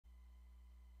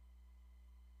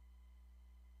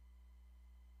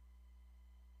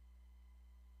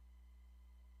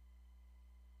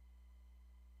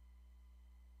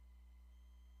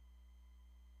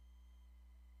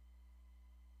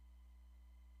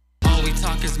we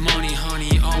talk is money,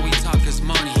 honey. All we talk is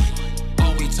money.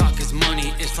 All we talk is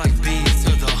money. It's like bees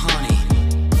to the honey.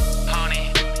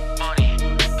 Honey, money,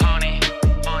 honey,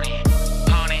 money,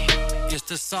 honey. It's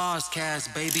the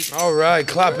SOSCAST, baby. All right,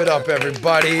 clap it up,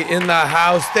 everybody in the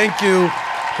house. Thank you,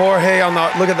 Jorge.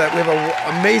 Look at that. We have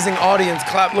an amazing audience.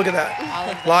 Clap. Look at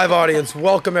that. Live audience.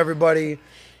 Welcome, everybody,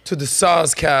 to the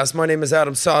SOSCAST. My name is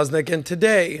Adam Sosnick, and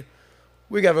today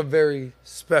we have a very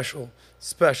special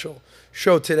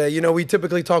show today. You know, we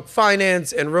typically talk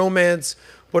finance and romance,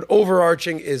 but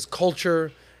overarching is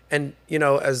culture. And, you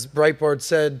know, as Breitbart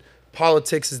said,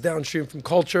 politics is downstream from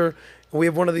culture. And we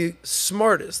have one of the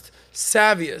smartest,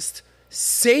 savviest,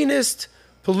 sanest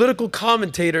political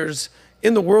commentators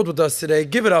in the world with us today.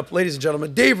 Give it up, ladies and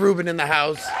gentlemen. Dave Rubin in the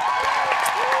house.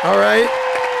 All right.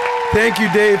 Thank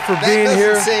you, Dave, for being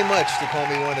here. That doesn't say much to call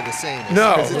me one of the sanest.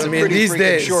 No, it's I mean, these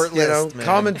days, short list, man.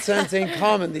 Common sense ain't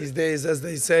common these days, as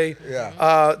they say.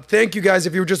 Yeah. Thank you, guys.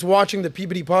 If you were just watching the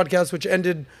PBD podcast, which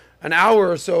ended an hour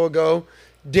or so ago,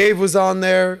 Dave was on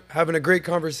there having a great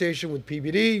conversation with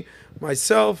PBD,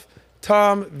 myself,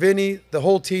 Tom, Vinny, the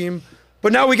whole team.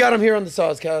 But now we got him here on the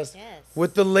SOSCAST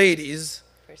with the ladies.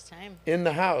 First time. In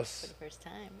the house. For the first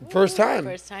time. First time.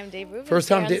 First time Dave Rubin. First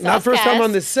time, not first time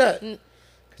on this set.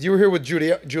 You were here with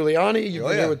Giuliani. You've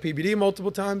been here with PBD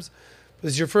multiple times.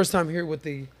 This is your first time here with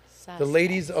the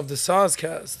ladies of the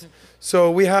SOSCAST. So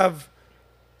we have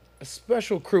a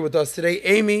special crew with us today.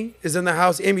 Amy is in the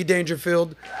house. Amy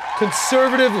Dangerfield,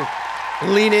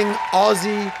 conservative-leaning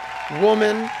Aussie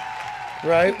woman,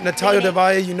 right? Natalia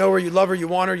Devaya, you know her, you love her, you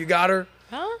want her, you got her.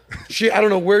 Huh? I don't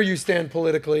know where you stand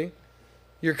politically.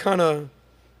 You're kind of...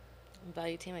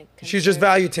 Valuetainment. She's just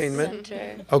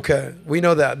valuetainment. Okay, we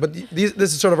know that. But this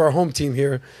is sort of our home team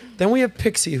here. Then we have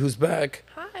Pixie, who's back.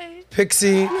 Hi.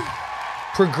 Pixie,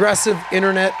 progressive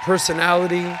internet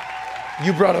personality.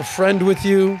 You brought a friend with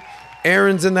you.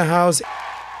 Aaron's in the house.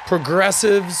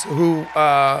 Progressives,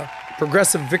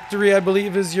 Progressive Victory, I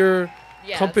believe, is your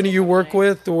company you work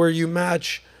with, where you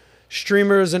match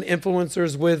streamers and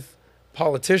influencers with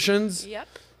politicians. Yep.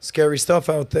 Scary stuff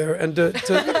out there. And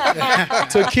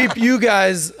to keep you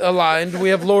guys aligned, we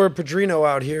have Laura Padrino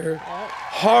out here.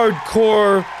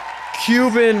 Hardcore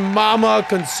Cuban mama,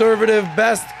 conservative,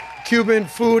 best Cuban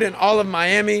food in all of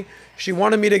Miami. She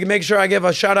wanted me to make sure I give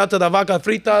a shout out to the vaca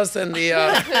fritas and the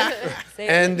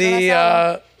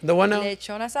one now?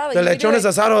 Lechon asado. The lechones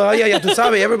asado. Oh, yeah, tú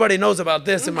sabes. Everybody knows about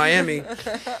this in Miami.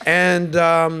 And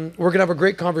we're going to have a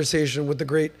great conversation with the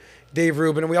great Dave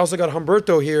Rubin. And we also got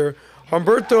Humberto here.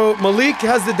 Malik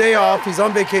has the day off. He's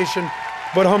on vacation.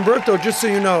 But Humberto, just so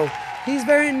you know, he's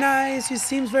very nice. He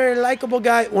seems very likable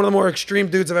guy. One of the more extreme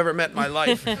dudes I've ever met in my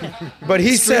life. But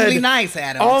he Extremely said, nice,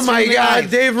 Adam. oh my God, nice.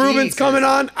 Dave Rubin's Jesus. coming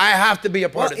on. I have to be a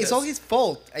part of this. It's all his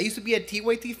fault. I used to be a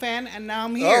TYT fan, and now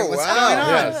I'm here. Oh, What's wow. going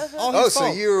on? Yes. All Oh, his so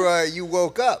fault. you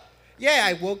woke up. Yeah,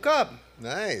 I woke up.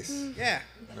 Nice. Yeah.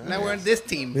 Now we're on this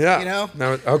team. Yeah. You know?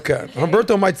 Now, okay.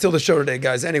 Humberto might steal the show today,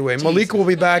 guys. Anyway, Malik will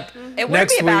be back It wouldn't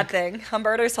next be a week. bad thing.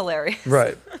 Humberto's hilarious.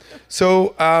 Right.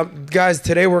 So, guys,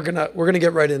 today we're gonna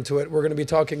get right into it. We're gonna be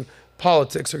talking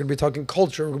politics. We're gonna be talking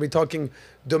culture. We're gonna be talking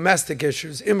domestic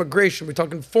issues, immigration. We're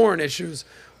talking foreign issues.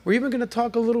 We're even gonna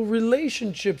talk a little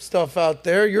relationship stuff out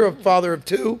there. You're a father of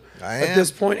two. I At am.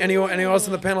 this point, anyone else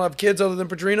on the panel have kids other than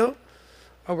Padrino?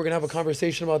 Oh, we're gonna have a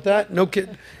conversation about that. No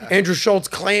kid. Andrew Schultz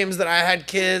claims that I had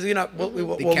kids. You know, we'll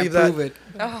leave that. Prove it.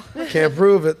 Can't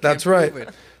prove it. That's right. prove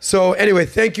it. So anyway,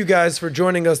 thank you guys for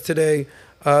joining us today.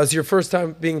 It's your first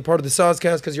time being part of the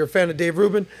SOSCAST because you're a fan of Dave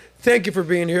Rubin. Thank you for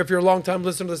being here. If you're a long-time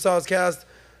listener to the SOSCAST,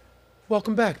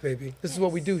 welcome back, baby. This is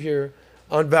what we do here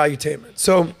on Valuetainment.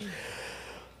 So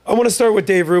I want to start with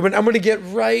Dave Rubin. I'm going to get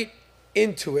right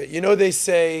into it. You know, they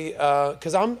say,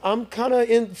 because I'm kind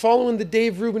of following the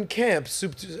Dave Rubin camp.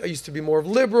 I used to be more of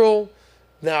liberal.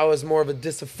 Now is more of a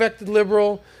disaffected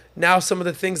liberal. Now some of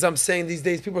the things I'm saying these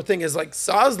days, people are thinking is like,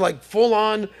 Saz, like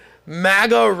full-on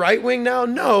MAGA right-wing now?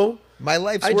 No. My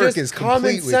life's I work just is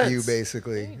common complete with you, sense.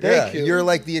 basically. Thank you. You're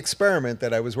like the experiment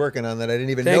that I was working on that I didn't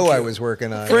even Thank know you. I was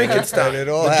working on. Frankenstein, And it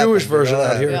all the happened. Jewish It version all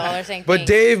out here. We all are saying But thanks.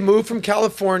 Dave moved from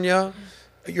California.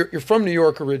 You're from New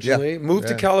York originally. Yeah. Moved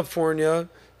to Yeah. California.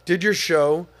 Did your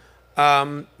show.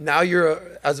 Now you're,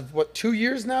 as of what, 2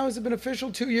 years now? Has it been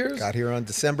official? 2 years? Got here on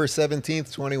December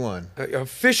 17th, 21.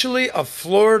 Officially a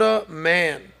Florida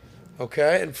man.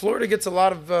 Okay? And Florida gets a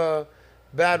lot of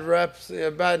bad reps,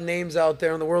 bad names out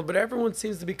there in the world, but everyone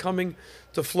seems to be coming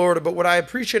to Florida. But what I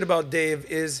appreciate about Dave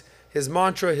is his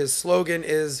mantra, his slogan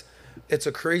is, it's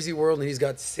a crazy world, and he's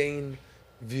got sane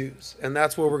views. And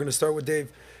that's where we're going to start with Dave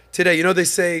today. You know, they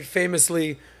say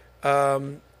famously,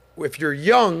 if you're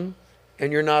young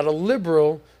and you're not a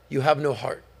liberal, you have no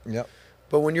heart. Yep.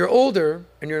 But when you're older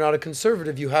and you're not a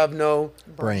conservative, you have no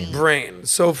Brain.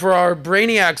 So for our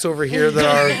brainiacs over here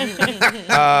that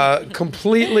are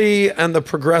completely in the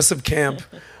progressive camp,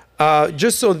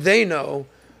 just so they know,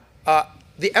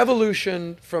 the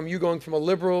evolution from you going from a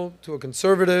liberal to a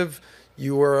conservative,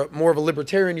 you were more of a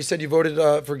libertarian. You said you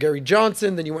voted for Gary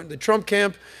Johnson, then you went in the Trump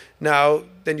camp. Now,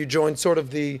 then you joined sort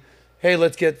of the, hey,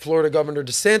 let's get Florida Governor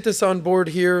DeSantis on board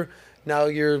here. Now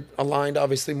you're aligned,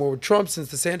 obviously, more with Trump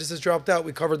since DeSantis has dropped out.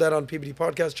 We covered that on PBD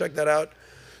Podcast. Check that out.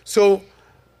 So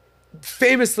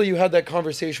famously, you had that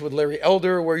conversation with Larry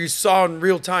Elder where you saw in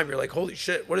real time, you're like, holy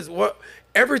shit, what?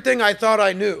 Everything I thought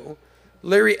I knew,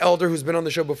 Larry Elder, who's been on the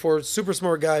show before, super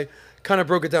smart guy, kind of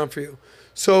broke it down for you.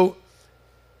 So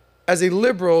as a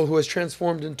liberal who has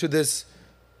transformed into this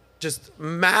just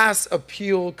mass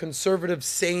appeal, conservative,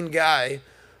 sane guy,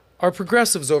 our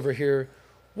progressives over here,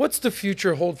 what's the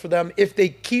future hold for them if they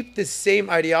keep the same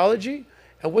ideology?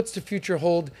 And what's the future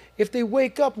hold if they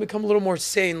wake up and become a little more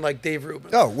sane like Dave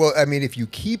Rubin? Oh, well, I mean, if you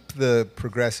keep the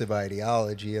progressive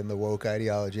ideology and the woke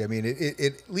ideology, I mean,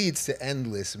 it leads to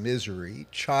endless misery,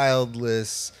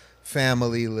 childless,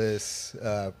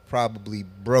 familyless, probably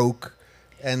broke,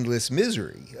 endless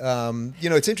misery.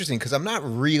 It's interesting because I'm not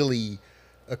really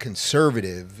a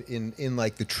conservative in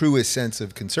like the truest sense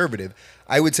of conservative.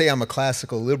 I would say I'm a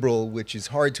classical liberal, which is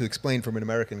hard to explain from an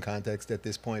American context at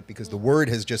this point because the word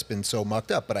has just been so mucked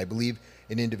up. But I believe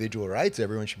in individual rights.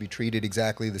 Everyone should be treated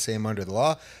exactly the same under the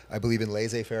law. I believe in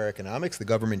laissez-faire economics. The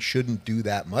government shouldn't do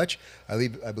that much. I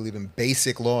believe in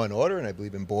basic law and order, and I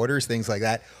believe in borders, things like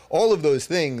that. All of those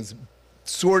things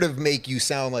sort of make you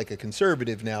sound like a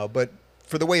conservative now, but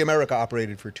for the way America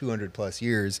operated for 200 plus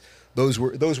years, those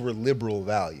were liberal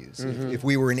values. If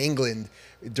we were in England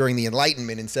during the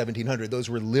Enlightenment in 1700, those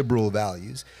were liberal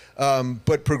values.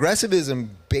 But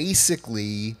progressivism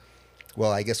basically,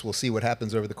 well, I guess we'll see what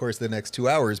happens over the course of the next 2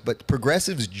 hours, but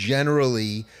progressives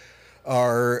generally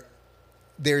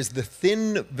there's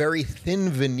the very thin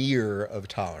veneer of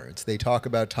tolerance. They talk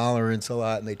about tolerance a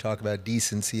lot and they talk about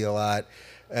decency a lot.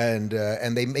 And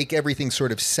they make everything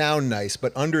sort of sound nice,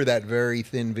 but under that very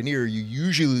thin veneer, you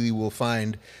usually will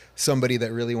find somebody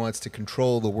that really wants to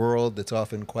control the world. That's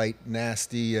often quite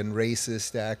nasty and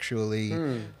racist, actually,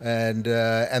 and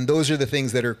those are the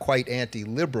things that are quite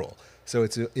anti-liberal. So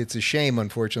it's a shame,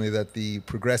 unfortunately, that the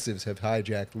progressives have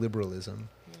hijacked liberalism.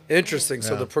 Interesting.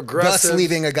 So the progressives, thus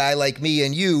leaving a guy like me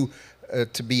and you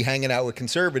to be hanging out with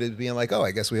conservatives, being like, oh,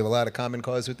 I guess we have a lot of common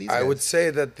cause with these guys. I would say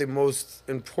that the most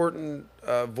important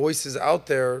voices out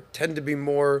there tend to be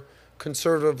more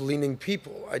conservative-leaning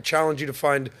people. I challenge you to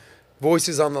find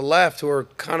voices on the left who are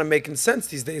kind of making sense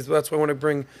these days. But that's why I want to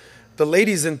bring the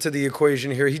ladies into the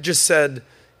equation here. He just said,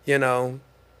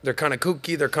 they're kind of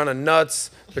kooky, they're kind of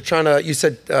nuts. They're trying to, you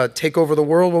said, take over the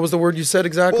world. What was the word you said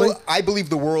exactly? Well, I believe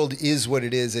the world is what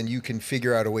it is, and you can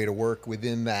figure out a way to work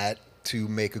within that to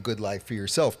make a good life for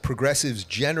yourself. Progressives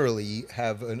generally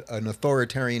have an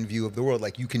authoritarian view of the world.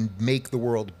 Like, you can make the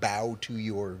world bow to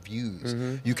your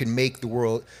views. You can make the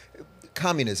world,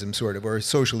 communism sort of, or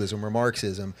socialism or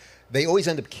Marxism, they always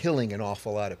end up killing an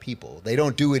awful lot of people. They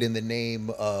don't do it in the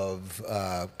name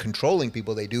of controlling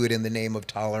people. They do it in the name of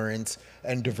tolerance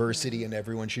and diversity, and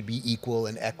everyone should be equal,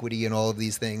 and equity, and all of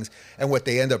these things. And what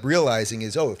they end up realizing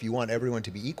is, if you want everyone to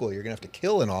be equal, you're going to have to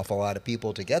kill an awful lot of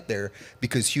people to get there,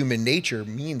 because human nature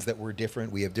means that we're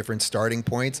different. We have different starting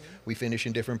points. We finish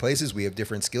in different places. We have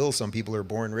different skills. Some people are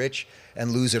born rich and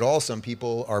lose it all. Some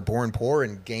people are born poor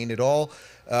and gain it all.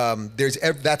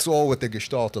 That's all what the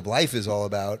gestalt of life is all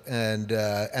about. And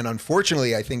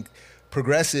unfortunately, I think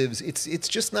progressives, it's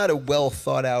just not a well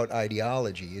thought out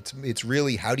ideology. It's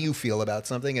really, how do you feel about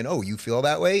something? And, you feel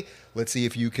that way? Let's see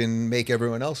if you can make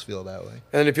everyone else feel that way.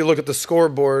 And if you look at the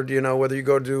scoreboard, whether you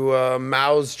go to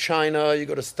Mao's China, you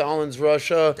go to Stalin's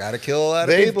Russia. Got to kill a lot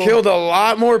of people. They've killed a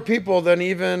lot more people than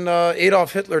even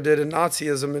Adolf Hitler did in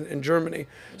Nazism in Germany.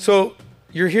 So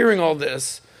you're hearing all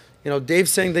this. Dave's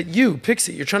saying that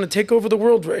Pixie, you're trying to take over the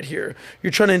world right here.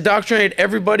 You're trying to indoctrinate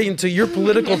everybody into your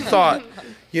political thought.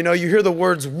 You hear the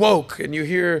words woke, and you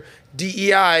hear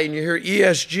DEI, and you hear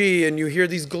ESG, and you hear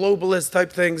these globalist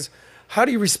type things. How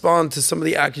do you respond to some of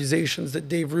the accusations that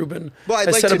Dave Rubin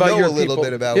has said about your people? I'd like to know a little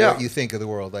bit about what you think of the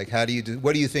world. Like,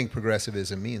 what do you think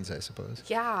progressivism means, I suppose?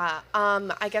 Yeah,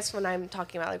 I guess when I'm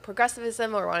talking about like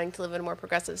progressivism or wanting to live in a more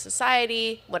progressive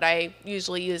society, what I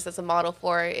usually use as a model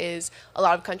for is a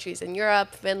lot of countries in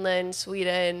Europe, Finland,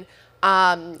 Sweden,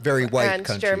 very white France,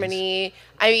 countries. Germany.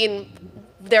 I mean,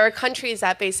 there are countries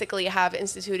that basically have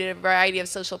instituted a variety of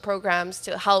social programs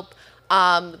to help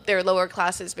their lower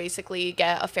classes basically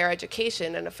get a fair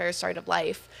education and a fair start of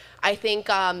life. I think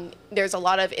there's a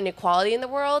lot of inequality in the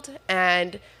world,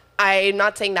 and I'm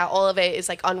not saying that all of it is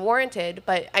like unwarranted,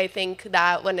 but I think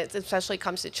that when it especially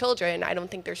comes to children, I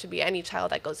don't think there should be any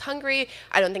child that goes hungry.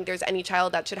 I don't think there's any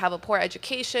child that should have a poor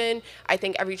education. I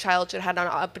think every child should have an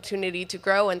opportunity to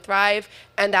grow and thrive,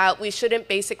 and that we shouldn't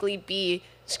basically be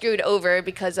screwed over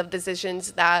because of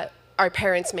decisions that our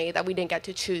parents made that we didn't get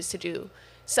to choose to do.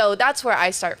 So that's where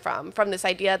I start from this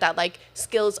idea that like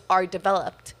skills are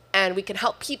developed and we can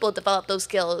help people develop those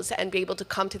skills and be able to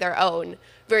come to their own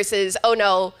versus, oh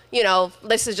no, you know,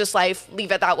 this is just life,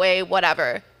 leave it that way,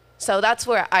 whatever. So that's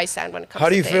where I stand when it comes to How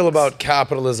do you things. feel about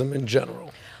capitalism in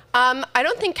general? I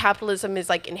don't think capitalism is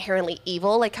like inherently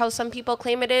evil, like how some people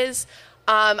claim it is.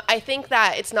 I think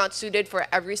that it's not suited for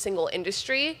every single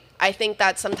industry. I think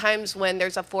that sometimes when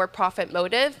there's a for-profit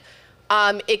motive,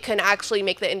 it can actually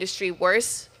make the industry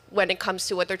worse when it comes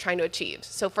to what they're trying to achieve.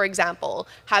 So for example,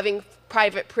 having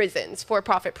private prisons,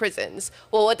 for-profit prisons,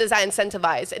 well, what does that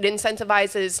incentivize? It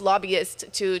incentivizes lobbyists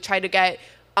to try to get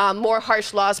more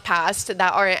harsh laws passed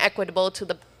that aren't equitable to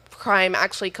the crime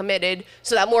actually committed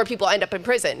so that more people end up in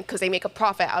prison because they make a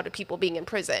profit out of people being in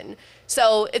prison.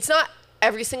 So it's not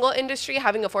every single industry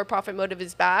having a for-profit motive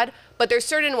is bad, but there's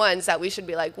certain ones that we should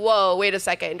be like, whoa, wait a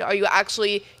second. Are you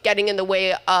actually getting in the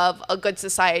way of a good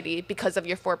society because of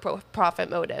your for-profit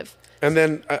motive? And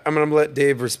then I'm going to let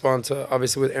Dave respond to,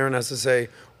 obviously, what Aaron has to say.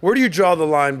 Where do you draw the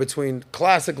line between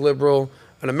classic liberal,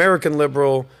 an American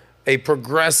liberal, a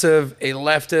progressive, a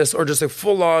leftist, or just a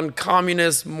full-on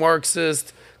communist,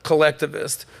 Marxist,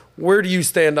 collectivist? Where do you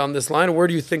stand on this line? Where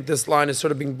do you think this line is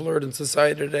sort of being blurred in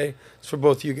society today? It's for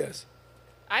both you guys.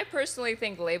 I personally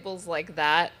think labels like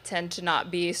that tend to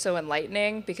not be so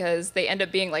enlightening because they end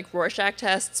up being like Rorschach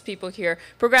tests. People hear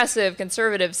progressive,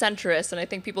 conservative, centrist, and I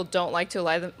think people don't like to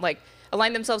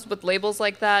align themselves with labels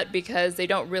like that because they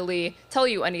don't really tell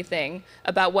you anything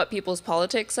about what people's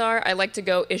politics are. I like to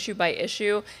go issue by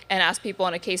issue and ask people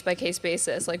on a case-by-case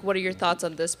basis, like, what are your thoughts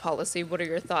on this policy? What are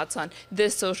your thoughts on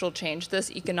this social change,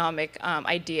 this economic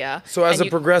idea? So as a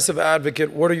progressive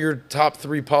advocate, what are your top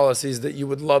 3 policies that you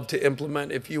would love to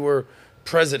implement if you were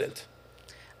president?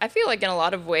 I feel like in a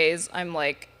lot of ways, I'm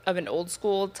like of an old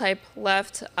school type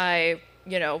left. I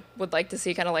would like to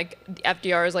see kind of like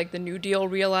FDR's like the New Deal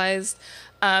realized.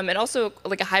 And also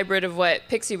like a hybrid of what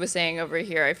Pixie was saying over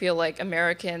here. I feel like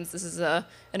Americans, this is an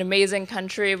amazing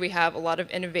country. We have a lot of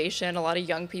innovation, a lot of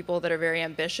young people that are very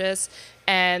ambitious,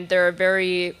 and there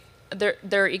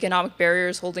are economic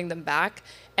barriers holding them back.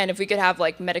 And if we could have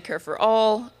like Medicare for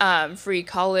all,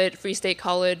 free state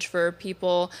college for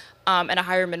people, and a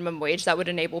higher minimum wage, that would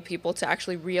enable people to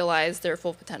actually realize their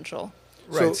full potential.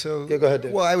 Right. So yeah, go ahead,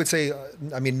 Dave. Well, I would say,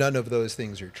 I mean, none of those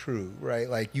things are true, right?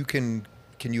 Like can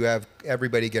you have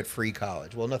everybody get free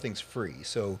college? Well, nothing's free.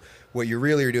 So what you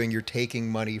really are doing, you're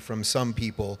taking money from some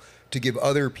people to give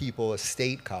other people a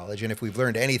state college. And if we've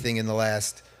learned anything in the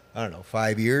last,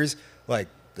 5 years, like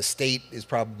the state is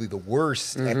probably the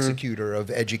worst executor of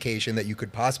education that you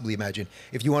could possibly imagine.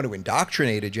 If you want to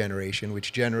indoctrinate a generation,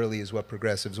 which generally is what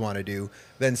progressives want to do,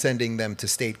 then sending them to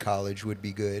state college would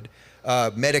be good.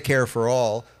 Medicare for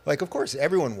all, like, of course,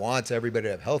 everyone wants everybody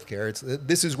to have health care.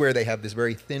 This is where they have this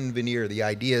very thin veneer. The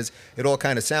ideas, it all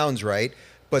kind of sounds right.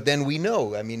 But then we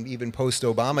know, I mean, even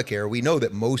post-Obamacare, we know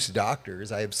that most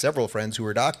doctors, I have several friends who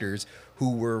are doctors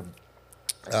who were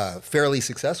fairly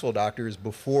successful doctors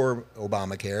before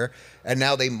Obamacare, and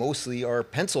now they mostly are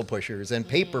pencil pushers and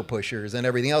paper pushers and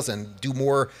everything else, and do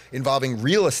more involving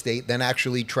real estate than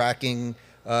actually tracking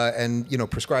and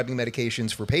prescribing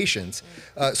medications for patients.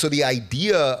 So the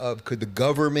idea of could the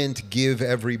government give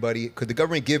everybody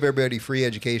free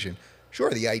education?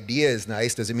 Sure, the idea is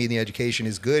nice. Does it mean the education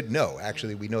is good? No,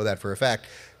 actually, we know that for a fact.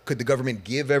 Could the government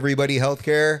give everybody health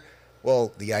care?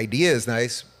 Well, the idea is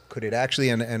nice. Could it actually,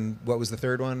 and what was the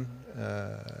third one?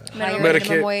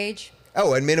 Minimum wage.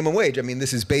 Oh, and minimum wage. I mean,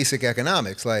 this is basic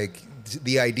economics. Like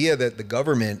the idea that the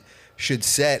government should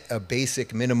set a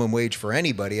basic minimum wage for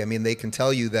anybody. I mean, they can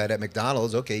tell you that at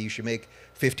McDonald's, okay, you should make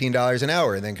 $15 an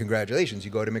hour, and then congratulations, you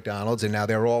go to McDonald's, and now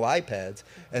they're all iPads,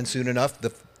 and soon enough,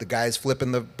 the guys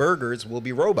flipping the burgers will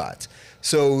be robots.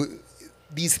 So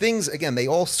these things, again, they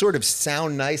all sort of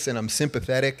sound nice, and I'm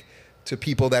sympathetic to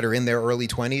people that are in their early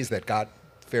 20s that got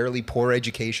fairly poor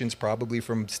educations, probably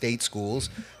from state schools,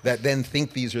 that then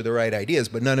think these are the right ideas,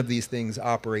 but none of these things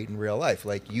operate in real life.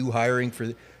 Like you hiring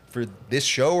for this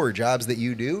show or jobs that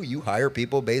you do, you hire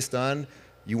people based on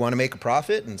you want to make a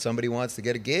profit and somebody wants to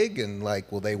get a gig and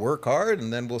like, will they work hard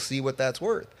and then we'll see what that's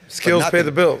worth. Skills pay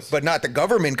the bills. But not the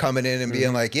government coming in and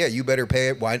being like, yeah, you better pay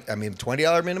it. Why? I mean,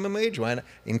 $20 minimum wage. Why not?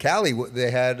 In Cali,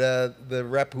 they had the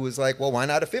rep who was like, well, why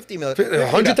not a $50 million?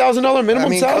 $100,000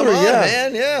 minimum salary? Come on, yeah,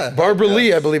 man, yeah. Barbara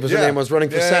Lee, I believe was her name, was running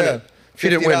for Senate. She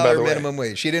didn't win, by the way. Minimum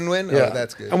wage. She didn't win? Yeah. Oh,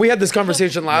 that's good. And we had this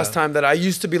conversation last time that I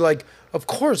used to be like, of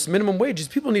course, minimum wages.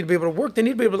 People need to be able to work. They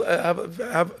need to be able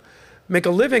to make a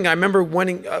living. I remember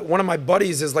winning, one of my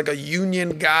buddies is like a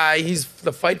union guy. He's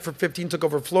the Fight for 15 took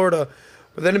over Florida.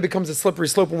 But then it becomes a slippery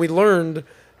slope. And we learned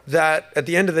that at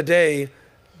the end of the day,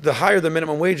 the higher the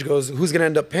minimum wage goes, who's going to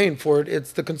end up paying for it?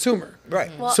 It's the consumer.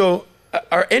 Right. Well, So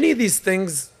are any of these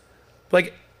things,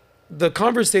 like the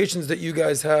conversations that you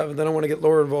guys have, and then I want to get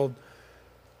Laura involved,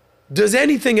 does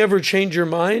anything ever change your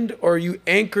mind? Or are you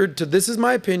anchored to, this is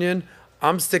my opinion,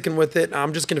 I'm sticking with it, and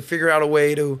I'm just going to figure out a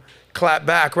way to clap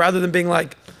back, rather than being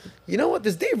like, you know what,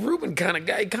 this Dave Rubin kind of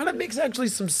guy kind of makes actually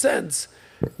some sense.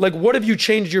 Like, what have you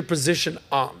changed your position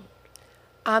on?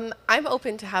 I'm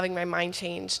open to having my mind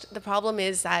changed. The problem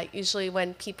is that usually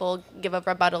when people give a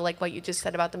rebuttal, like what you just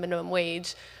said about the minimum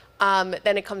wage,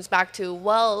 then it comes back to,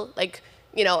 well, like,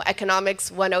 you know, economics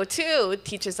 102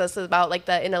 teaches us about like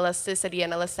the inelasticity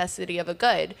and elasticity of a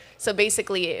good. So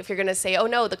basically, if you're going to say, oh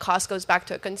no, the cost goes back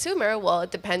to a consumer, well,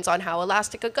 it depends on how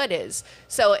elastic a good is.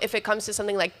 So if it comes to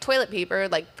something like toilet paper,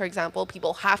 like for example,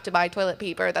 people have to buy toilet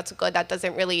paper, that's a good that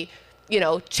doesn't really, you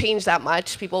know, change that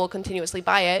much. People will continuously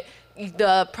buy it.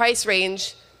 The price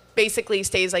range basically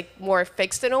stays like more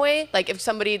fixed in a way. Like if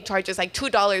somebody charges like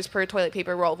 $2 per toilet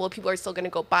paper roll, well, people are still going to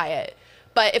go buy it.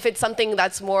 But if it's something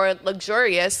that's more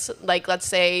luxurious, like let's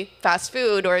say fast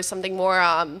food or something more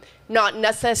not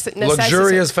necessary.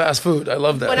 Luxurious fast food. I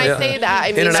love that. When I say that,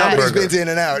 I mean In-N-Out that. burger. Somebody's been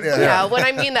to In-N-Out. Yeah. Yeah, when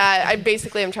I mean that, I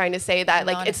basically am trying to say that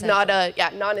like it's not a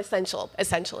non-essential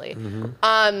essentially.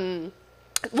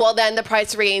 Well, then the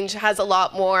price range has a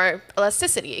lot more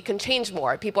elasticity. It can change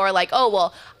more. People are like, oh,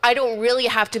 well, I don't really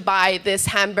have to buy this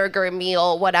hamburger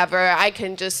meal, whatever. I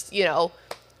can just, you know,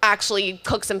 actually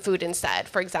cook some food instead,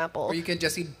 for example. Or you can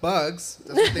just eat bugs.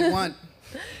 That's what they want.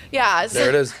 Yeah. So, There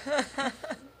it is.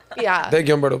 Yeah. Thank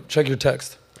you, Humberto. Check your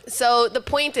text. So the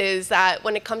point is that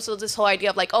when it comes to this whole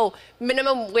idea of like, oh,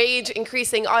 minimum wage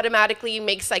increasing automatically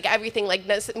makes like everything like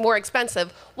more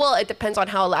expensive. Well, it depends on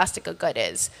how elastic a good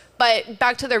is. But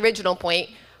back to the original point,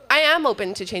 I am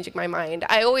open to changing my mind.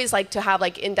 I always like to have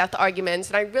like in-depth arguments,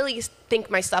 and I really think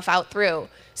my stuff out through.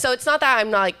 So it's not that I'm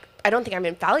not like, I don't think I'm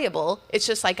infallible. It's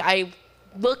just like I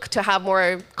look to have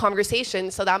more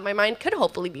conversations so that my mind could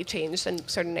hopefully be changed in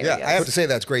certain areas. Yeah, I have to say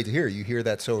that's great to hear. You hear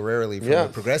that so rarely from a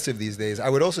progressive these days. I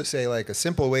would also say like a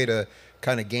simple way to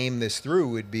kind of game this through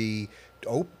would be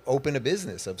open a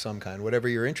business of some kind, whatever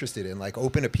you're interested in. Like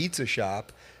open a pizza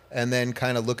shop and then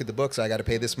kind of look at the books. I got to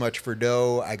pay this much for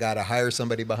dough. I got to hire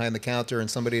somebody behind the counter and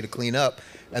somebody to clean up.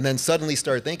 And then suddenly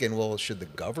start thinking, well, should the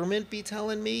government be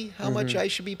telling me how much I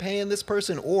should be paying this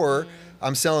person? Or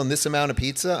I'm selling this amount of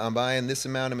pizza, I'm buying this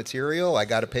amount of material, I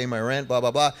got to pay my rent, blah, blah,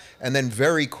 blah. And then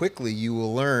very quickly you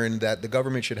will learn that the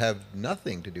government should have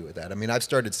nothing to do with that. I mean, I've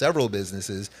started several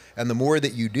businesses, and the more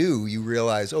that you do, you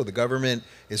realize, oh, the government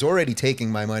is already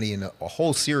taking my money in a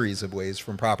whole series of ways,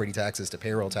 from property taxes to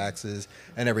payroll taxes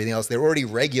and everything else. They're already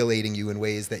regulating you in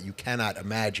ways that you cannot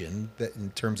imagine, that in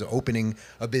terms of opening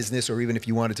a business, or even if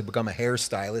you wanted to become a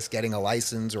hairstylist, getting a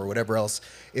license or whatever else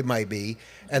it might be.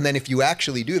 And then if you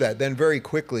actually do that, then very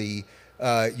quickly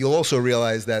you'll also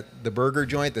realize that the burger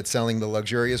joint that's selling the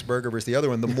luxurious burger versus the other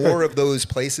one, the more of those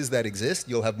places that exist,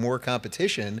 you'll have more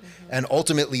competition. And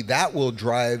ultimately that will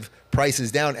drive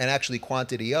prices down and actually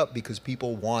quantity up, because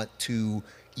people want to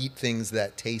eat things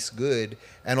that taste good.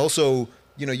 And also,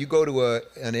 you know, you go to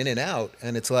an In-N-Out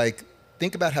and it's like,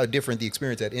 think about how different the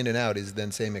experience at In-N-Out is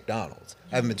than, say, McDonald's.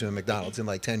 I haven't been to a McDonald's in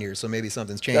like 10 years, so maybe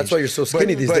something's changed. That's why you're so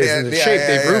skinny these days in the shape.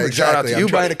 Dave Rubin, exactly. shout out to you,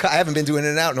 buddy. I haven't been to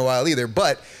In-N-Out in a while either.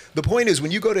 But the point is,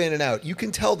 when you go to In-N-Out, you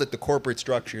can tell that the corporate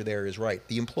structure there is right.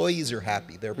 The employees are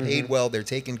happy. They're paid well. They're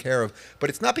taken care of. But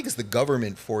it's not because the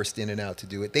government forced In-N-Out to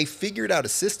do it. They figured out a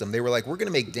system. They were like, we're going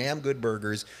to make damn good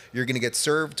burgers. You're going to get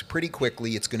served pretty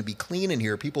quickly. It's going to be clean in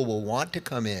here. People will want to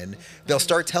come in. They'll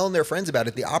start telling their friends about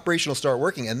it. The operation will start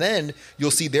working. And then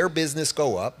you'll see their business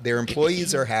go up. Their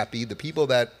employees are happy. The people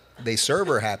that they serve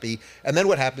are happy. And then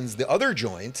what happens? The other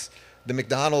joints, the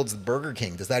McDonald's, the Burger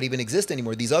King, does that even exist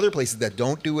anymore? These other places that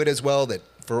don't do it as well, that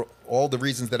for all the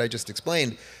reasons that I just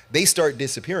explained, they start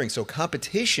disappearing. So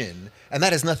competition, and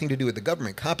that has nothing to do with the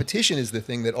government. Competition is the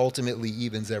thing that ultimately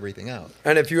evens everything out.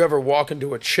 And if you ever walk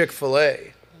into a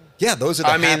Chick-fil-A, yeah, those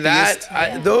are the happiest.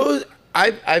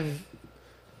 I've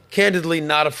candidly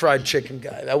not a fried chicken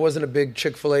guy. I wasn't a big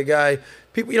Chick-fil-A guy.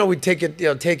 People, we'd take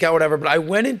it, take out whatever. But I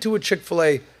went into a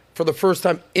Chick-fil-A for the first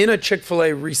time in a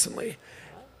Chick-fil-A recently.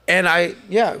 And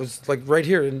it was like right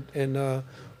here in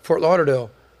Fort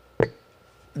Lauderdale.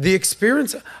 The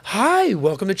experience, hi,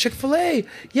 welcome to Chick-fil-A.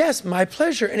 Yes, my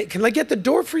pleasure. And can I get the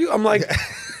door for you? I'm like,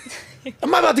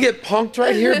 am I about to get punked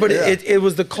right here? But it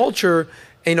was the culture.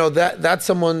 That's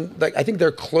someone, like, I think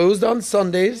they're closed on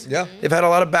Sundays. Yeah. They've had a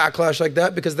lot of backlash like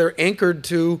that because they're anchored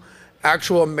to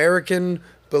actual American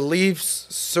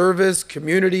beliefs, service,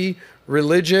 community,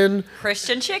 religion.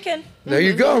 Christian chicken. There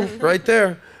you go, right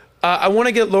there. I want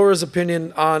to get Laura's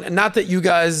opinion on, and not that you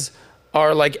guys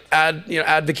are like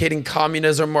advocating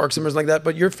communism, Marxism, or something like that,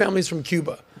 but your family's from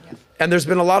Cuba. Yeah. And there's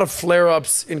been a lot of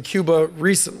flare-ups in Cuba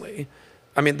recently.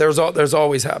 I mean, there's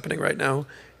always happening right now.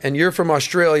 And you're from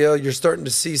Australia. You're starting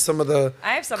to see some of the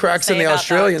cracks in the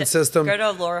Australian system. Go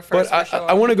to Laura first. But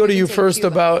I want to go to you first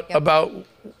about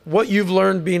what you've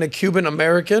learned being a Cuban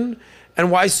American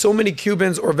and why so many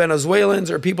Cubans or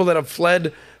Venezuelans or people that have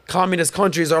fled communist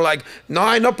countries are like, no,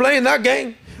 I'm not playing that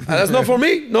game. That's not for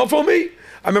me. Not for me.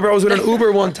 I remember I was with an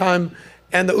Uber one time,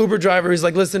 and the Uber driver, he's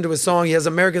like listening to his song. He has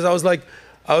Americans. I was like,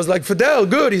 Fidel,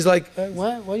 good. He's like,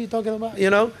 what are you talking about?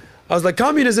 I was like,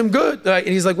 communism, good. And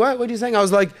he's like, what are you saying? I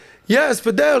was like, yes,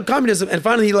 Fidel, communism. And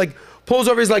finally he like pulls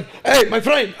over. He's like, hey, my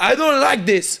friend, I don't like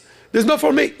this. This is not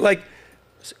for me. Like,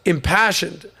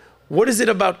 impassioned. What is it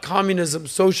about communism,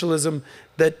 socialism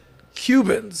that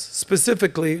Cubans,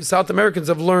 specifically South Americans,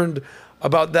 have learned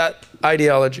about that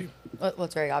ideology? Well,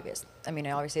 it's very obvious. I mean,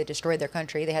 obviously, it destroyed their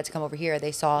country. They had to come over here.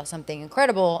 They saw something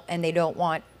incredible, and they don't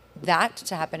want that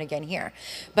to happen again here.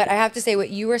 But I have to say what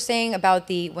you were saying about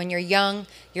when you're young,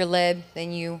 you're lib,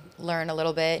 then you learn a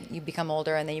little bit, you become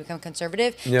older, and then you become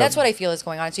conservative. Yeah. That's what I feel is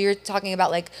going on. So you're talking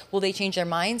about, like, will they change their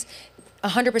minds?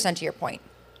 100% to your point.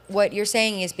 What you're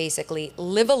saying is basically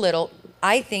live a little.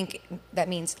 I think that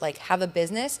means, like, have a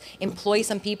business, employ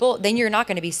some people. Then you're not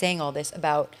going to be saying all this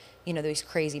about these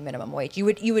crazy minimum wage. You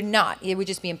would not. It would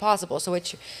just be impossible. So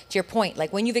it's to your point,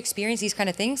 like when you've experienced these kind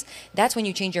of things, that's when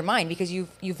you change your mind because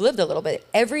you've lived a little bit.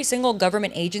 Every single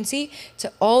government agency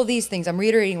to all these things, I'm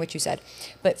reiterating what you said,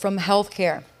 but from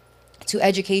healthcare to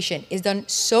education is done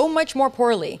so much more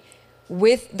poorly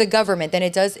with the government than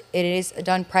it is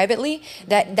done privately,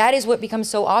 that is what becomes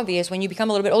so obvious when you become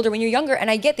a little bit older, when you're younger. And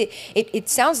I get that it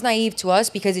sounds naive to us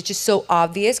because it's just so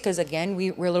obvious because, again,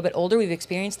 we're a little bit older, we've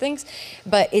experienced things,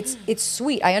 but it's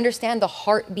sweet. I understand the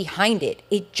heart behind it.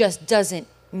 It just doesn't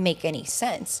make any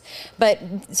sense.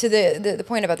 But to the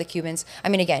point about the Cubans, I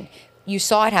mean, again, you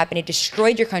saw it happen. It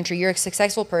destroyed your country. You're a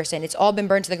successful person. It's all been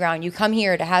burned to the ground. You come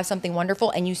here to have something wonderful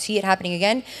and you see it happening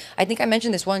again. I think I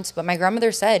mentioned this once, but my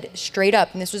grandmother said straight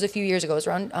up, and this was a few years ago, it was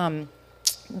around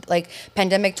like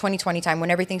pandemic 2020 time when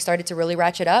everything started to really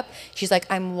ratchet up. She's like,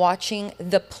 I'm watching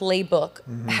the playbook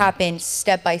happen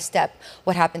step by step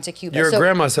what happened to Cuba. Your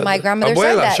grandma said my that. grandmother Abuela,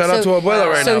 said that. Shout out to Abuela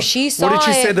right now. So she saw what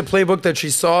did she say the playbook that she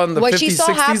saw in the 50s,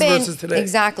 60s versus today?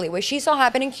 Exactly. What she saw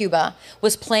happen in Cuba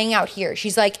was playing out here.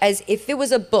 She's like, as if it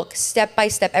was a book, step by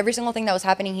step, every single thing that was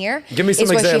happening here. Give me some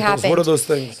examples. What are those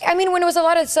things? I mean, when it was a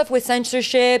lot of stuff with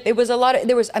censorship, it was a lot of,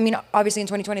 obviously in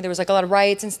 2020, there was like a lot of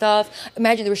riots and stuff.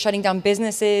 Imagine they were shutting down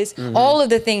businesses, all of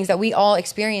the things that we all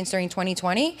experienced during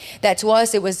 2020, that to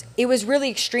us, it was really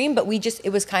extreme, but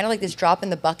it was kind of like this drop in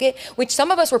the bucket, which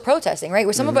some of us were protesting, right?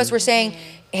 Where some of us were saying,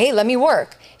 hey, let me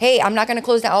work. Hey, I'm not going to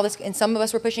close down all this. And some of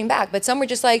us were pushing back, but some were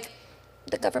just like,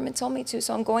 the government told me to,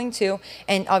 so I'm going to.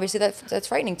 And obviously that's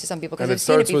frightening to some people because they've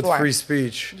seen it before. And it starts with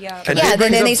free speech. Yeah. And he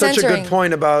brings up such a good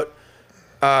point about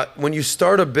when you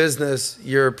start a business,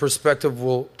 your perspective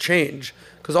will change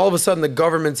because all of a sudden the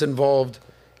government's involved.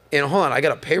 And hold on, I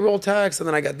got a payroll tax, and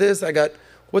then I got this, I got,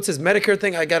 what's this Medicare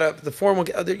thing? I got the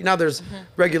 401k. Now there's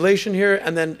regulation here.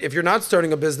 And then if you're not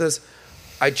starting a business,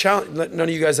 I challenge, none of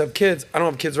you guys have kids. I don't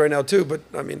have kids right now too, but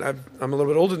I mean, I'm a little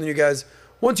bit older than you guys.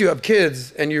 Once you have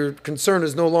kids and your concern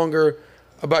is no longer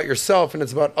about yourself and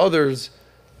it's about others,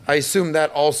 I assume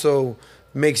that also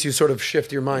makes you sort of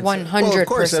shift your mindset. 100%. Well, of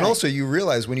course, and also you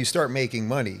realize when you start making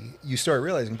money, you start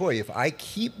realizing, boy, if I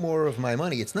keep more of my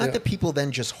money, it's not that people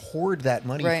then just hoard that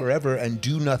money forever and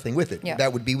do nothing with it. Yeah.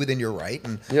 That would be within your right,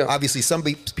 and obviously some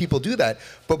people do that,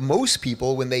 but most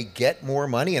people, when they get more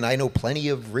money, and I know plenty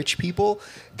of rich people,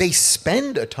 they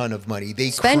spend a ton of money.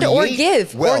 They spend or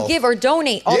give, or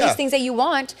donate, all these things that you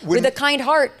want with a kind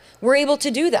heart. we're able to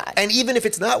do that. And even if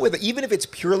it's not even if it's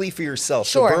purely for yourself.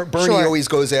 Sure, So Bernie sure. always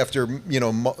goes after,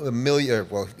 a million.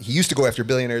 Well, he used to go after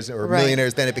billionaires or Right.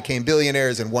 millionaires. Then it became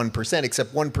billionaires and 1%.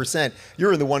 Except 1%,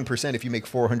 you're in the 1% if you make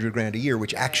 $400,000 a year,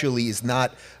 which actually is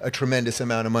not a tremendous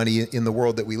amount of money in the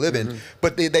world that we live in.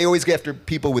 But they always go after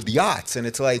people with yachts, and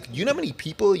it's like, you know how many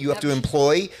people you have to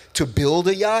employ to build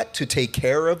a yacht, to take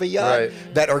care of a yacht,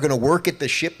 Right. that are going to work at the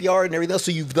shipyard and everything else.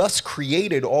 So you've thus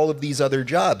created all of these other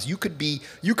jobs. You could be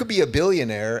a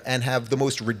billionaire and have the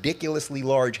most ridiculously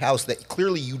large house that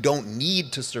clearly you don't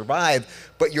need to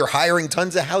survive, but you're hiring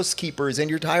tons of housekeepers and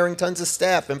you're hiring tons of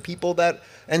staff and people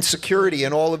and security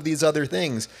and all of these other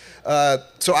things.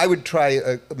 So I would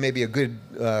try maybe a good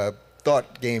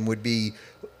thought game would be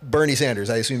Bernie Sanders.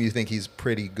 I assume you think he's a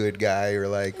pretty good guy, or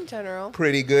like In general.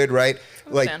 pretty good, right?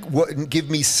 Like, fan. give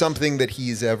me something that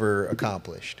he's ever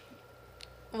accomplished.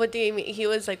 What do you mean? He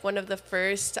was like one of the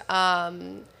first.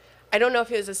 I don't know if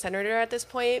he was a senator at this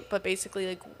point, but basically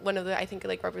like one of the, I think,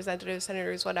 like representatives,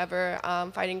 senators, whatever,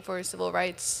 fighting for civil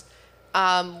rights.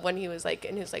 When he was like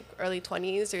in his like early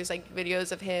 20s, there's like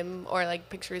videos of him or like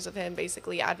pictures of him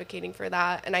basically advocating for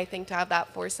that. And I think to have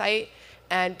that foresight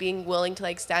and being willing to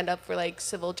like stand up for like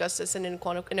civil justice and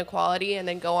inequality, and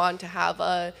then go on to have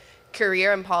a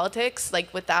career in politics,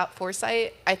 like with that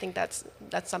foresight, I think that's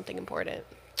something important.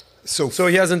 So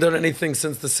he hasn't done anything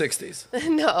since the 60s.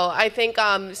 No, I think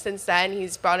since then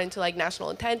he's brought into like national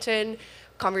attention,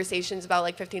 conversations about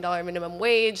like $15 minimum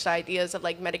wage, the ideas of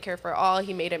like Medicare for all.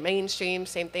 He made it mainstream.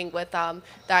 Same thing with the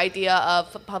idea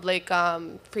of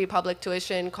free public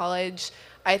tuition, college.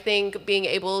 I think being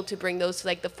able to bring those to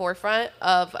like the forefront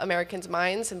of Americans'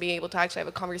 minds and being able to actually have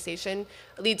a conversation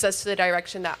leads us to the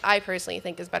direction that I personally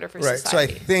think is better for Right. So I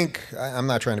society. think, I'm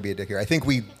not trying to be a dick here, I think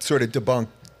we sort of debunked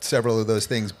several of those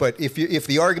things. But if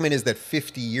the argument is that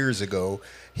 50 years ago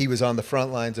he was on the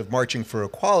front lines of marching for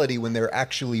equality when there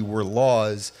actually were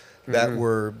laws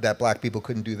that black people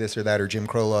couldn't do this or that, or Jim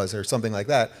Crow laws or something like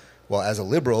that, well, as a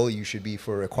liberal, you should be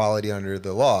for equality under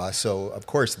the law. So of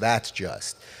course that's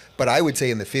just. But I would say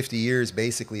in the 50 years,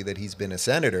 basically, that he's been a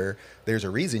senator, there's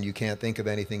a reason you can't think of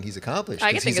anything he's accomplished.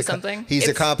 I can think of something. He's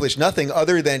accomplished nothing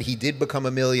other than he did become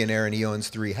a millionaire and he owns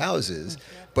 3 houses.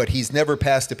 But he's never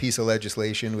passed a piece of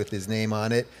legislation with his name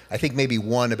on it. I think maybe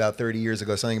one about 30 years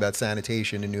ago, something about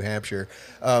sanitation in New Hampshire.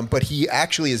 But he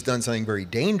actually has done something very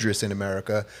dangerous in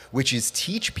America, which is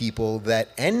teach people that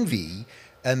envy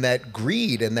and that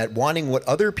greed and that wanting what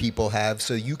other people have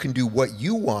so you can do what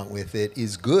you want with it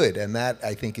is good. And that,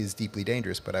 I think, is deeply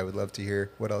dangerous. But I would love to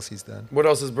hear what else he's done. What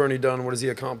else has Bernie done? What has he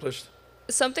accomplished?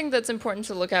 Something that's important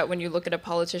to look at when you look at a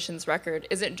politician's record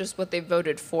isn't just what they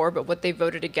voted for, but what they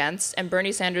voted against. And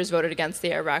Bernie Sanders voted against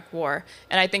the Iraq War.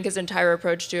 And I think his entire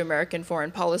approach to American foreign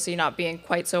policy, not being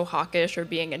quite so hawkish or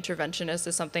being interventionist,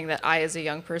 is something that I, as a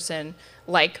young person,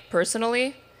 like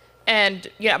personally. And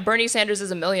yeah, Bernie Sanders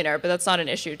is a millionaire, but that's not an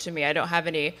issue to me. I don't have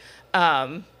any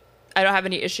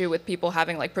issue with people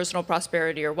having like personal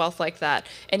prosperity or wealth like that.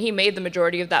 And he made the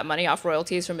majority of that money off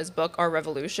royalties from his book, Our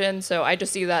Revolution. So I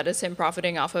just see that as him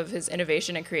profiting off of his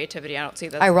innovation and creativity. I don't see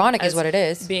that. Ironic as is what it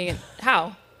is. Being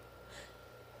how?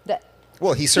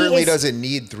 Well, he certainly doesn't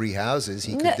need 3 houses.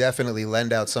 He could definitely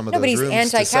lend out some of those but he's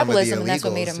rooms to some of the anti-capitalism, and that's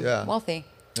what made illegals. him Yeah. wealthy.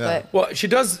 Yeah. But Well, she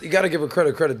does. You got to give her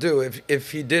credit due.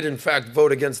 If he did in fact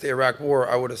vote against the Iraq War,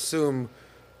 I would assume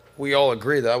we all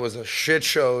agree that was a shit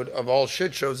show of all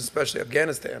shit shows, especially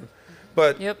Afghanistan.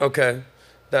 But Yep. okay,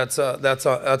 that's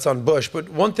on Bush. But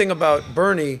one thing about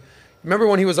Bernie. Remember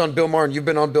when he was on Bill Maher, and you've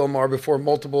been on Bill Maher before,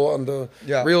 multiple on the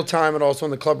Real Time and also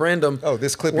on the Club Random. Oh,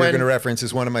 this clip you're going to reference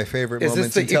is one of my favorite Is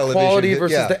moments this in the television. equality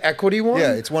versus the equity one?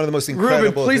 Yeah, it's one of the most incredible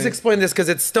Rubin, please things. explain this because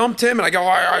it stumped him, and I go,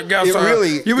 I guess It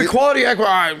really- you equality,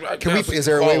 equity. Can we? Is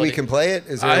there a way we can play it?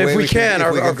 Is there a way If we can,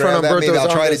 our grab friend that? Maybe Umberto's I'll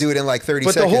on try to this. do it in like 30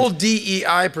 But seconds. the whole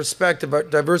DEI perspective,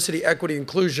 diversity, equity,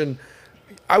 inclusion,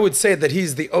 I would say that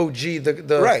he's the OG,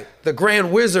 the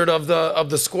grand wizard of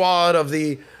the squad of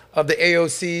the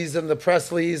AOCs and the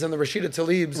Presleys and the Rashida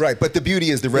Tlaibs. Right, but the beauty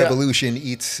is the revolution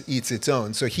eats its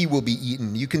own. So he will be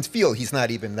eaten. You can feel he's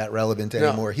not even that relevant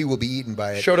anymore. He will be eaten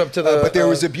by it. Showed up to the but there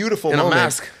was a beautiful in moment. a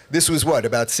mask. This was what,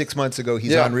 about 6 months ago.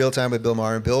 He's on Real Time with Bill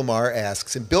Maher, and Bill Maher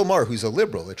asks him. Bill Maher, who's a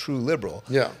liberal, a true liberal,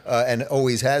 and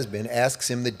always has been, asks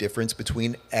him the difference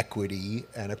between equity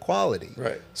and equality.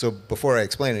 Right. So before I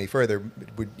explain any further,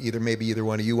 would maybe either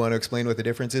one of you want to explain what the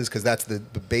difference is? Because that's the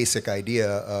basic idea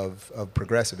of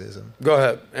progressivism. Go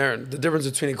ahead, Aaron. The difference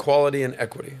between equality and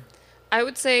equity. I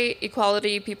would say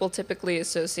equality people typically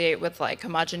associate with like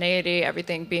homogeneity,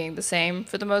 everything being the same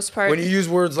for the most part. When you use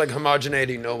words like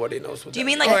homogeneity, nobody knows what Do you that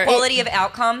mean means. like equality of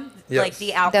outcome? Yes. Like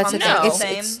the outcome That's is exactly- the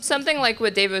it's- same? Something like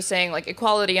what Dave was saying, like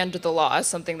equality under the law is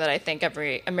something that I think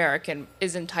every American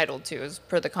is entitled to as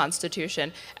per the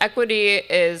Constitution. Equity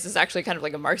is actually kind of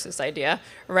like a Marxist idea,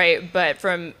 right? But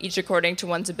from each according to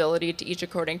one's ability to each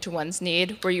according to one's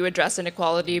need, where you address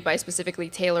inequality by specifically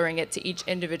tailoring it to each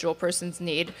individual person's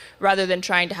need, rather than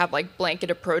trying to have like blanket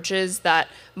approaches that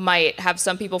might have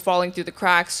some people falling through the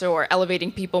cracks or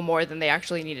elevating people more than they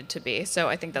actually needed to be. So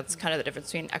I think that's kind of the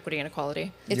difference between equity and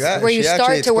equality. It's Yeah, where you she start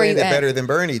actually to where you explained it end. better than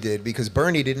Bernie did because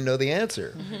Bernie didn't know the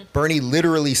answer. Bernie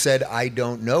literally said, "I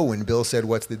don't know," when Bill said,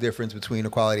 "What's the difference between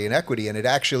equality and equity?" And it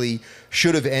actually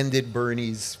should have ended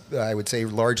Bernie's, I would say,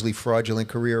 largely fraudulent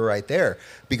career right there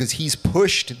because he's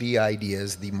pushed the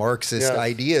ideas, the Marxist Yes.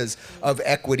 ideas of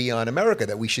equity on America,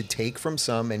 that we should take from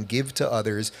some and give to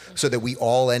others so that we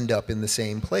all end up in the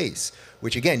same place.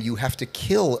 Which again, you have to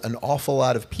kill an awful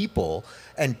lot of people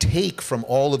and take from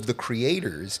all of the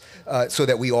creators so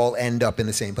that we all end up in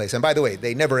the same place. And by the way,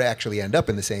 they never actually end up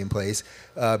in the same place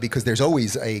because there's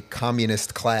always a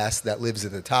communist class that lives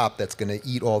at the top that's going to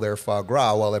eat all their foie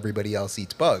gras while everybody else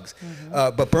eats bugs.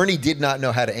 But Bernie did not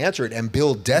know how to answer it, and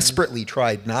Bill desperately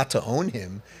tried not to own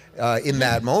him in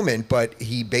that moment, but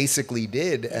he basically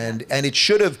did, and it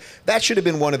that should have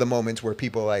been one of the moments where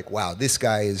people are like, wow, this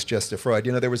guy is just a fraud.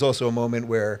 You know, there was also a moment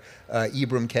where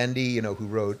Ibram Kendi, you know, who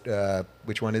wrote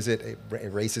which one is it, a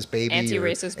Racist Baby,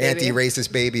 Anti-Racist Baby.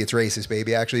 Anti-Racist Baby, it's Racist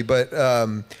Baby actually, but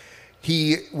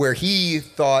he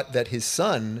thought that his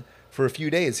son, for a few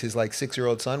days, his like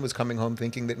 6-year-old son was coming home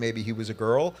thinking that maybe he was a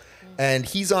girl. And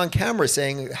he's on camera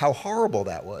saying how horrible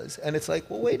that was. And it's like,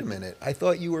 well, wait a minute. I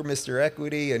thought you were Mr.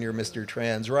 Equity and you're Mr.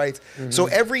 Trans Rights. So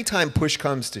every time push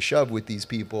comes to shove with these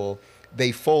people,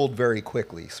 they fold very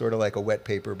quickly, sort of like a wet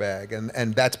paper bag.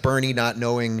 And that's Bernie not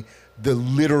knowing the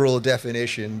literal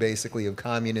definition, basically, of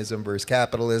communism versus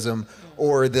capitalism,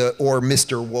 or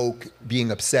Mr. Woke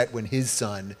being upset when his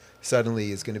son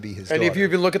suddenly is going to be his daughter. And if you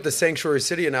even look at the sanctuary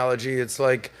city analogy, it's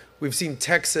like we've seen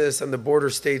Texas and the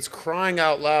border states crying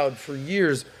out loud for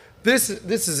years. This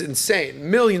is insane.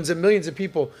 Millions and millions of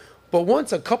people. But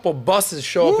once a couple buses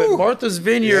show up at Martha's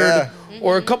Vineyard,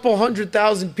 or a couple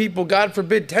 100,000 people, God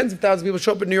forbid, tens of thousands of people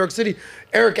show up in New York City,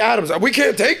 Eric Adams, we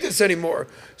can't take this anymore.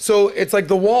 So it's like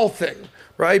the wall thing,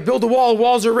 right? Build a wall,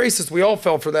 walls are racist. We all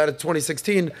fell for that in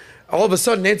 2016. All of a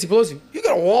sudden, Nancy Pelosi, you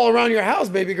got a wall around your house,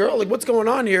 baby girl. Like, what's going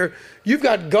on here? You've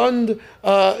got gunned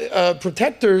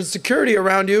protectors, security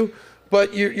around you,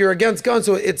 but you're against guns.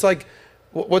 So it's like,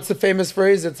 what's the famous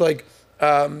phrase? It's like,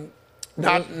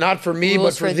 not for me, Rules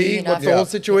but for for thee. thee, What's not the for whole me.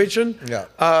 situation?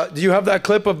 Yeah. Do you have that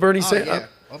clip of Bernie Sanders? yeah,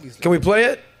 obviously. Can we play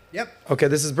it? Yep. Okay,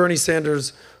 this is Bernie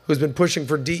Sanders, who's been pushing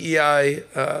for DEI,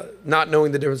 not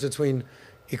knowing the difference between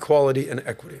equality and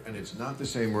equity. And it's not the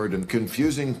same word, and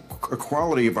confusing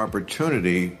equality of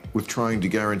opportunity with trying to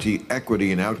guarantee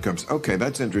equity in outcomes. Okay,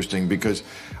 that's interesting because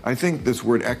I think this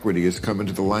word equity has come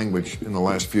into the language in the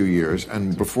last few years,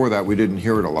 and before that we didn't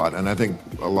hear it a lot. And I think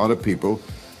a lot of people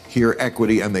hear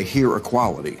equity and they hear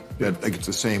equality. That like it's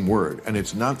the same word, and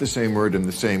it's not the same word and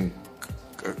the same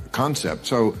concept.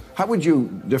 So how would you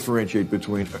differentiate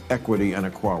between equity and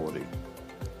equality?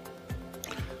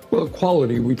 Well,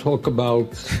 equality, we talk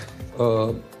about,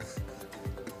 I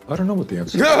don't know what the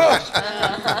answer is.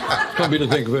 Come to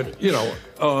think of it, you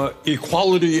know,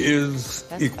 equality is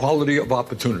equality of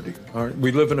opportunity. All right?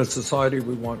 We live in a society,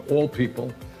 we want all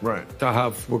people to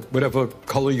have whatever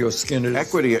color your skin is.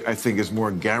 Equity, I think, is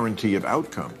more guarantee of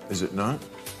outcome, is it not?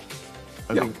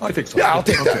 I think so. Yeah, I'll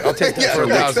take that. I'll take that. Yeah, for a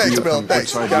thanks, thousand. thanks, Bill.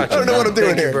 Thanks. I don't know what I'm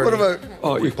doing here. What about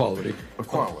Equality.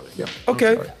 Equality. Yeah.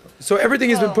 Okay. So everything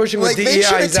he's been pushing with like DEI they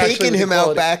should have is actually taken him out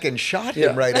equality. back and shot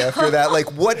him Yeah. right after that. Like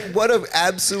what an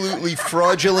absolutely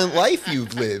fraudulent life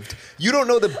you've lived. You don't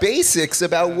know the basics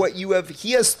about what you have.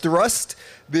 He has thrust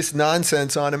this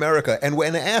nonsense on America, and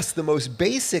when asked the most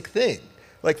basic thing,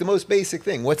 like the most basic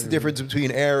thing, what's the difference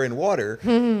between air and water?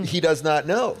 He does not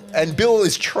know, and Bill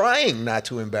is trying not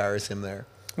to embarrass him there.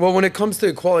 Well, when it comes to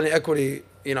equality and equity,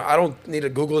 you know, I don't need to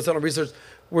Google this, I don't research.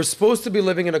 We're supposed to be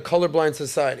living in a colorblind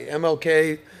society.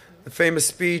 MLK, the famous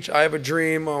speech, I have a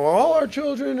dream, all our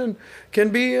children can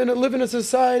be and live in a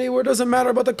society where it doesn't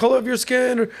matter about the color of your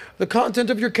skin or the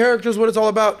content of your characters, what it's all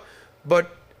about.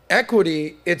 But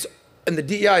equity, and the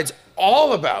DEI, it's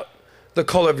all about the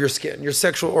color of your skin, your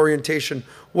sexual orientation,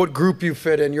 what group you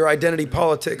fit in, your identity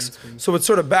politics. So it's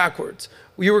sort of backwards.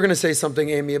 You were going to say something,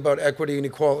 Amy, about equity and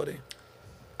equality.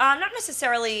 Not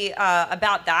necessarily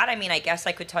about that. I mean, I guess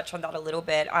I could touch on that a little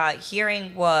bit.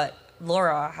 Hearing what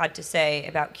Laura had to say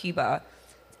about Cuba.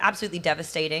 Absolutely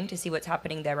devastating to see what's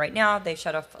happening there right now. They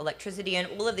shut off electricity, and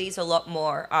all of these are a lot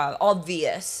more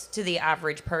obvious to the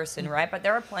average person, right? But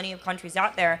there are plenty of countries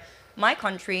out there. My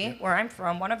country, where I'm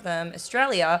from, one of them,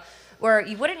 Australia, where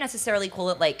you wouldn't necessarily call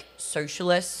it like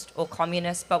socialist or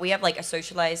communist, but we have like a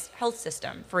socialized health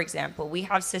system, for example. We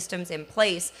have systems in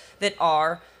place that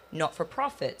are not for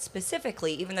profit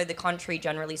specifically, even though the country,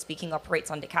 generally speaking,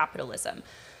 operates under capitalism.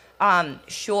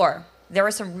 Sure, there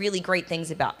are some really great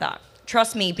things about that.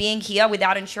 Trust me, being here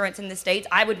without insurance in the States,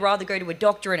 I would rather go to a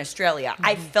doctor in Australia.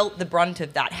 I felt the brunt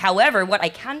of that. However, what I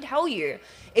can tell you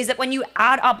is that when you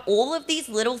add up all of these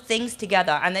little things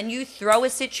together and then you throw a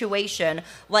situation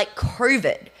like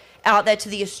COVID out there to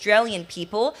the Australian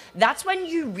people, that's when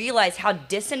you realize how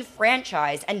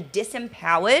disenfranchised and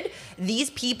disempowered these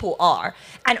people are.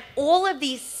 And all of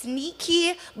these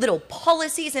sneaky little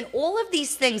policies and all of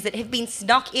these things that have been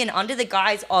snuck in under the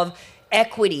guise of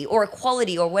equity or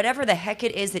equality or whatever the heck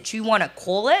it is that you want to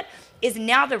call it, is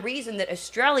now the reason that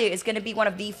Australia is going to be one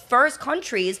of the first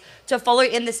countries to follow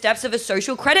in the steps of a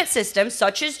social credit system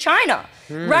such as China.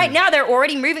 Right now, they're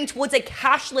already moving towards a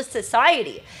cashless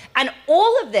society. And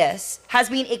all of this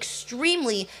has been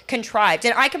extremely contrived.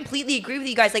 And I completely agree with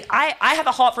you guys. Like, I have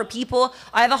a heart for people.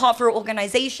 I have a heart for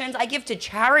organizations. I give to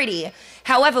charity.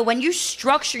 However, when you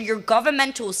structure your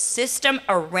governmental system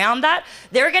around that,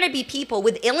 there are going to be people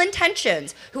with ill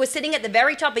intentions who are sitting at the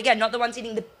very top, again, not the ones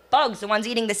eating the bugs, the ones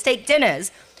eating the steak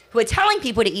dinners, who are telling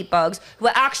people to eat bugs, who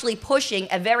are actually pushing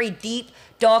a very deep,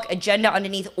 dark agenda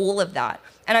underneath all of that.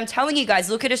 And I'm telling you guys,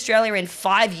 look at Australia in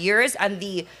 5 years, and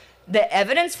the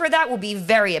evidence for that will be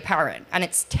very apparent, and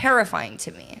it's terrifying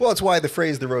to me. Well, it's why the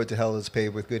phrase "the road to hell is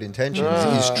paved with good intentions"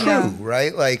 is true,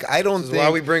 right? Like, I don't think... why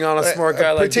we bring on a smart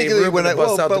guy like Dave Rubin when to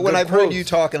bust out the but when good I've quotes. heard you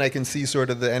talk, and I can see sort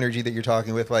of the energy that you're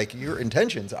talking with, like, your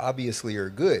intentions obviously are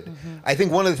good. I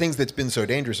think one of the things that's been so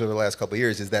dangerous over the last couple of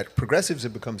years is that progressives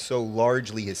have become so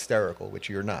largely hysterical, which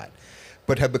you're not,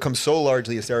 but have become so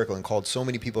largely hysterical and called so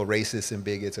many people racists and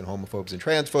bigots and homophobes and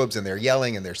transphobes, and they're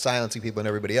yelling and they're silencing people and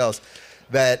everybody else,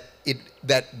 that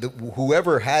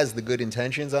whoever has the good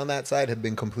intentions on that side have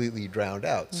been completely drowned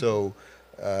out. So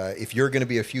if you're going to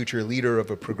be a future leader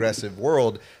of a progressive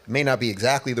world, it may not be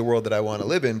exactly the world that I want to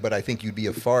live in, but I think you'd be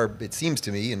it seems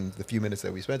to me, in the few minutes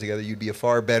that we spent together, you'd be a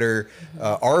far better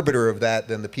arbiter of that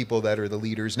than the people that are the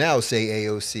leaders now, say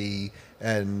AOC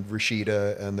and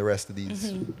Rashida and the rest of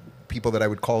these people that I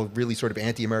would call really sort of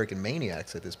anti-American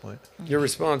maniacs at this point. Your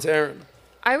response, Aaron?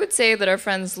 I would say that our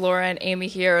friends Laura and Amy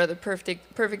here are the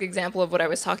perfect example of what I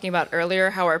was talking about earlier,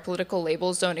 how our political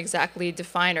labels don't exactly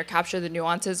define or capture the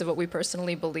nuances of what we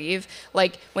personally believe.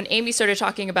 Like, when Amy started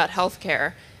talking about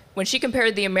healthcare, when she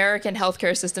compared the American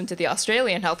healthcare system to the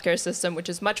Australian healthcare system, which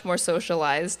is much more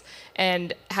socialized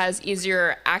and has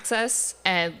easier access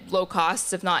and low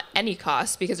costs, if not any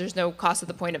costs, because there's no cost at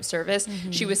the point of service,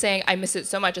 she was saying, I miss it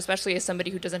so much, especially as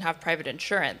somebody who doesn't have private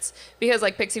insurance. Because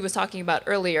like Pixie was talking about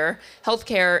earlier,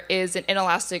 healthcare is an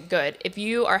inelastic good. If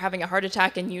you are having a heart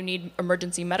attack and you need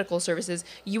emergency medical services,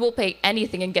 you will pay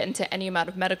anything and get into any amount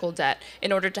of medical debt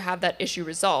in order to have that issue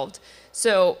resolved.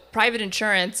 So private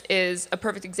insurance is a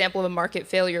perfect example of a market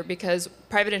failure, because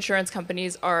private insurance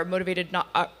companies are motivated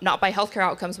not by healthcare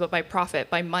outcomes, but by profit,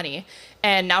 by money.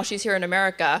 And now she's here in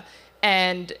America,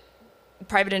 and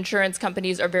private insurance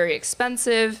companies are very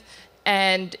expensive.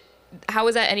 And how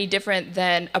is that any different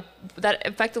than that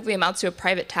effectively amounts to a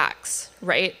private tax,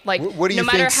 right? Like, no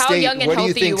matter how young and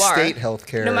healthy you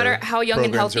are, no matter how young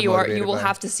and healthy you are, you will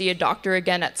have to see a doctor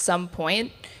again at some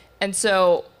point. And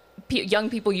so young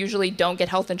people usually don't get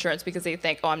health insurance because they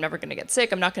think, oh, I'm never going to get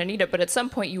sick, I'm not going to need it. But at some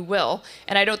point you will.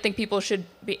 And I don't think people should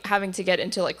be having to get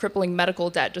into like crippling medical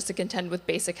debt just to contend with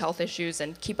basic health issues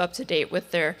and keep up to date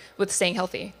with staying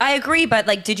healthy. I agree, but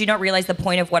like, did you not realize the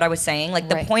point of what I was saying? Like,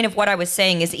 the point of what I was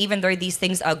saying is, even though these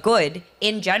things are good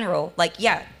in general, like,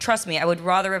 yeah, trust me, I would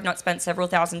rather have not spent several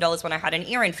 $1,000s when I had an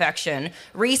ear infection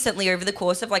recently over the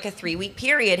course of like a 3-week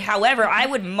period. However, I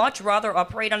would much rather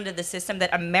operate under the system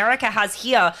that America has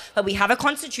here, but we have a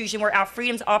constitution where our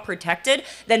freedoms are protected,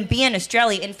 than be in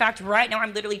Australia. In fact, right now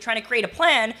I'm literally trying to create a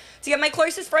plan to get my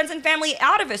closest friends and family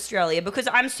out of Australia, because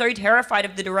I'm so terrified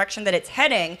of the direction that it's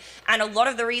heading. And a lot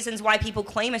of the reasons why people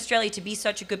claim Australia to be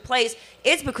such a good place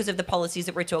is because of the policies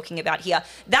that we're talking about here.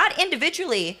 That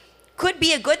individually could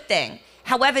be a good thing.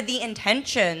 However, the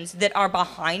intentions that are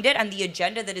behind it and the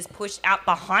agenda that is pushed out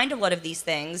behind a lot of these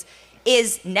things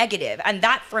is negative, and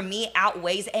that for me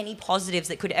outweighs any positives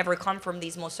that could ever come from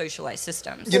these more socialized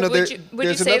systems. You know, would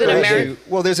you say that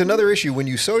there's another issue. When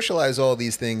you socialize all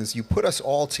these things, you put us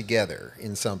all together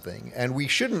in something, and we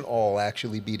shouldn't all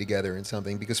actually be together in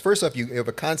something, because first off, you have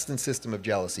a constant system of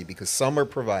jealousy, because some are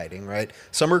providing, right?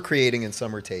 Some are creating and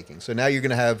some are taking. So now you're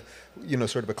going to have, you know,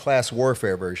 sort of a class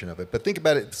warfare version of it. But think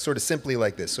about it sort of simply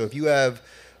like this. So if you have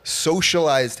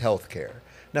socialized healthcare,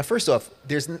 now, first off,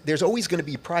 there's always going to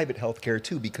be private health care,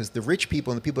 too, because the rich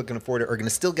people and the people that can afford it are going to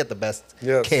still get the best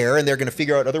care, and they're going to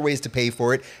figure out other ways to pay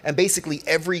for it. And basically,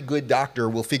 every good doctor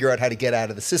will figure out how to get out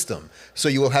of the system. So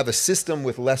you will have a system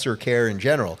with lesser care in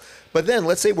general. But then,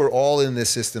 let's say we're all in this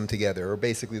system together, or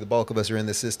basically the bulk of us are in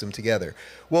this system together.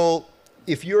 Well,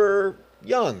 if you're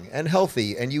young and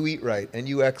healthy and you eat right and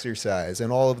you exercise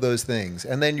and all of those things,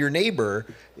 and then your neighbor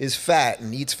is fat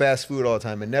and eats fast food all the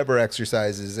time and never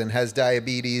exercises and has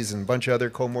diabetes and a bunch of other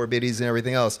comorbidities and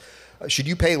everything else, should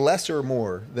you pay less or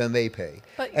more than they pay?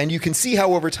 And you can see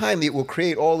how over time it will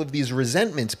create all of these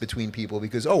resentments between people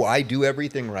because, oh, I do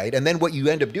everything right. And then what you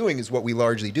end up doing is what we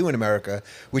largely do in America,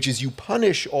 which is you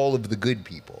punish all of the good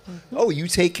people. Oh, you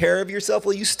take care of yourself?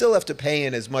 Well, you still have to pay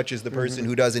in as much as the person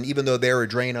who doesn't, even though they're a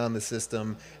drain on the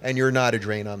system and you're not a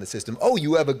drain on the system. Oh,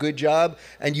 you have a good job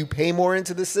and you pay more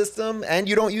into the system and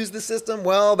you don't use the system?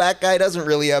 Well, that guy doesn't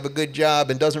really have a good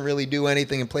job and doesn't really do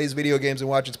anything and plays video games and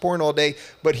watches porn all day,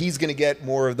 but he's going to get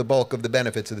more of the bulk of the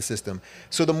benefits of the system.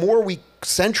 So the more we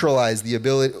centralize the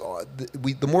ability,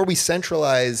 the more we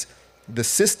centralize the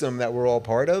system that we're all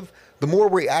part of, the more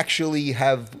we actually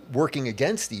have working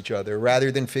against each other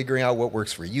rather than figuring out what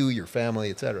works for you, your family,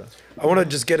 etc. I want to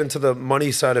just get into the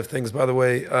money side of things, by the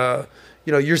way.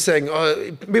 You know, you're saying,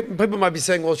 people might be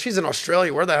saying, well, she's in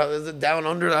Australia. Where the hell is it? Down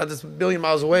under? That's a billion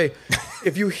miles away.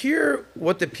 If you hear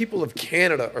what the people of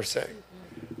Canada are saying,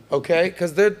 okay,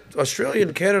 because Australia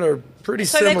and Canada are pretty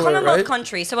similar, they're Commonwealth right?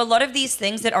 countries. So a lot of these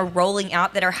things that are rolling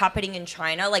out that are happening in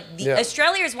China, like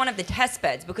Australia is one of the test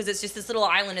beds because it's just this little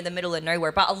island in the middle of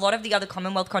nowhere. But a lot of the other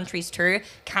Commonwealth countries too,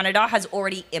 Canada has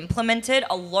already implemented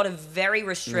a lot of very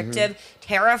restrictive,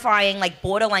 terrifying, like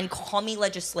borderline commie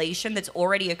legislation that's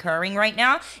already occurring right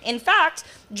now. In fact,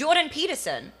 Jordan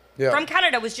Peterson from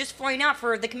Canada was just flown out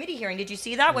for the committee hearing. Did you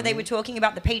see that? Where they were talking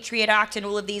about the Patriot Act and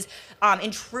all of these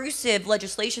intrusive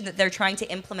legislation that they're trying to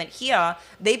implement here.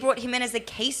 They brought him in as a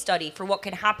case study for what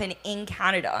could happen in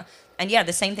Canada. And yeah,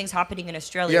 the same thing's happening in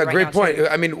Australia right now. Yeah, great point. Too.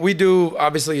 I mean, we do,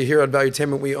 obviously here at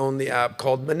Valuetainment, we own the app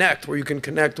called Connect, where you can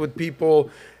connect with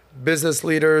people, business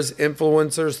leaders,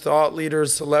 influencers, thought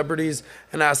leaders, celebrities,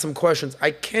 and ask them questions. I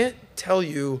can't tell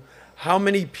you how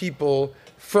many people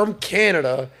from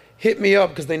Canada hit me up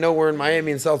because they know we're in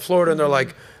Miami and South Florida, and they're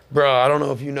like, bro, I don't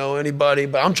know if you know anybody,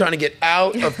 but I'm trying to get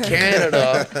out of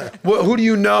Canada. Who do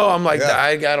you know? I'm like,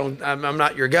 I'm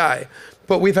not your guy.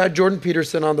 But we've had Jordan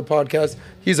Peterson on the podcast.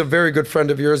 He's a very good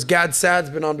friend of yours. Gad Saad's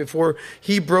been on before.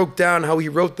 He broke down how he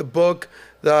wrote the book,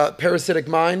 The Parasitic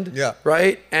Mind,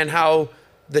 right? And how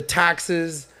the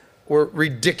taxes were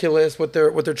ridiculous, what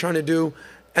they're trying to do.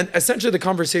 And essentially the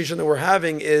conversation that we're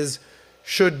having is,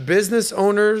 should business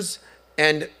owners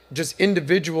and just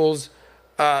individuals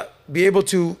be able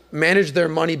to manage their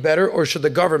money better, or should the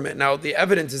government? Now, the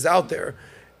evidence is out there.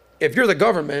 If you're the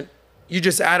government, you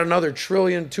just add another $1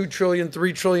 trillion, $2 trillion,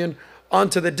 $3 trillion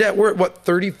onto the debt. We're at, what,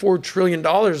 $34 trillion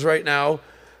right now.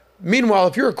 Meanwhile,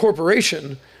 if you're a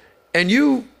corporation and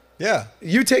you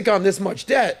take on this much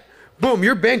debt, boom,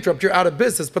 you're bankrupt, you're out of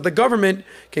business. But the government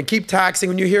can keep taxing.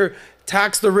 When you hear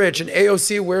tax the rich and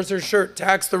AOC wears her shirt,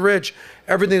 tax the rich,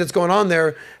 everything that's going on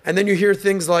there. And then you hear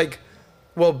things like,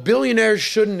 well, billionaires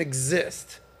shouldn't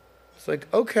exist. It's like,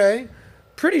 okay,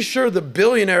 pretty sure the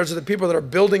billionaires are the people that are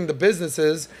building the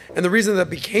businesses. And the reason that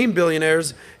became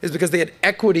billionaires is because they had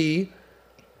equity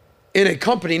in a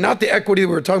company, not the equity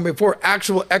we were talking about before,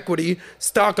 actual equity,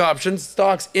 stock options,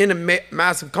 stocks in a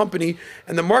massive company.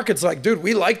 And the market's like, dude,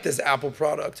 we like this Apple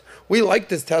product. We like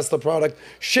this Tesla product.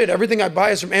 Shit, everything I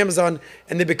buy is from Amazon,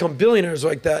 and they become billionaires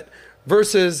like that.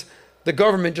 Versus the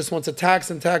government just wants to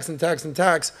tax and tax and tax and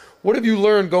tax. What have you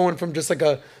learned going from just like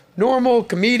a normal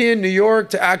comedian in New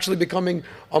York to actually becoming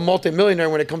a multimillionaire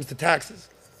when it comes to taxes?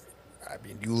 I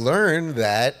mean, you learn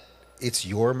that it's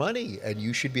your money, and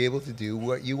you should be able to do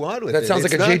what you want with it. That sounds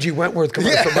like a J.G. Wentworth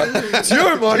commercial. But it's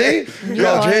your money.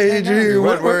 J.G.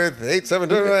 Wentworth.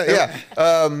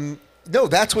 872. No,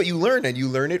 that's what you learn, and you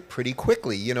learn it pretty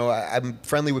quickly. You know, I'm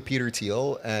friendly with Peter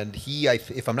Thiel, and he,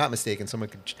 if I'm not mistaken, someone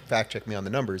could fact check me on the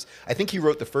numbers. I think he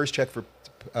wrote the first check for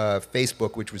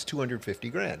Facebook, which was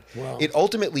 $250,000. Wow. It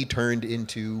ultimately turned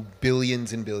into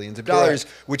billions and billions of dollars,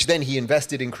 which then he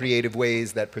invested in creative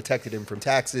ways that protected him from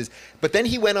taxes. But then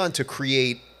he went on to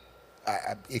create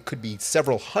it could be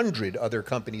several hundred other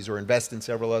companies or invest in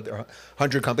several other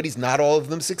hundred companies. Not all of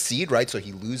them succeed, right? So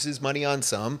he loses money on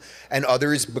some and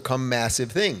others become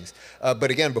massive things.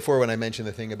 But again, before when I mentioned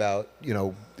the thing about,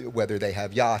 whether they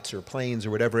have yachts or planes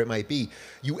or whatever it might be,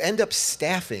 you end up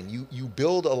staffing, you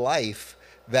build a life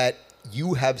that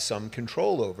you have some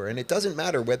control over. And it doesn't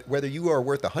matter whether you are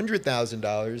worth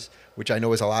 $100,000, which I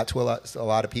know is a lot to a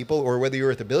lot of people, or whether you're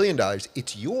worth $1 billion,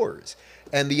 it's yours.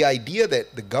 And the idea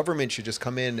that the government should just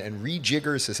come in and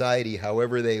rejigger society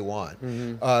however they want.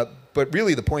 But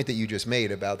really the point that you just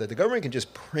made about that the government can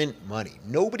just print money.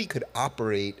 Nobody could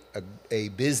operate a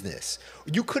business.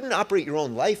 You couldn't operate your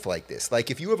own life like this. Like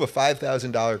if you have a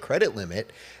 $5,000 credit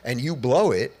limit and you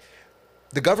blow it,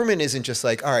 the government isn't just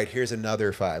like, all right, here's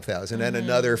another 5,000 and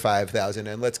another 5,000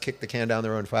 and let's kick the can down the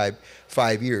road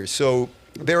 5 years. So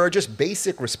there are just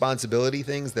basic responsibility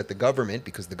things that the government,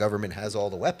 because the government has all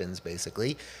the weapons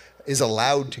basically, is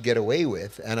allowed to get away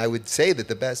with. And I would say that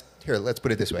the best, here, let's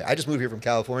put it this way. I just moved here from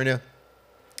California,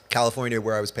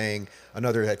 where I was paying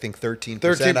another, I think, 13%.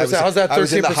 13%. How's that 13% I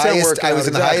was in the highest, working out? I was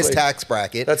in the highest tax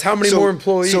bracket. That's how many more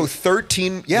employees? So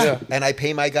 13, and I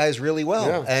pay my guys really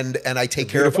well, and I take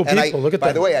care of them. People. Look at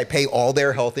by the way, I pay all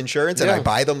their health insurance, and I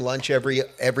buy them lunch every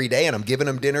day, and I'm giving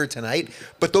them dinner tonight.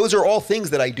 But those are all things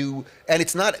that I do, and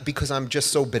it's not because I'm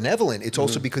just so benevolent. It's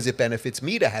also because it benefits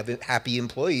me to have happy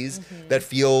employees that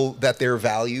feel that they're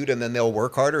valued, and then they'll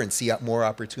work harder and see more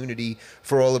opportunity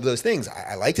for all of those things.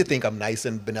 I like to think I'm nice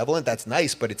and benevolent. That's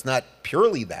nice, but it's not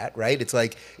purely that, right? It's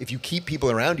like if you keep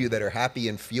people around you that are happy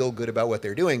and feel good about what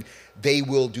they're doing, they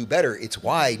will do better. It's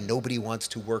why nobody wants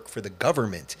to work for the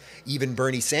government. Even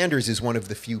Bernie Sanders is one of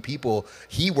the few people.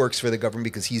 He works for the government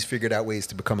because he's figured out ways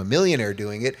to become a millionaire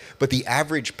doing it. But the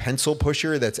average pencil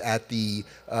pusher that's at the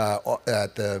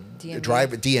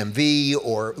DMV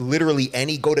or literally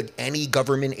go to any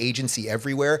government agency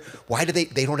everywhere, why do they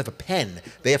don't have a pen?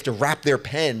 They have to wrap their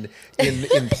pen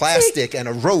in plastic and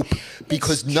a rope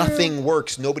because nothing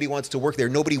works. Nobody wants to work there.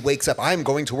 Nobody wakes up, I'm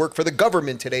going to work for the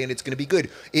government today and it's going to be good.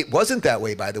 It wasn't that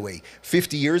way, by the way.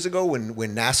 50 years ago when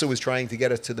NASA was trying to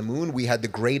get us to the moon, we had the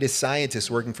greatest scientists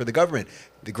working for the government.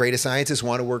 The greatest scientists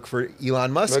want to work for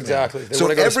Elon Musk. Exactly. They so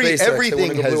want to go to SpaceX. everything they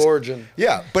want to go Blue Origin.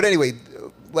 Yeah, but anyway,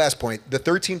 last point. The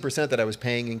 13% that I was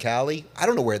paying in Cali, I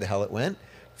don't know where the hell it went.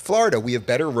 Florida, we have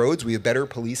better roads, we have better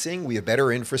policing, we have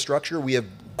better infrastructure, we have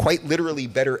quite literally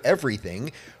better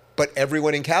everything. But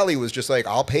everyone in Cali was just like,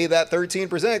 I'll pay that 13%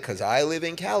 because I live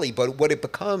in Cali. But what it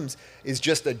becomes is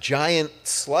just a giant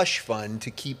slush fund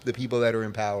to keep the people that are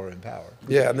in power in power.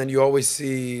 Yeah, and then you always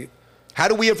see... How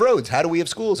do we have roads? How do we have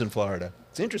schools in Florida?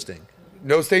 It's interesting.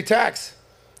 No state tax.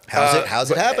 How's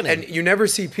it happening? And you never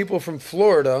see people from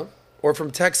Florida or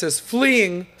from Texas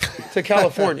fleeing to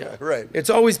California. Right. It's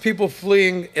always people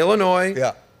fleeing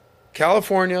Illinois,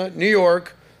 California, New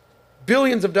York,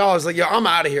 billions of dollars. Like, I'm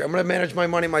out of here. I'm going to manage my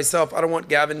money myself. I don't want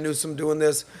Gavin Newsom doing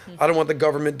this. I don't want the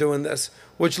government doing this.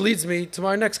 Which leads me to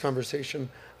my next conversation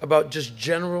about just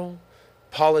general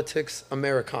politics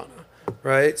Americana,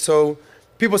 right? So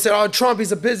people say, oh, Trump,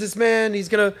 he's a businessman. He's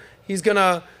gonna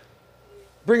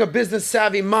bring a business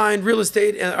savvy mind, real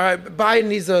estate. And all right,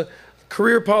 Biden, he's a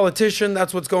career politician.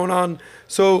 That's what's going on.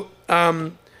 So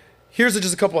here's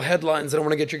just a couple of headlines that I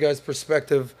want to get your guys'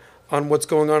 perspective on what's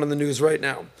going on in the news right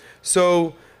now.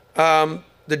 So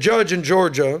the judge in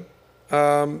Georgia,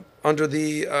 under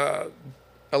the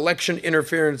election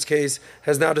interference case,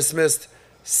 has now dismissed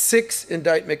 6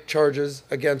 indictment charges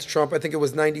against Trump. I think it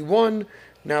was 91.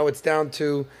 Now it's down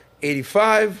to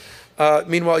 85.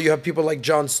 Meanwhile, you have people like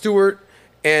Jon Stewart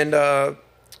and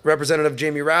Representative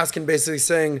Jamie Raskin basically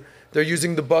saying they're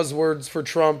using the buzzwords for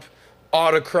Trump: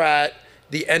 autocrat,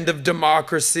 the end of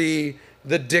democracy,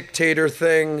 the dictator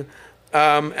thing.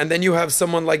 And then you have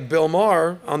someone like Bill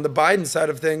Maher on the Biden side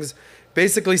of things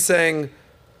basically saying,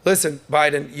 listen,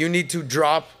 Biden, you need to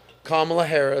drop Kamala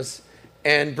Harris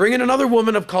and bring in another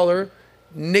woman of color,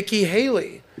 Nikki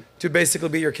Haley, to basically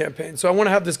be your campaign. So I want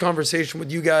to have this conversation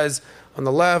with you guys on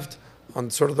the left, on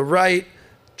sort of the right.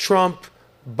 Trump,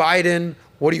 Biden,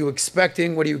 what are you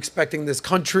expecting? What are you expecting this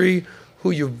country? Who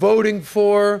are you voting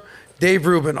for? Dave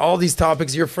Rubin, all these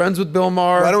topics. You're friends with Bill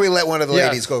Maher. Why don't we let one of the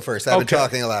ladies go first? I've been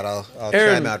talking a lot. I'll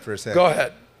chime out for a second. Go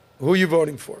ahead. Who are you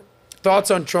voting for?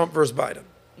 Thoughts on Trump versus Biden?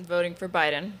 Voting for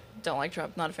Biden. Don't like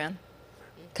Trump. Not a fan.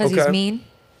 Because he's mean?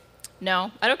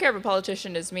 No, I don't care if a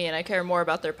politician is mean. I care more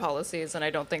about their policies, and I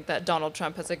don't think that Donald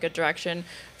Trump has a good direction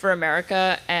for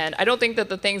America. And I don't think that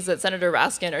the things that Senator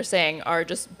Raskin are saying are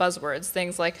just buzzwords,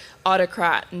 things like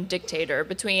autocrat and dictator.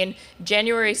 Between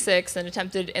January 6th and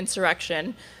attempted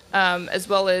insurrection, as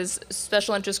well as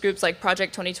special interest groups like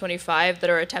Project 2025 that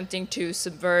are attempting to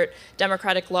subvert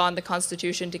democratic law and the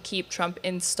Constitution to keep Trump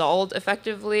installed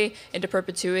effectively into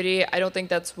perpetuity. I don't think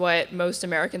that's what most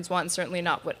Americans want, and certainly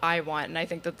not what I want. And I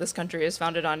think that this country is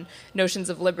founded on notions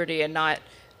of liberty and not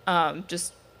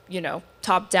just,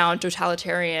 top-down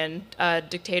totalitarian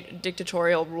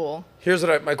dictatorial rule. Here's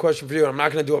my question for you. I'm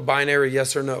not going to do a binary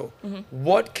yes or no.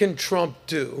 What can Trump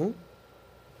do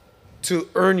to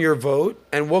earn your vote,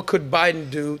 and what could Biden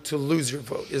do to lose your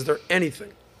vote? Is there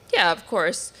anything? Yeah, of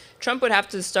course. Trump would have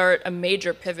to start a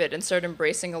major pivot and start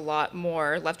embracing a lot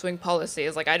more left-wing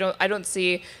policies. Like I don't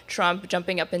see Trump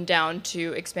jumping up and down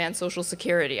to expand Social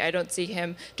Security. I don't see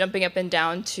him jumping up and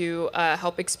down to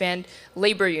help expand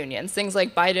labor unions. Things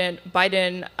like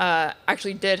Biden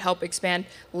actually did help expand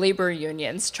labor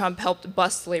unions. Trump helped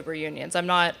bust labor unions. I'm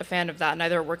not a fan of that.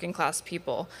 Neither are working class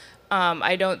people.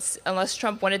 Unless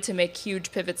Trump wanted to make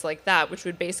huge pivots like that, which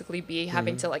would basically be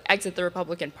having to exit the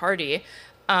Republican Party.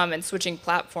 And switching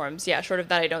platforms. Yeah, short of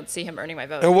that, I don't see him earning my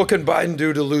vote. And what can Biden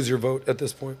do to lose your vote at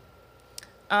this point?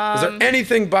 Is there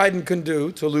anything Biden can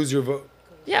do to lose your vote?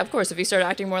 Yeah, of course, if he started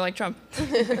acting more like Trump.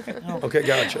 Okay,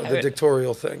 gotcha. The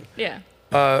dictatorial thing. Yeah.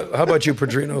 How about you,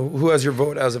 Pedrino? Who has your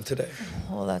vote as of today?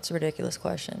 Well, that's a ridiculous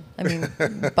question. I mean,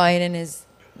 Biden is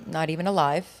not even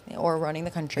alive or running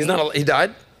the country. He's not. He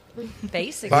died?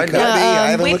 Basically. Biden, I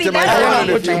haven't looked at my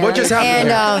phone. What just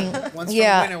happened? And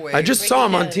yeah, I just saw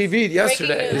him on TV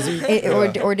yesterday. Is he?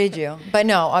 or did you? But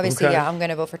no, obviously, Okay. yeah, I'm going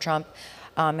to vote for Trump.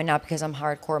 And not because I'm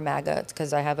hardcore MAGA, it's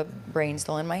because I have a brain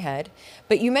still in my head.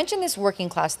 But you mentioned this working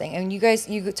class thing, and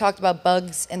you talked about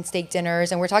bugs and steak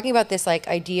dinners, and we're talking about this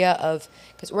idea of,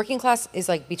 because working class is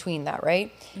between that,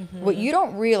 right? What you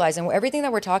don't realize, and everything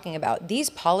that we're talking about, these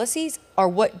policies are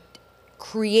what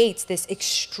creates this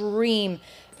extreme,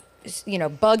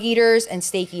 bug eaters and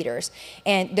steak eaters.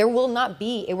 And there will not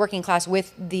be a working class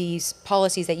with these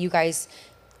policies that you guys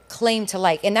claim to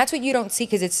like. And that's what you don't see,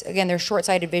 because it's, again, they're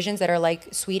short-sighted visions that are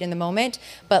sweet in the moment,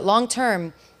 but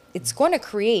long-term, it's going to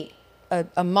create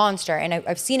a monster. And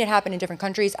I've seen it happen in different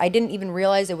countries. I didn't even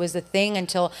realize it was a thing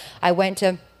until I went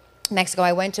to Mexico,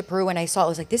 I went to Peru, and I saw it. I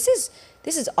was like, this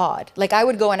is odd. I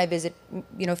would go and I visit,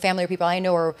 family or people I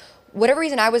know, or whatever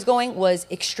reason I was going was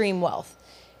extreme wealth.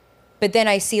 But then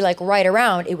I see right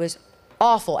around, it was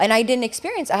awful. And I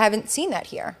haven't seen that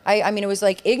here. I mean, it was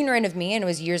ignorant of me, and it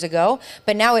was years ago,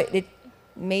 but now it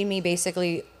made me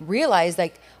basically realize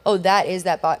oh, that is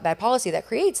that policy that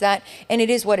creates that. And it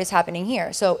is what is happening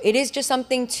here. So it is just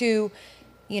something to,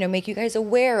 make you guys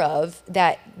aware of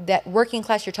that working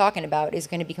class you're talking about is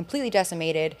going to be completely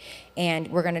decimated, and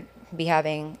we're going to be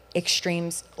having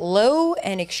extremes low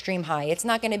and extreme high. It's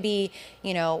not going to be,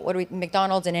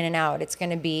 McDonald's and In-N-Out. It's going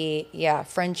to be,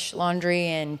 French Laundry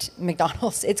and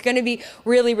McDonald's. It's going to be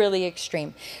really, really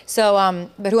extreme. So,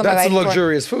 but who am I? That's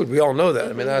luxurious food. We all know that.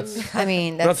 I mean,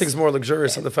 that's nothing's more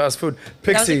luxurious than the fast food.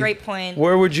 Pixie, that was a great point.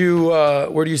 Where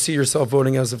do you see yourself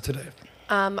voting as of today?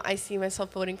 I see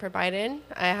myself voting for Biden.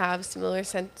 I have similar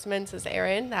sentiments as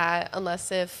Aaron, that unless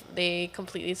if they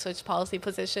completely switch policy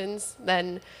positions,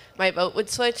 then my vote would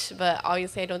switch. But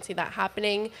obviously, I don't see that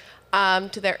happening.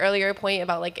 To their earlier point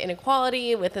about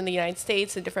inequality within the United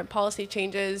States and different policy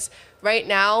changes, right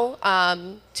now,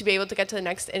 to be able to get to the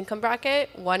next income bracket,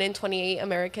 1 in 28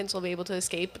 Americans will be able to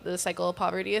escape the cycle of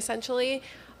poverty, essentially.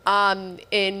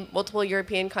 In multiple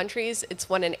European countries, it's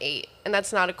 1 in 8, and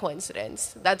that's not a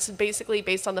coincidence. That's basically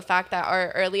based on the fact that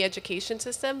our early education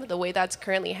system, the way that's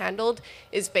currently handled,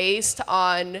 is based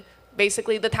on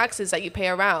basically the taxes that you pay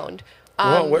around.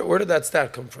 Where did that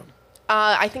stat come from?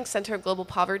 I think Center of Global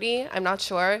Poverty. I'm not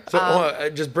sure.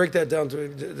 So just break that down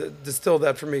distill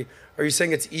that for me. Are you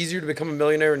saying it's easier to become a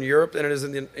millionaire in Europe than it is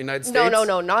in the United States?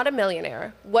 No, not a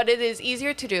millionaire. What it is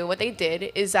easier to do, what they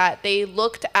did is that they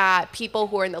looked at people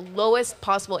who are in the lowest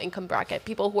possible income bracket,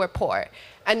 people who are poor.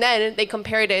 And then they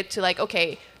compared it to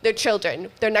okay, their children,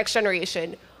 their next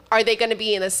generation. Are they going to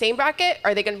be in the same bracket?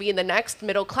 Are they going to be in the next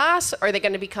middle class? Or are they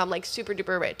going to become super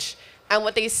duper rich? And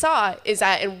what they saw is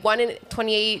that in 1 in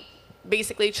 28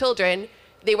 basically children,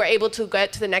 they were able to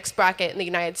get to the next bracket in the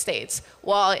United States.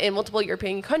 While in multiple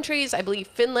European countries, I believe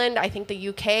Finland, I think the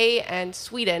UK, and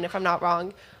Sweden, if I'm not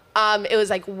wrong, it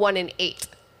was 1 in 8.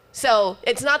 So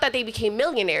it's not that they became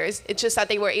millionaires, it's just that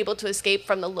they were able to escape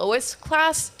from the lowest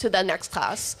class to the next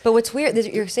class. But what's weird,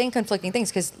 you're saying conflicting things,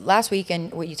 because last week,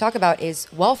 and what you talk about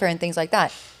is welfare and things like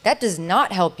that. That does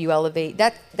not help you elevate.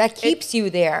 That keeps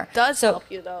you there. It does help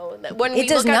you, though. It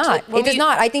does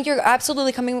not. I think you're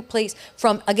absolutely coming place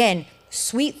from, again,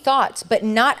 sweet thoughts, but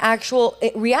not actual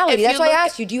reality. That's why I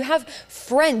asked you, do you have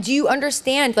friends? Do you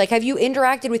understand? Like, have you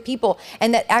interacted with people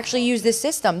and that actually use this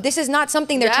system? This is not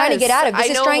something they're trying to get out of.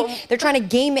 They're trying to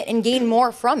game it and gain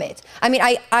more from it. I mean,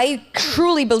 I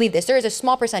truly believe this. There is a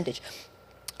small percentage.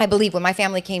 I believe when my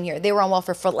family came here, they were on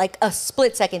welfare for like a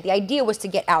split second. The idea was to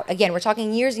get out. Again, we're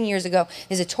talking years and years ago.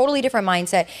 There's a totally different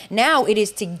mindset. Now it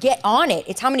is to get on it.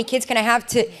 It's how many kids can I have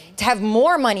to have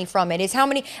more money from it. It's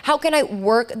how can I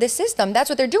work the system? That's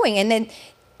what they're doing. And then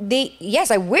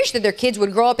yes, I wish that their kids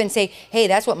would grow up and say, hey,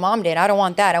 that's what mom did. I don't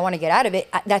want that. I want to get out of it.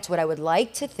 That's what I would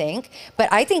like to think.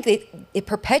 But I think that it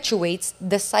perpetuates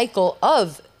the cycle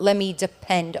of let me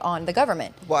depend on the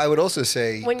government. Well, I would also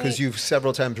say, because you've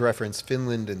several times referenced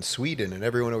Finland and Sweden, and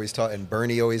everyone always talks, and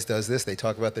Bernie always does this, they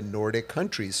talk about the Nordic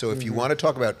countries. So if you want to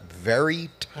talk about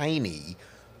very tiny,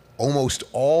 almost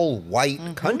all white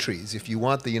countries, if you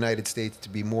want the United States to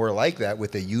be more like that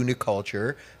with a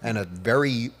uniculture and a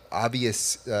very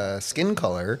obvious skin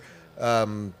color,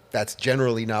 that's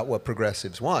generally not what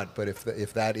progressives want. But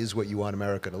if that is what you want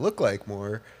America to look like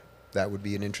more, that would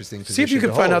be an interesting position. See if you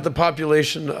can find out the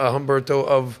population, Humberto,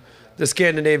 of the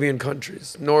Scandinavian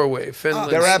countries, Norway,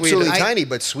 Finland, they're absolutely Sweden. tiny,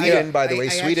 but Sweden, by the way,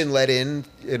 Sweden let in,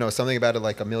 something about it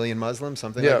like 1 million Muslims,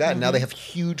 something like that. And now they have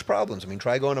huge problems. I mean,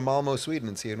 try going to Malmo, Sweden,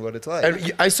 and seeing what it's like.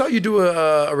 And I saw you do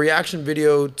a reaction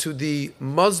video to the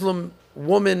Muslim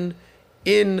woman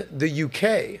in the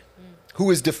UK. Who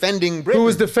was defending Britain. Who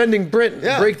was defending Britain.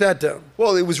 Yeah. Break that down.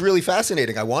 Well, it was really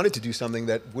fascinating. I wanted to do something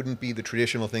that wouldn't be the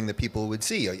traditional thing that people would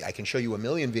see. I can show you 1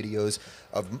 million videos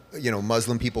of,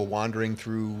 Muslim people wandering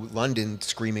through London,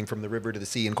 screaming from the river to the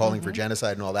sea and calling for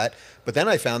genocide and all that. But then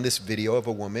I found this video of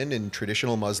a woman in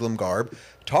traditional Muslim garb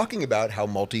talking about how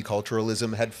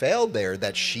multiculturalism had failed there,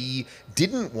 that she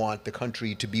didn't want the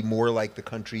country to be more like the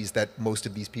countries that most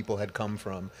of these people had come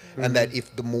from. And that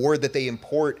if the more that they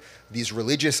import these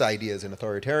religious ideas and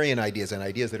authoritarian ideas and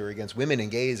ideas that are against women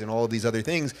and gays and all of these other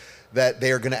things, that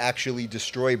they are going to actually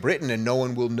destroy Britain and no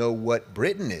one will know what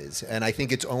Britain is. And I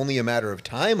think it's only a matter of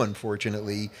time,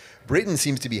 unfortunately. Britain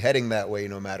seems to be heading that way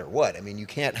no matter what. I mean, you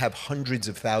can't have hundreds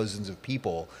of thousands of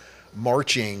people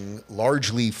marching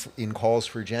largely in calls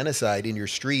for genocide in your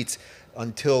streets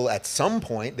until at some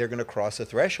point they're going to cross a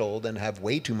threshold and have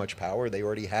way too much power. They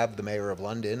already have the mayor of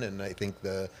London, and I think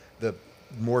the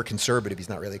more conservative, he's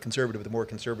not really conservative, but the more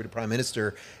conservative prime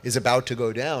minister is about to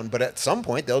go down. But at some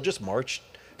point they'll just march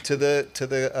to the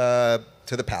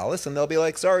palace and they'll be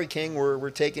like, sorry, King, we're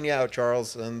taking you out,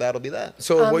 Charles, and that'll be that.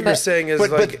 So what you're saying is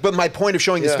but my point of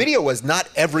showing this video was not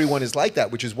everyone is like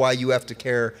that, which is why you have to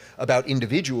care about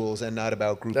individuals and not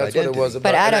about group identity. That's what it was about.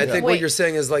 But Adam, and I think what you're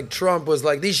saying is like Trump was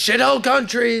like, these shithole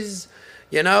countries,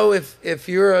 if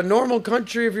you're a normal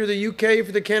country, if you're the UK, if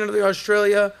you're the Canada, the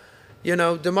Australia,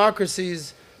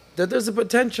 democracies, that there's a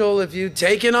potential if you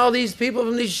take in all these people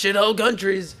from these shithole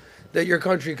countries that your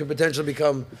country could potentially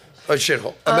become a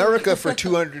shithole. America, for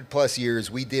 200 plus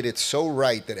years, we did it so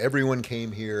right that everyone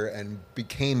came here and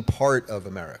became part of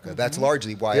America. That's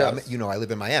largely why I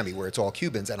live in Miami, where it's all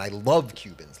Cubans, and I love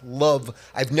Cubans.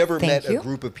 I've never met a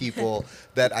group of people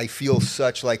that I feel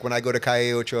such, like when I go to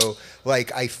Calle Ocho,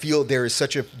 like I feel there is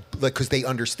such a, like, because they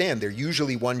understand. They're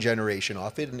usually one generation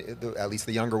off it, and at least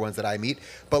the younger ones that I meet.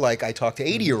 But like I talk to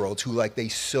 80-year-olds who like they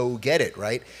so get it,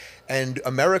 right? And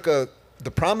America. The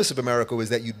promise of America was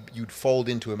that you'd fold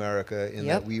into America in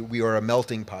that we are a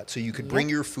melting pot. So you could bring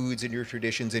your foods and your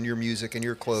traditions and your music and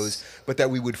your clothes, but that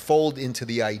we would fold into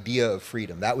the idea of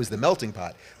freedom. That was the melting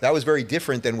pot. That was very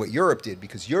different than what Europe did,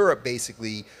 because Europe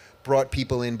basically brought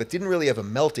people in but didn't really have a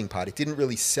melting pot. It didn't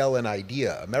really sell an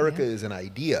idea. America is an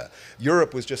idea.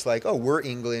 Europe was just like, oh, we're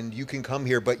England, you can come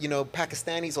here, but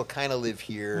Pakistanis will kind of live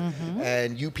here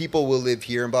and you people will live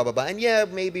here and blah, blah, blah. And yeah,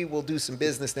 maybe we'll do some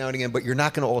business now and again, but you're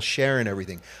not going to all share in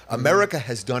everything. America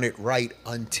has done it right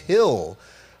until,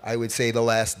 I would say, the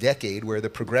last decade, where the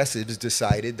progressives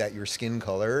decided that your skin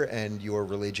color and your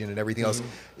religion and everything else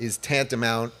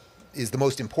is the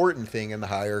most important thing in the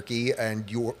hierarchy,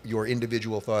 and your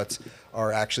individual thoughts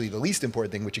are actually the least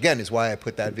important thing, which again is why I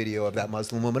put that video of that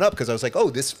Muslim woman up, because I was like, oh,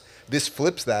 this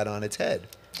flips that on its head.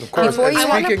 Of course. I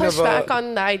want to push back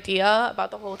on the idea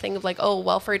about the whole thing of like, oh,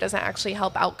 welfare doesn't actually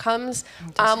help outcomes.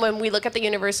 When we look at the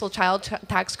universal child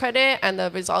tax credit and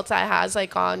the results that it has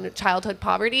like on childhood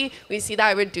poverty, we see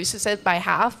that it reduces it by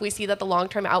half. We see that the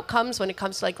long-term outcomes when it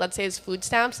comes to like, let's say it's food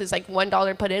stamps, is like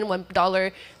 $1 put in,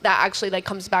 $1 that actually like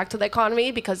comes back to the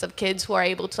economy because of kids who are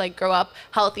able to like grow up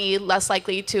healthy, less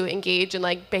likely to engage in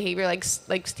like behavior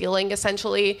like stealing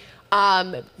essentially.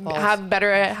 have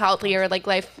better, healthier like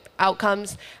life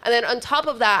outcomes. And then on top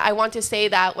of that, I want to say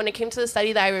that when it came to the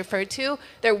study that I referred to,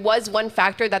 there was one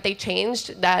factor that they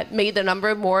changed that made the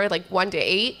number more like 1 to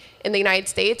 8 in the United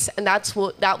States, and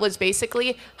that was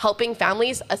basically helping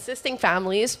families, assisting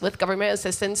families with government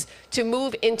assistance to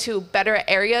move into better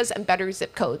areas and better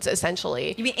zip codes,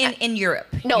 essentially. You mean in Europe?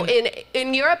 No,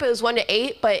 in Europe it was 1 to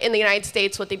 8, but in the United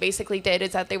States, what they basically did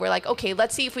is that they were like, okay,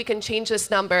 let's see if we can change this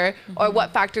number or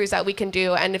what factors that we can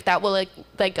do, and if that will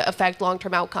like affect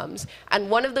long-term outcomes.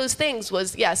 And one of those things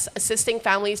was, yes, assisting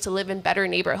families to live in better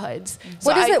neighborhoods.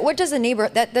 So What does a neighbor?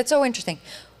 That's so interesting.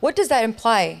 What does that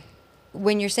imply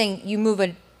when you're saying you move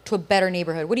to a better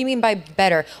neighborhood? What do you mean by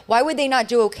better? Why would they not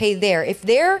do okay there? If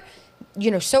they're,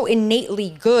 so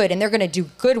innately good and they're going to do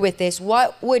good with this,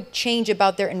 what would change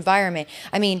about their environment?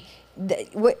 I mean,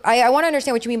 I want to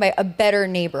understand what you mean by a better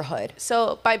neighborhood.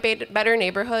 So by better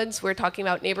neighborhoods, we're talking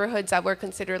about neighborhoods that were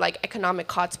considered like economic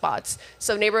hotspots.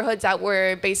 So neighborhoods that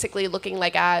were basically looking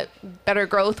like at better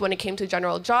growth when it came to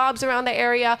general jobs around the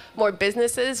area, more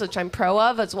businesses, which I'm pro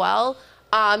of as well.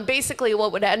 Basically,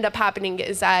 what would end up happening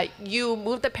is that you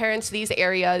move the parents to these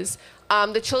areas.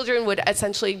 The children would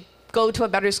essentially go to a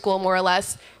better school, more or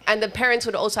less, and the parents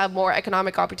would also have more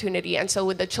economic opportunity, and so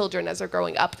would the children as they're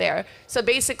growing up there. So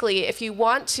basically, if you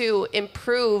want to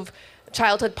improve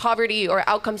childhood poverty or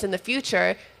outcomes in the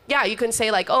future, yeah, you can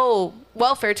say like, oh,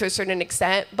 welfare to a certain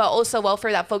extent, but also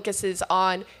welfare that focuses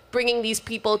on bringing these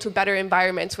people to better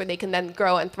environments where they can then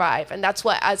grow and thrive. And that's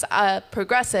what, as a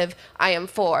progressive, I am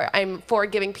for. I'm for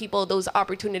giving people those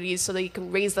opportunities so they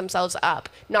can raise themselves up,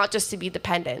 not just to be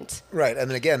dependent. Right. And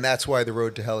then again, that's why the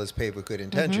road to hell is paved with good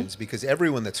intentions, because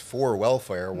everyone that's for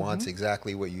welfare wants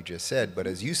exactly what you just said. But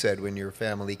as you said, when your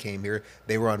family came here,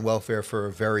 they were on welfare for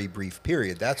a very brief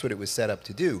period. That's what it was set up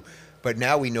to do. But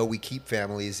now we know we keep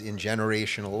families in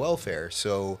generational welfare.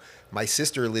 So my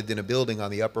sister lived in a building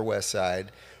on the Upper West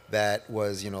Side that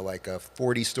was, like a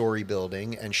 40-story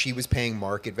building, and she was paying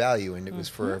market value, and it was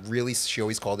for a really, she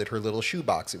always called it her little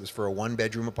shoebox. It was for a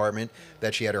 1-bedroom apartment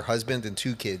that she had her husband and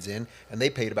 2 kids in, and they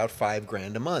paid about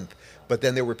 $5,000 a month. But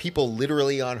then there were people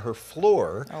literally on her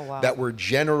floor that were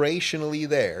generationally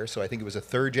there. So I think it was a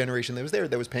 3rd generation that was there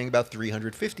that was paying about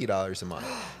 $350 a month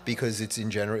because it's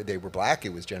they were black.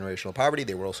 It was generational poverty.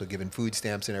 They were also given food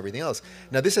stamps and everything else.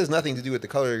 Now this has nothing to do with the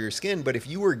color of your skin, but if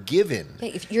you were given,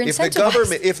 if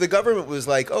the government was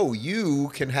like, oh, you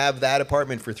can have that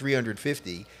apartment for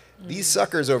 $350. These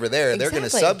suckers over there, they're going to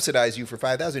subsidize you for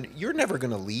 $5,000. You're never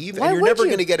going to leave, and you're never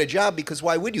going to get a job, because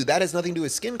why would you? That has nothing to do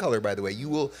with skin color, by the way.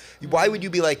 Why would you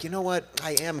be like, you know what?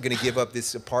 I am going to give up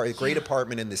this great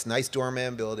apartment in this nice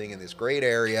doorman building in this great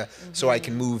area so I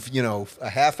can move, a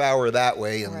half hour that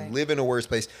way and live in a worse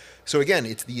place. So again,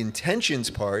 it's the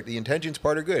intentions part. The intentions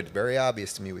part are good, very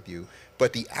obvious to me with you,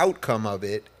 but the outcome of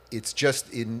it, it's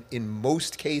just in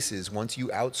most cases, once you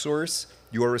outsource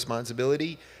your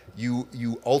responsibility,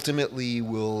 you ultimately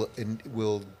will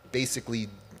basically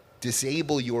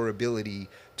disable your ability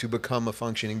to become a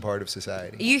functioning part of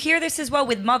society. You hear this as well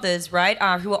with mothers, right,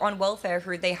 who are on welfare,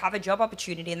 who they have a job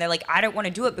opportunity and they're like, I don't want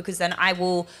to do it because then I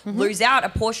will lose out a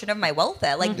portion of my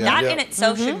welfare. Like that in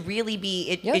itself should really be,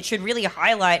 it should really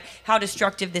highlight how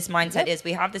destructive this mindset is.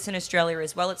 We have this in Australia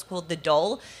as well. It's called the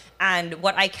dole. And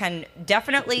what I can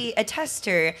definitely attest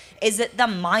to is that the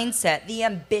mindset, the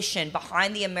ambition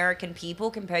behind the American people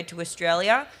compared to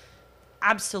Australia,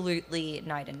 absolutely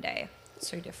night and day.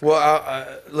 So different.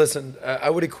 Well, listen, I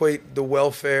would equate the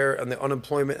welfare and the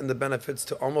unemployment and the benefits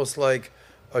to almost like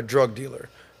a drug dealer,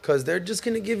 because they're just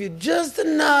going to give you just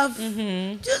enough,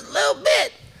 just a little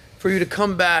bit, for you to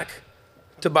come back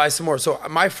to buy some more. So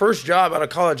my first job out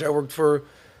of college, I worked for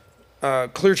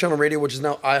Clear Channel Radio, which is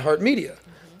now iHeartMedia.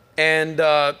 And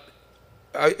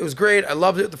it was great. I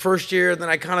loved it the first year. Then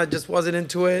I kind of just wasn't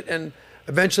into it. And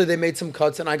eventually they made some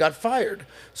cuts and I got fired.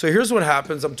 So here's what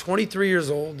happens. I'm 23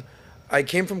 years old. I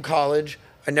came from college.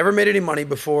 I never made any money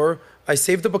before. I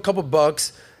saved up a couple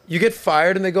bucks. You get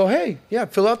fired and they go, hey, yeah,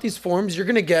 fill out these forms. You're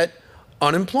going to get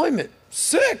unemployment.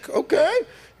 Sick. Okay.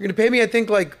 You're going to pay me, I think,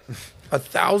 like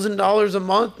 $1,000 a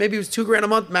month. Maybe it was $2,000 a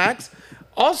month max.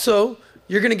 Also,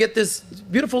 you're going to get this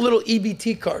beautiful little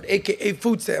EBT card, AKA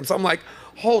food stamps. I'm like,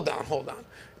 hold on.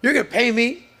 You're going to pay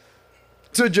me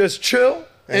to just chill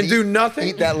and do nothing?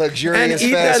 Eat that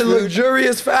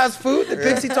luxurious fast food that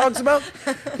Pixie talks about?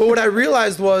 But what I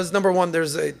realized was, number one,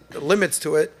 there's limits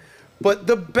to it. But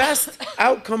the best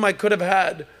outcome I could have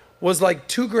had was like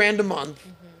 $2,000 a month.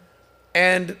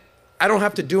 And I don't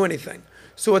have to do anything.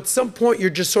 So at some point, you're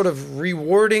just sort of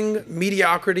rewarding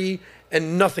mediocrity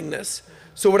and nothingness.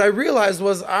 So what I realized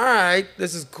was, all right,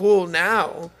 this is cool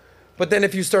now, But then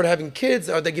if you start having kids,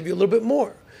 they give you a little bit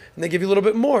more, and they give you a little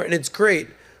bit more, and it's great.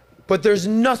 But there's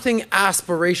nothing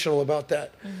aspirational about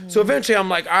that. So eventually I'm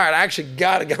like, all right, I actually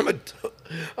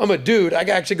I'm a dude. I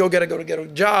actually go get a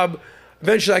job.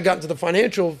 Eventually I got into the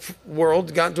financial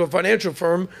world, got into a financial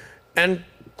firm, and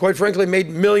quite frankly made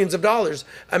millions of dollars.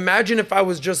 Imagine if I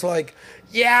was just like,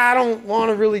 yeah, I don't want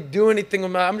to really do anything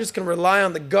about it. I'm just going to rely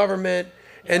on the government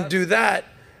and do that.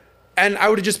 And I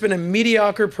would have just been a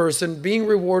mediocre person being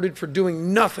rewarded for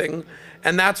doing nothing.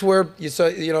 And that's where you saw,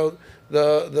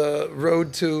 the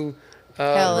road to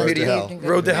Hell is hell.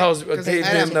 road to hell is Because paved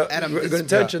in Adam, good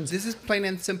intentions. This is plain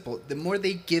and simple. The more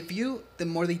they give you, the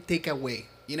more they take away.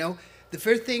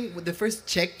 The first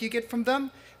check you get from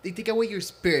them, they take away your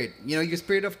spirit. Your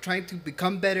spirit of trying to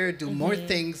become better, do more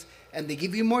things, and they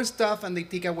give you more stuff and they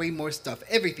take away more stuff.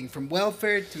 Everything from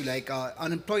welfare to like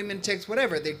unemployment checks,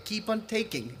 whatever. They keep on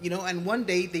taking. And one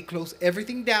day they close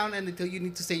everything down and they tell you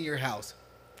need to stay in your house.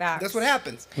 Facts. That's what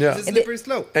happens. Yeah. It's a slippery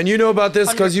slope. And you know about this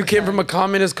because you came 100%. from a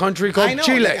communist country called I know.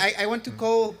 Chile. I want to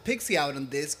call Pixie out on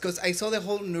this because I saw the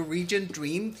whole Norwegian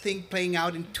dream thing playing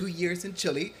out in 2 years in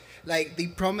Chile. Like they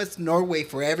promised Norway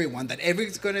for everyone that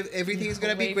everything is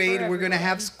gonna be great. We're gonna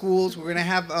have schools. We're gonna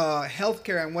have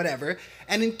healthcare and whatever.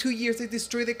 And in 2 years they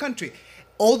destroy the country.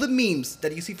 All the memes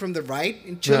that you see from the right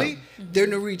in Chile, they're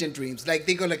Norwegian dreams. Like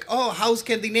they go like, oh, how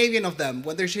Scandinavian of them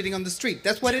when they're shitting on the street.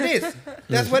 That's what it is.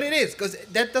 That's what it is. Because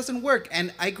that doesn't work.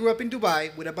 And I grew up in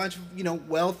Dubai with a bunch of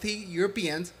wealthy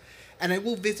Europeans, and I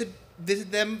will visit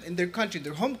them in their country,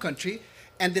 their home country.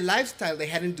 And the lifestyle they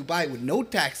had in Dubai with no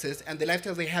taxes and the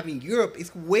lifestyle they have in Europe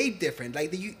is way different. Like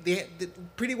the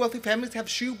pretty wealthy families have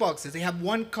shoe boxes. They have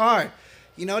one car.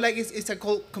 It's a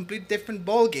complete different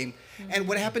ball game. And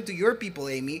what happened to your people,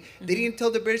 Amy? They didn't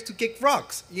tell the British to kick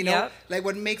rocks. Yep. Like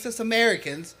what makes us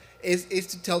Americans is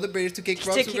to tell the British to kick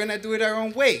rocks. We're gonna do it our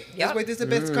own way. That's why this is the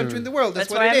best country in the world. That's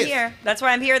what why it I'm is. here. That's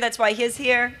why I'm here. That's why he's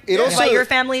here. It That's why also- your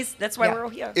families. That's why we're all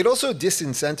here. It also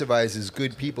disincentivizes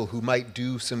good people who might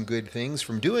do some good things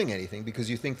from doing anything because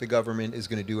you think the government is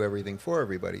going to do everything for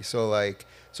everybody. So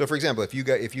for example, if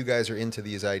you guys are into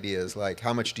these ideas, like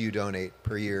how much do you donate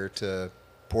per year to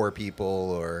poor people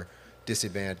or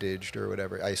disadvantaged or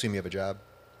whatever? I assume you have a job.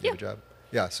 You have a job.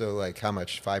 Yeah. So like how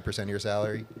much? 5% of your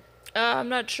salary? I'm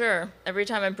not sure. Every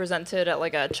time I'm presented at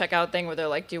like a checkout thing where they're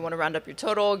like, do you want to round up your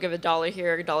total? Give $1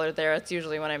 here, $1 there. It's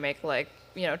usually when I make like,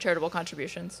 charitable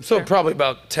contributions. So Sure. probably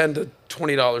about $10 to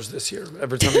 $20 this year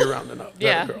every time you're rounding up.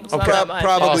 Yeah, That girl. it's not that much.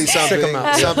 Probably Awesome. Sick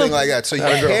amount. something like that. So you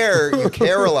Atta girl.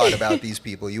 care a lot about these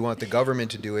people. You want the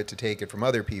government to do it to take it from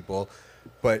other people,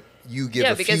 but you give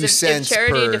a few because if cents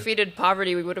charity per. defeated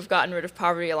poverty, we would have gotten rid of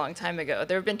poverty a long time ago.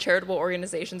 There have been charitable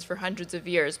organizations for hundreds of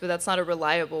years, but that's not a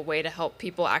reliable way to help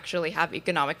people actually have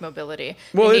economic mobility.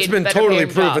 Well, They it's need been better totally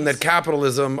paying proven jobs. that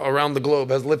capitalism around the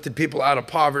globe has lifted people out of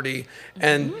poverty,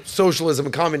 and socialism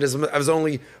and communism has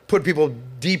only put people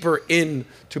deeper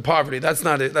into poverty. That's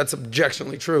not it. That's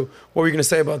objectionably true. What were you going to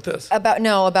say about this?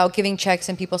 About giving checks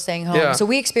and people staying home. Yeah. So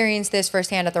we experienced this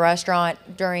firsthand at the restaurant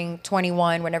during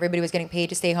 21 when everybody was getting paid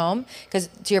to stay home. Because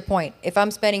to your point, if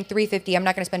I'm spending $350, I'm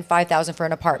not going to spend $5,000 for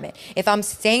an apartment. If I'm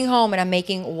staying home and I'm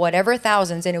making whatever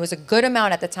thousands, and it was a good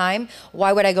amount at the time,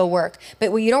 why would I go work?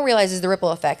 But what you don't realize is the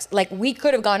ripple effects. Like we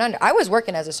could have gone under. I was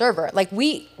working as a server. Like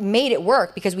we made it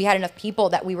work because we had enough people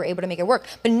that we were able to make it work.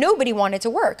 But nobody wanted to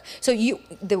work. So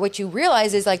what you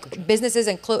realize is like businesses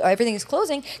and everything is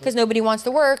closing because nobody wants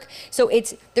to work. So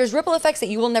there's ripple effects that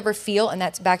you will never feel, and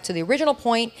that's back to the original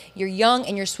point. You're young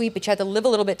and you're sweet, but you have to live a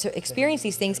little bit to experience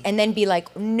these things, and then be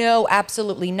like, no,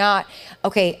 absolutely not.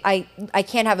 Okay, I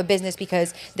can't have a business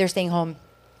because they're staying home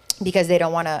because they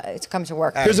don't want to come to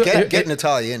work. Get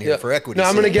Natalia in here for equity. No,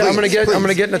 I'm gonna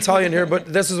Please. get Natalia in here,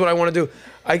 but this is what I want to do.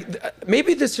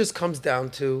 Maybe this just comes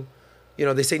down to,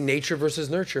 they say nature versus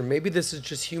nurture. Maybe this is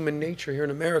just human nature here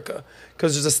in America,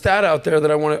 because there's a stat out there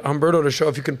that I want Humberto to show,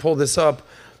 if you can pull this up,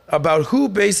 about who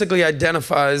basically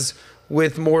identifies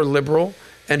with more liberal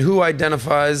and who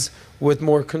identifies with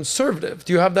more conservative.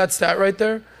 Do you have that stat right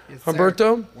there, Yes,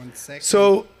 Humberto? 1 second.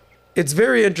 So it's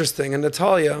very interesting. And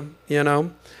Natalia,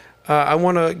 I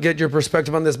want to get your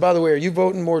perspective on this. By the way, are you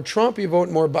voting more Trump or are you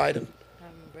voting more Biden?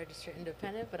 I'm registered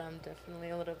independent, but I'm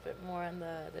definitely a little bit more on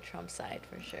the Trump side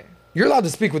for sure. You're allowed to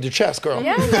speak with your chest, girl.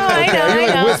 Yeah, no, I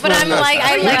know. But I'm like,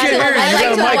 I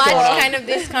like to watch kind of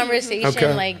this conversation,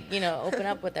 open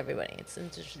up with everybody. It's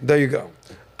interesting. There you go.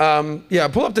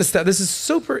 Pull up this stat. This is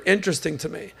super interesting to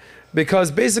me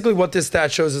because basically what this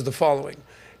stat shows is the following.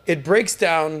 It breaks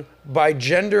down by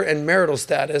gender and marital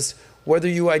status whether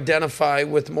you identify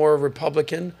with more a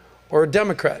Republican or a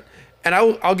Democrat. And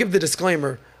I'll give the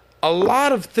disclaimer. A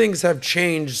lot of things have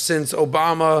changed since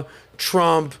Obama,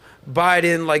 Trump,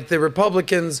 Biden, like the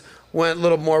Republicans went a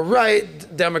little more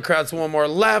right, Democrats went more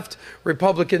left.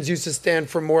 Republicans used to stand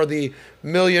for more the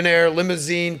millionaire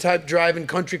limousine type driving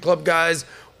country club guys,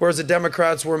 whereas the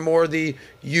Democrats were more the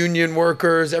union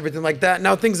workers, everything like that.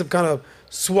 Now things have kind of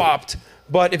swapped.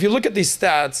 But if you look at these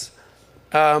stats,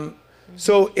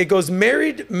 so it goes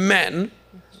married men,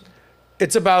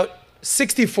 it's about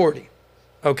 60-40,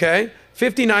 okay?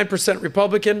 59%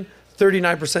 Republican,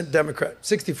 39% Democrat,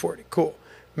 60-40, cool.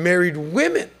 Married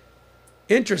women,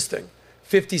 interesting,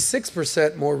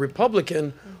 56% more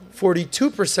Republican,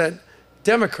 42%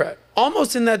 Democrat,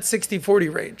 almost in that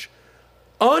 60-40 range.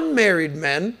 Unmarried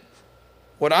men,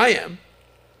 what I am,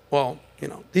 well, you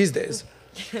know, these days,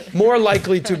 more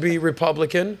likely to be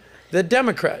Republican than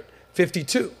Democrat,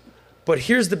 52. But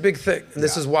here's the big thing, and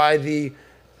this is why the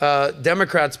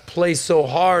Democrats play so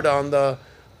hard on the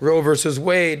Roe versus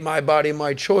Wade, my body,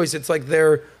 my choice. It's like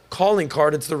their calling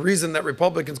card. It's the reason that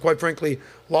Republicans, quite frankly,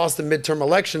 lost the midterm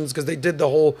elections, because they did the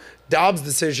whole Dobbs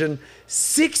decision.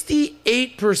 68%,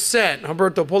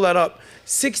 Humberto, pull that up,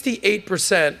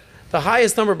 68%, the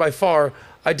highest number by far,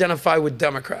 identify with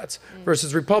Democrats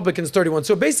versus Republicans, 31.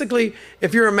 So basically,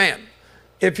 if you're a man,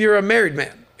 if you're a married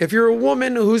man, if you're a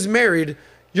woman who's married,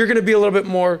 you're going to be a little bit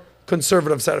more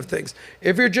conservative side of things.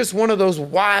 If you're just one of those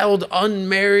wild,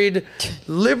 unmarried,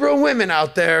 liberal women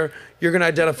out there, you're going to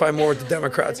identify more with the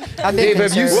Democrats. Dave,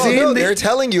 have you seen they're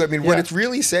telling you, I mean, what it's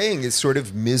really saying is sort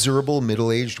of miserable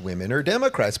middle-aged women are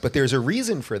Democrats, but there's a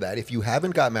reason for that. If you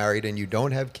haven't got married and you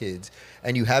don't have kids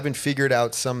and you haven't figured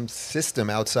out some system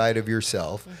outside of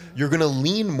yourself, you're going to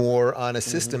lean more on a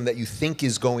system that you think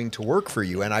is going to work for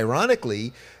you. And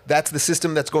ironically, that's the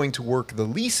system that's going to work the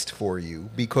least for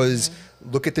you, because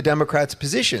look at the Democrats'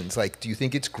 positions. Like, do you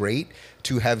think it's great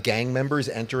to have gang members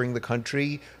entering the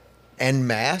country en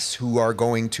masse who are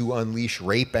going to unleash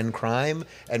rape and crime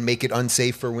and make it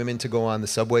unsafe for women to go on the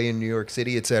subway in New York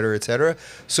City, et cetera, et cetera?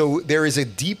 So there is a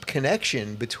deep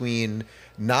connection between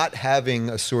not having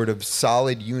a sort of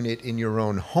solid unit in your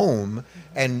own home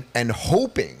and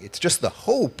hoping, it's just the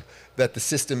hope that the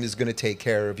system is going to take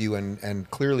care of you, and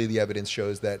clearly the evidence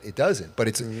shows that it doesn't. But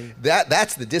it's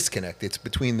that's the disconnect. It's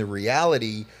between the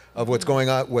reality of what's going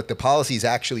on, what the policies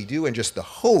actually do, and just the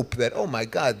hope that, oh my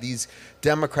God, these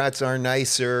Democrats are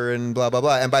nicer and blah, blah,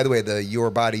 blah. And by the way, the your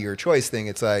body, your choice thing,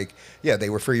 it's like, yeah, they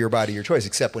were for your body, your choice,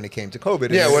 except when it came to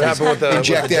COVID. Yeah, what happened with the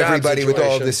inject with the jab everybody with all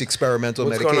situation. of this experimental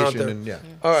What's going on medication. there? And yeah.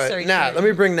 All right, Sorry, Nat, sorry. let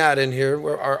me bring Nat in here.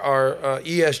 Where our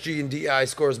ESG and DI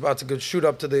score is about to go shoot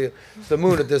up to the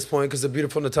moon at this point, because the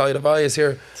beautiful Natalia Davalle is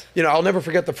here. You know, I'll never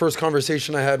forget the first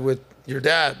conversation I had with your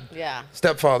dad,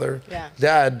 stepfather,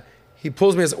 dad. He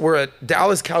pulls me, we're at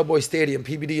Dallas Cowboy Stadium.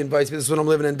 PBD invites me. This is when I'm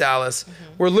living in Dallas.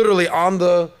 We're literally on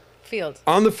the field.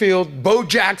 Bo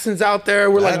Jackson's out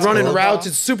there. We're like running routes.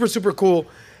 It's super, super cool.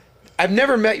 I've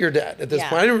never met your dad at this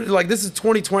point. I didn't, like, this is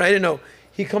 2020. I didn't know.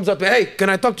 He comes up, hey, can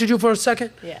I talk to you for a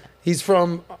second? Yeah. He's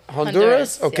from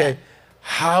Honduras? Okay. Yeah.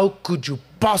 How could you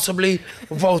possibly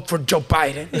vote for Joe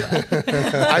Biden?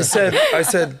 I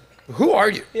said, who are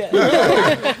you?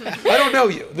 I don't know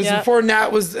you. This is before Nat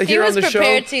was here on the show.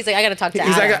 He's like, I got to talk to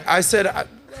Adam. I said,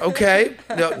 okay,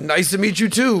 nice to meet you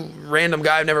too, random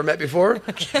guy I've never met before.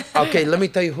 Okay, let me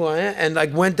tell you who I am. And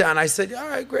like went down. I said, all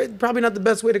right, great. Probably not the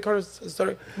best way to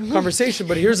start a conversation,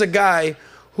 but here's a guy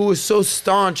who is so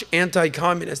staunch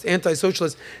anti-communist,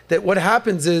 anti-socialist, that what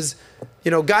happens is,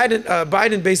 you know,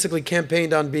 Biden basically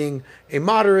campaigned on being a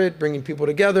moderate, bringing people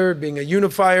together, being a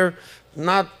unifier.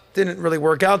 Didn't really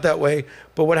work out that way.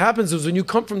 But what happens is when you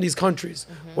come from these countries,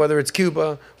 whether it's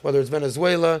Cuba, whether it's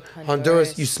Venezuela,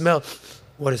 Honduras, you smell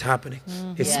what is happening.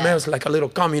 It smells like a little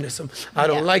communism. I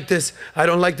don't like this. I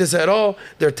don't like this at all.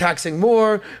 They're taxing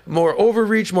more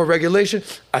overreach, more regulation.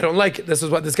 I don't like it. This is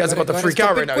what this guy's about to freak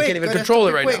out right now. He can't even control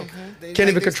it right now. Can't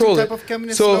even control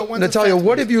it. So, Natalia,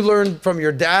 what have you learned from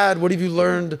your dad? What have you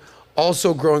learned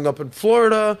also growing up in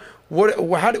Florida?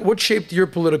 What shaped your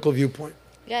political viewpoint?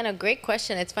 Yeah, no, great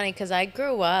question. It's funny because I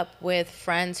grew up with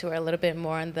friends who are a little bit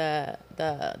more on the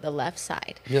left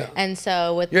side. Yeah. And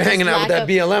so with you're hanging out with that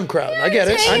BLM crowd. I get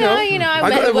it. I know. You know,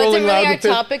 it wasn't really our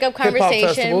topic of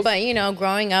conversation, but you know,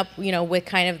 growing up, you know, with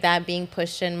kind of that being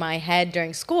pushed in my head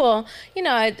during school, you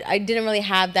know, I didn't really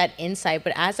have that insight.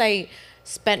 But as I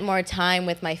spent more time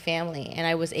with my family, and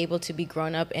I was able to be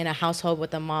grown up in a household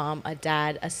with a mom, a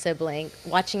dad, a sibling,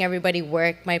 watching everybody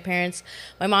work. My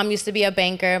mom used to be a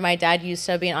banker, my dad used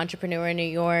to be an entrepreneur in New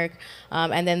York,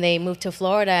 and then they moved to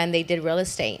Florida and they did real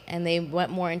estate, and they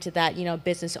went more into that,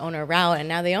 business owner route, and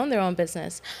now they own their own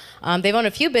business. They've owned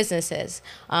a few businesses.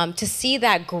 To see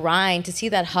that grind, to see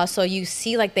that hustle, you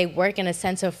see like they work in a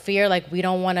sense of fear, like we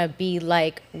don't want to be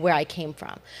like where I came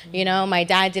from. My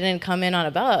dad didn't come in on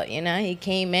a boat, he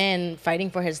came in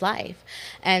fighting for his life.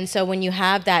 And so when you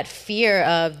have that fear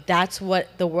of that's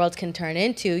what the world can turn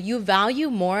into, you value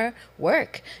more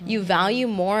work. You value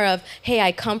more of, hey,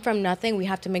 I come from nothing, we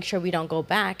have to make sure we don't go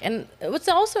back. And what's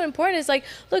also important is like,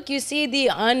 look, you see the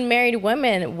unmarried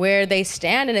women where they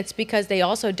stand, and it's because they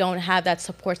also don't have that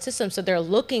support system, so they're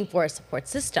looking for a support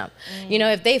system.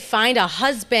 If they find a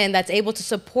husband that's able to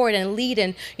support and lead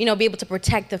and be able to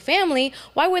protect the family,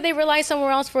 why would they rely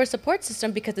somewhere else for a support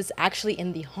system? Because it's actually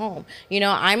in the home.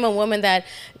 I'm a woman that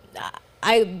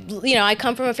I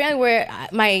come from a family where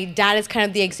my dad is kind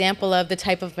of the example of the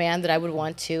type of man that I would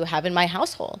want to have in my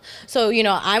household. So,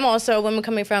 I'm also a woman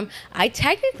coming from, I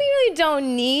technically really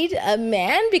don't need a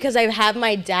man because I have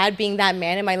my dad being that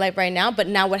man in my life right now. But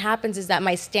now what happens is that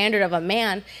my standard of a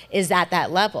man is at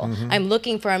that level. I'm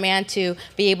looking for a man to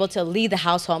be able to lead the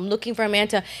household. I'm looking for a man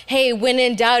to, hey, when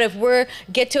in doubt, if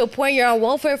get to a point you're on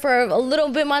welfare for a little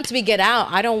bit months, we get out.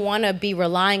 I don't want to be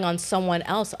relying on someone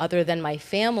else other than my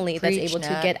family that's able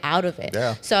to get out of it.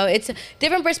 So it's a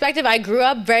different perspective. I grew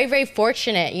up very, very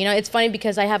fortunate. It's funny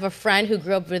because I have a friend who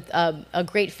grew up with a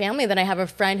great family, then I have a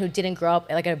friend who didn't grow up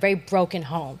like a very broken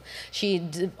home. She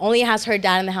only has her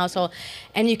dad in the household,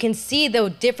 and you can see the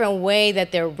different way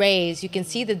that they're raised. You can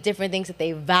see the different things that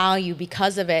they value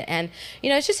because of it. And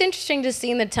it's just interesting to see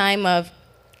in the time of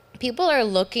people are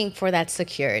looking for that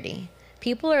security.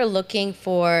 People are looking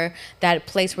for that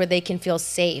place where they can feel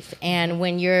safe. And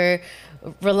when you're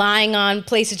relying on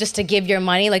places just to give your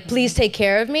money, like, please take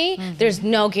care of me, there's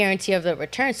no guarantee of the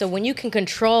return. So when you can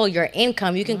control your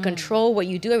income, you can control what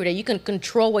you do every day, you can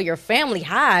control what your family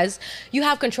has, you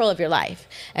have control of your life.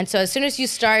 And so as soon as you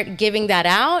start giving that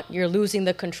out, you're losing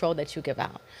the control that you give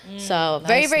out. So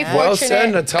very, very fortunate. Well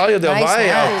said, Natalia Del Valle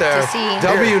out there.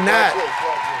 WNAT.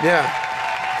 Yeah.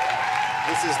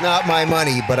 This is not my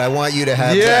money, but I want you to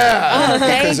have that.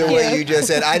 Because of what you just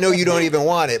said. I know you don't even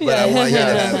want it, but I want you to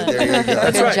have it. There you go.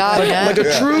 That's right. Like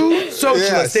a true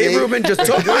socialist. Dave Rubin just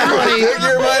took my money. Took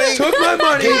your money. Took my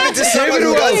money. Gave it to someone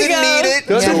who doesn't need it.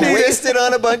 Doesn't need waste it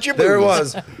on a bunch of booze. There it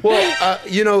was.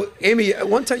 Well, Amy,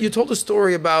 one time you told a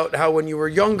story about how when you were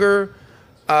younger,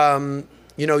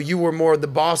 you were more the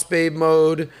boss babe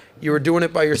mode. You were doing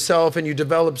it by yourself, and you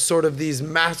developed sort of these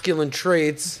masculine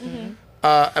traits.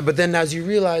 But then as you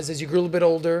realize, as you grew a little bit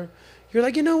older, you're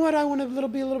like, you know what, I want to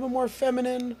be a little bit more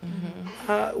feminine.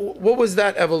 What was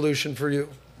that evolution for you?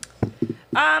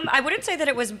 I wouldn't say that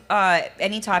it was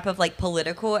any type of like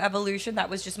political evolution.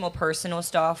 That was just more personal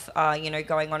stuff,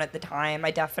 going on at the time. I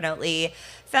definitely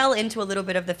fell into a little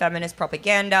bit of the feminist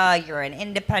propaganda. You're an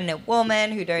independent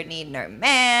woman who don't need no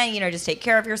man, just take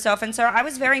care of yourself. And so I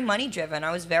was very money driven.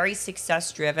 I was very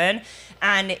success driven.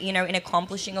 And, in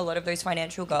accomplishing a lot of those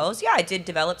financial goals, I did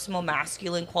develop some more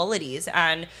masculine qualities.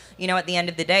 And, at the end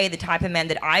of the day, the type of man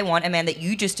that I want, a man that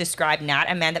you just described, Nat,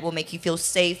 a man that will make you feel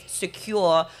safe,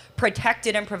 secure,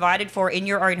 protected and provided for in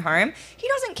your own home, he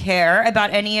doesn't care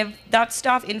about any of that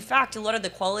stuff. In fact, a lot of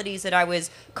the qualities that I was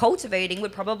cultivating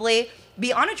would probably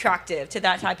be unattractive to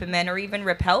that type of man or even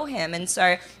repel him. And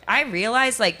so I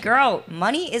realized, like, girl,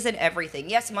 money isn't everything.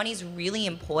 Yes, money's really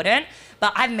important,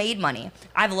 but I've made money.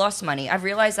 I've lost money. I've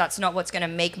realized that's not what's going to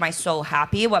make my soul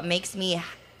happy. What makes me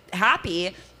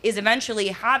happy is eventually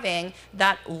having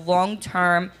that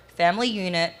long-term family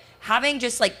unit, having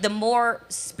just like the more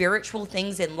spiritual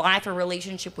things in life, a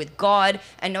relationship with God,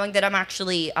 and knowing that I'm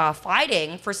actually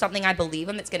fighting for something I believe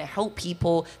in that's going to help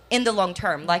people in the long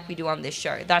term, like we do on this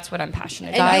show. That's what I'm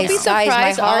passionate about. Guys,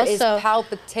 my heart is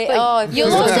palpitating. Oh,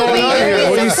 you'll also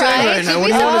be surprised. What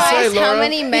do you want to say, Laura? How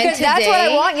many men because that's what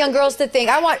I want young girls to think.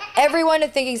 I want everyone to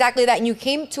think exactly that. And you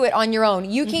came to it on your own.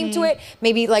 You came to it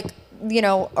maybe like,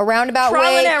 a roundabout way.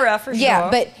 Trial and error, for sure.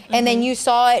 Yeah, but, and then you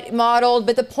saw it modeled,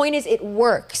 but the point is it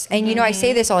works. And I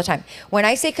say this all the time. When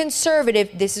I say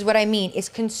conservative, this is what I mean. It's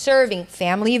conserving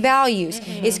family values.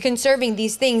 It's conserving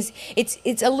these things.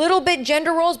 It's a little bit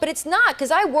gender roles, but it's not, because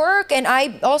I work and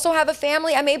I also have a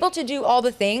family. I'm able to do all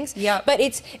the things. Yeah. But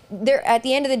it's there at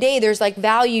the end of the day, there's like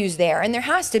values there, and there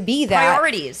has to be that.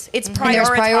 Priorities. It's prioritizing and there's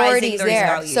priorities those there.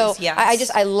 values. So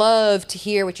yes. I love to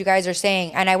hear what you guys are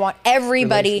saying, and I want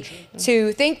everybody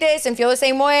to think this and feel the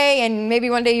same way, and maybe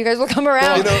one day you guys will come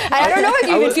around. Well, I don't know if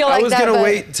you even feel like that. I was going to but-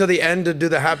 wait till the end to do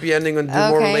the happy ending and do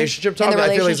more Okay. relationship And talk. the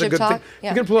I feel like it's a relationship good talk? thing. Yeah.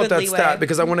 You can pull up Good that leeway. stat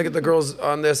because I want to get the girls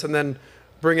on this and then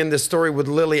bring in this story with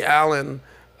Lily Allen.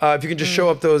 If you can just show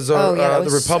up those that the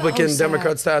was Republican so sad.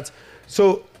 Democrat stats.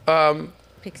 So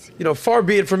far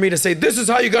be it from me to say this is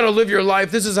how you got to live your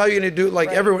life. This is how you're going to do it. Like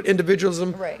everyone,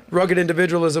 individualism, Right. rugged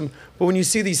individualism. But when you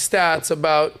see these stats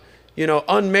about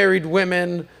unmarried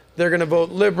women, they're going to vote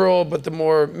liberal, but the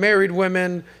more married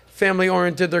women, family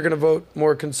oriented, they're going to vote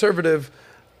more conservative.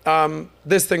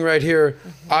 This thing right here,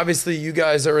 obviously you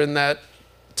guys are in that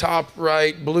top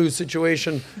right blue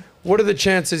situation. What are the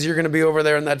chances you're going to be over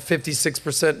there in that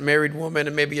 56% married woman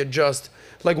and maybe adjust?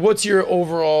 Like, what's your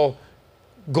overall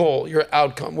goal, your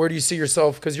outcome? Where do you see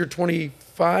yourself? Because you're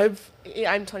 25?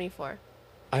 Yeah, I'm 24.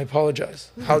 I apologize.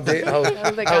 How Oh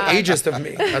my how God. ageist of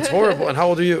me. That's horrible. And how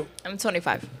old are you? I'm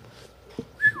 25.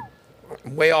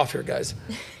 I'm way off here, guys.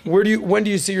 When do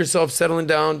you see yourself settling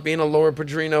down, being a Lower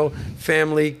Padrino,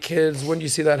 family, kids? When do you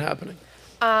see that happening?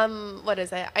 What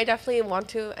is it? I definitely want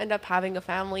to end up having a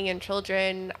family and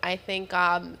children. I think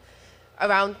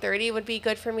around 30 would be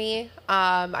good for me.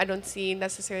 I don't see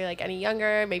necessarily like any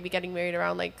younger, maybe getting married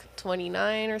around like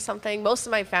 29 or something. Most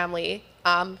of my family,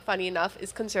 funny enough,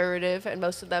 is conservative, and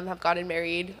most of them have gotten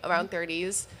married around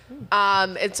 30s.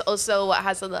 It's also what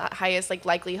has the highest like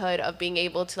likelihood of being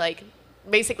able to like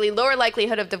basically lower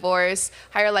likelihood of divorce,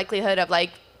 higher likelihood of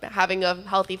like having a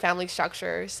healthy family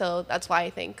structure. So that's why I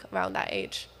think around that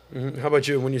age. How about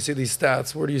you? When you see these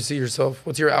stats, where do you see yourself?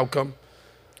 What's your outcome?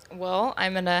 Well,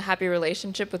 I'm in a happy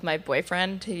relationship with my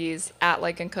boyfriend. He's at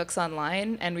Like and Cooks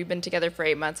online, and we've been together for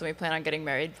 8 months, and we plan on getting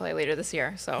married probably later this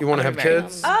year. So You wanna I'm have gonna be married.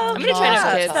 kids? Oh, I'm gonna try to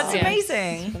have kids. That's yeah.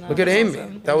 amazing. Look at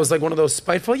Amy. That was like one of those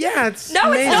spiteful. Yeah, it's No,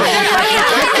 amazing. it's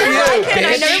not.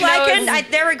 I know bitch.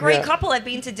 Lycan. They're a great Yeah. couple. I've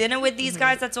been to dinner with these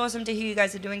guys. That's awesome to hear you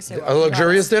guys are doing so A well.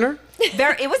 luxurious dinner?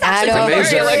 It was actually Adam. very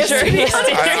Amazing. luxurious.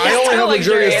 I only have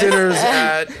luxurious dinners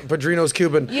at Padrino's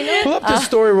Cuban. Pull up this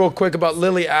story real quick about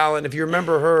Lily Allen. If you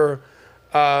remember her,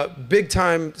 big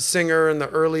time singer in the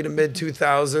early to mid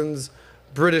 2000s,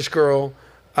 British girl.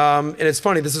 And it's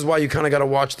funny, this is why you kind of got to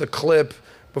watch the clip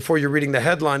before you're reading the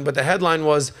headline. But the headline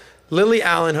was Lily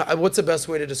Allen, what's the best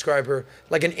way to describe her?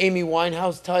 Like an Amy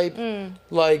Winehouse type,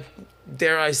 like,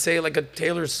 dare I say, like a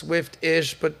Taylor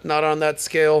Swift-ish, but not on that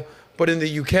scale. But in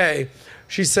the UK,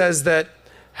 she says that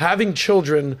having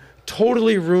children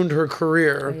totally ruined her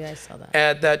career. Oh, yeah, I saw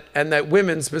that. And that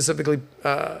women, specifically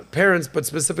parents, but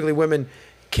specifically women,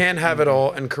 can't have it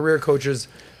all. And career coaches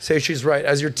say she's right.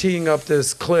 As you're teeing up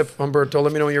this clip, Humberto,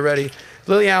 let me know when you're ready.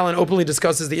 Lily Allen openly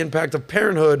discusses the impact of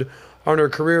parenthood on her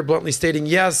career, bluntly stating,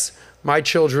 "Yes, my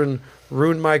children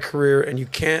ruined my career, and you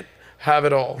can't have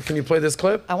it all." Can you play this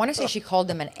clip? I want to say she called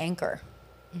them an anchor.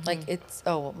 Like it's,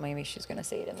 well, maybe she's going to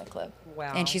say it in the clip.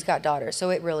 Wow. And she's got daughters.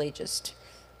 So it really just,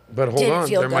 But hold Didn't on,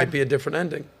 feel there might good. be a different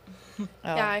ending.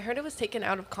 Yeah, I heard it was taken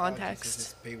out of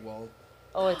context. Paywall.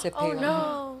 oh, it's a Oh paywall.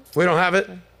 no. We don't have it.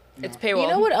 It's paywall. You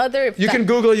know what other You can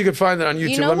Google it. You can find it on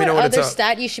YouTube. You know Let me know what when it's other up.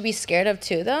 stat you should be scared of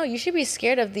too, though? You should be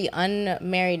scared of the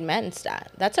unmarried men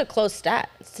stat. That's a close stat.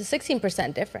 It's a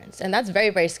 16% difference. And that's very,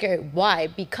 very scary. Why?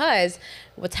 Because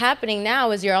what's happening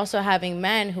now is you're also having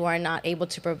men who are not able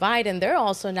to provide, and they're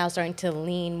also now starting to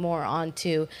lean more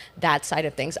onto that side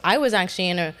of things. I was actually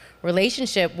in a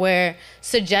relationship where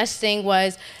suggesting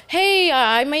was, hey,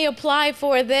 I may apply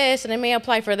for this and I may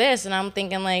apply for this. And I'm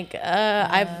thinking like,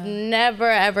 I've never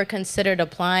ever considered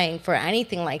applying for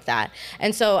anything like that.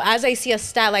 And so as I see a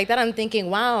stat like that, I'm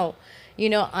thinking, wow, you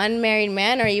know, unmarried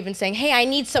men are even saying, hey, I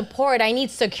need support, I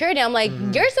need security. I'm like,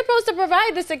 you're supposed to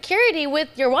provide the security with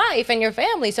your wife and your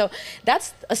family. So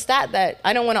that's a stat that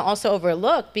I don't want to also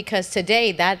overlook, because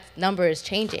today that number is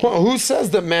changing. Well, who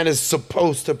says that man is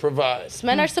supposed to provide?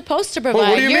 Men are supposed to provide. Well,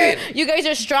 what do you mean? You guys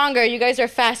are stronger. You guys are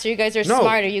faster. You guys are No.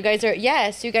 smarter. You guys are,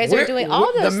 yes, you guys are doing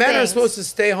all those The men are things. supposed to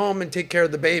stay home and take care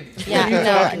of the baby. Yeah,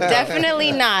 no,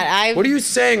 definitely not. I've What are you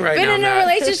saying right been now, in a Nat?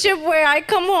 relationship where I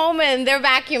come home and they're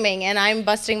vacuuming and I'm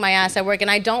busting my ass at work,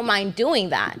 and I don't mind doing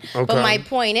that. Okay. But my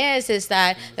point is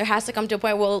that there has to come to a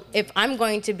point, well, if I'm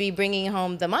going to be bringing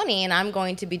home the money and I'm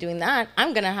going to be doing that,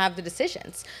 I'm going to have the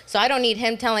decisions. So I don't need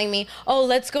him telling me, oh,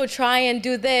 let's go try and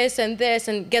do this and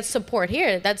get support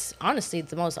here. That's honestly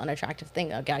the most unattractive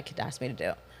thing a guy could ask me to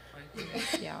do.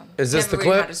 Yeah. Is this Never the really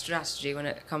clip? had a strategy when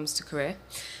it comes to career.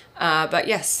 But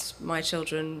yes, my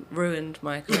children ruined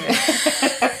my career.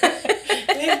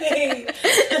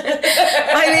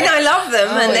 I mean, I love them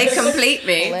and they complete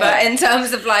me, but in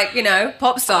terms of like, you know,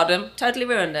 pop stardom, totally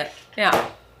ruined it. Yeah.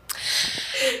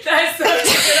 That's such a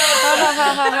good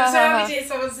answer. I'm so happy to hear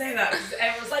someone say that because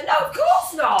everyone's like, no, of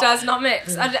course not. Does not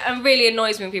mix. And it really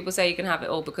annoys me when people say you can have it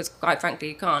all because, quite frankly,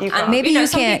 you can't. You And can't. Maybe you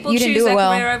some can't. people You didn't choose do it their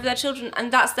well. career over their children,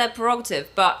 and that's their prerogative.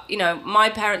 But my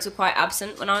parents were quite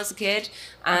absent when I was a kid,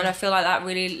 and I feel like that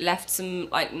really left some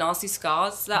like nasty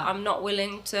scars that I'm not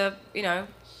willing to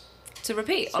to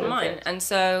repeat on mine. And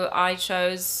so I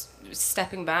chose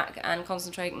stepping back and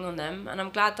concentrating on them, and I'm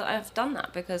glad that I've done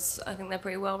that because I think they're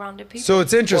pretty well-rounded people. So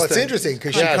it's interesting. Well, it's interesting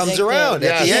because she Yes. comes around.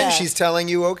 At the Yes. end, she's telling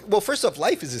you, okay, well, first off,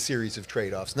 life is a series of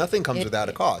trade-offs. Nothing comes without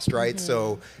a cost, right?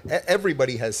 So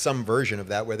everybody has some version of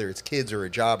that, whether it's kids or a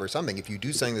job or something. If you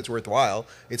do something that's worthwhile,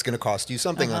 it's going to cost you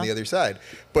something on the other side.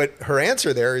 But her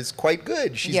answer there is quite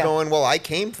good. She's going, well, I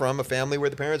came from a family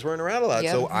where the parents weren't around a lot,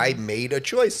 so I made a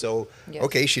choice. So,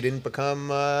 okay, she didn't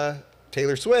become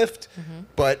Taylor Swift,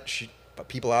 but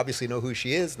people obviously know who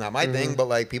she is. Not my thing, but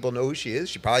like people know who she is.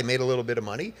 She probably made a little bit of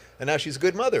money, and now she's a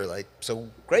good mother. Like, so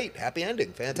great, happy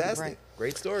ending, fantastic,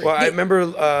 great story. Well, I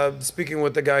remember speaking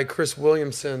with the guy Chris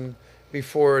Williamson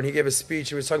before, and he gave a speech.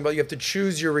 He was talking about you have to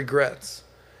choose your regrets,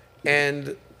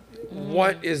 and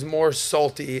what is more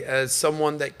salty as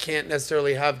someone that can't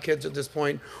necessarily have kids at this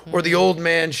point, or the old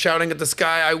man shouting at the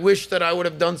sky, I wish that I would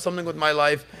have done something with my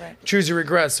life. Choose your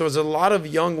regrets. So there's a lot of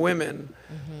young women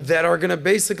that are going to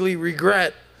basically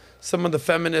regret some of the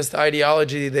feminist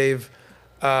ideology they've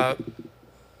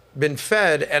been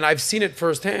fed. And I've seen it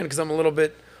firsthand because I'm a little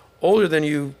bit older than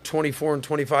you 24 and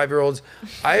 25-year-olds.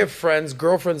 I have friends,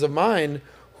 girlfriends of mine,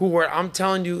 who were, I'm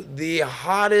telling you, the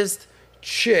hottest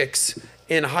chicks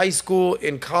in high school,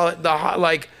 in college.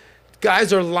 Like,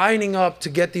 guys are lining up to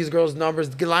get these girls'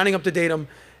 numbers, lining up to date them.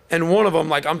 And one of them,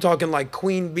 like, I'm talking like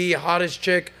Queen Bee, hottest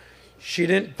chick. She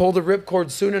didn't pull the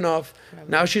ripcord soon enough.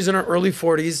 Now she's in her early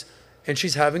 40s, and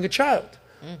she's having a child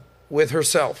with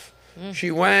herself. She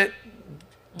went,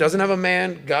 doesn't have a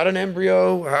man, got an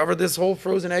embryo, however this whole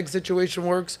frozen egg situation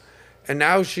works, and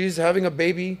now she's having a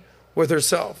baby with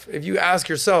herself. If you ask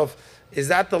yourself, is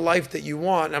that the life that you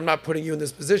want? And I'm not putting you in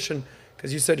this position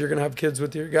because you said you're going to have kids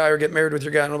with your guy or get married with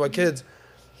your guy. I don't know about kids.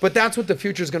 But that's what the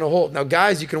future is going to hold. Now,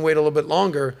 guys, you can wait a little bit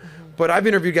longer. But I've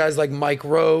interviewed guys like Mike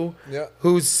Rowe,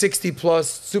 who's 60 plus,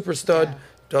 super stud,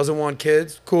 doesn't want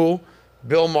kids. Cool.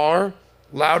 Bill Maher,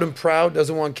 loud and proud,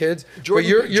 doesn't want kids. But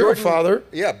you're a father.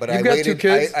 Yeah, but You've got 2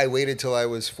 kids. I waited till I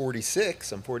was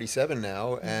 46. I'm 47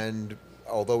 now, and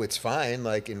although it's fine,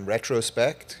 like in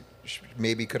retrospect,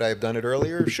 maybe could I have done it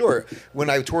earlier? Sure. When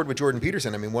I toured with Jordan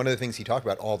Peterson, I mean, one of the things he talked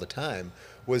about all the time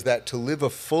was that to live a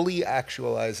fully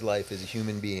actualized life as a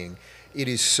human being, it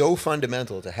is so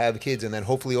fundamental to have kids and then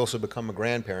hopefully also become a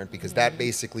grandparent, because that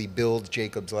basically builds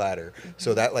Jacob's ladder.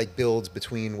 So that like builds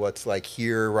between what's like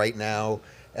here right now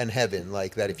and heaven.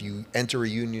 Like that if you enter a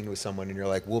union with someone and you're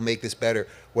like, we'll make this better,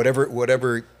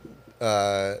 whatever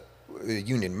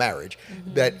union, marriage,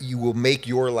 that you will make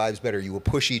your lives better. You will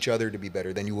push each other to be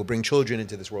better. Then you will bring children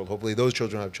into this world. Hopefully those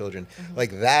children will have children.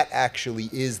 Like that actually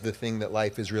is the thing that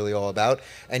life is really all about.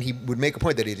 And he would make a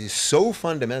point that it is so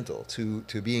fundamental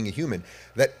to being a human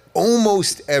that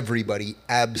almost everybody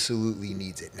absolutely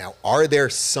needs it. Now, are there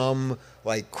some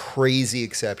like crazy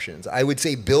exceptions? I would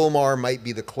say Bill Maher might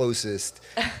be the closest,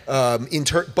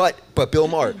 but Bill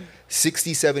Maher,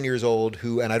 67 years old,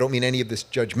 who, and I don't mean any of this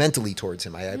judgmentally towards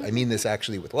him, I mean this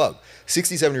actually with love,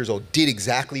 67 years old, did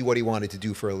exactly what he wanted to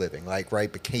do for a living, like,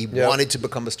 right, wanted to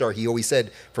become a star. He always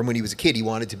said from when he was a kid, he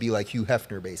wanted to be like Hugh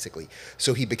Hefner, basically.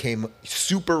 So he became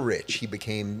super rich, he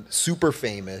became super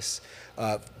famous,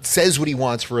 says what he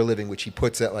wants for a living, which he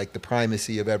puts at like the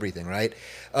primacy of everything, right?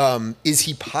 Is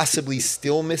he possibly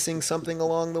still missing something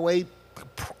along the way?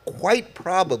 Quite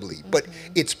probably, but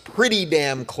it's pretty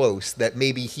damn close that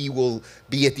maybe he will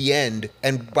be at the end.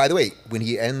 And by the way, when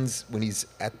he's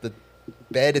at the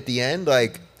bed at the end,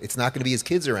 like, it's not going to be his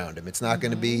kids around him. It's not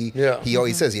going to be, he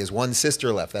always says he has one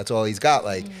sister left. That's all he's got.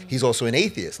 Like, he's also an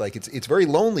atheist. Like, it's very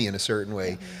lonely in a certain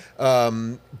way.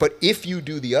 But if you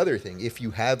do the other thing, if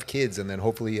you have kids and then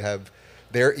hopefully you have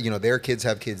their kids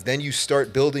have kids, then you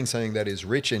start building something that is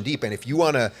rich and deep. And if you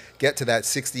want to get to that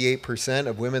 68%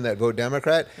 of women that vote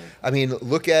Democrat, I mean,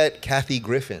 look at Kathy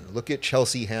Griffin, look at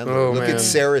Chelsea Handler, look at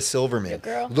Sarah Silverman,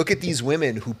 look at these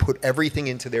women who put everything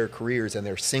into their careers, and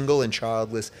they're single and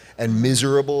childless and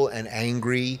miserable and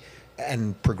angry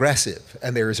and progressive,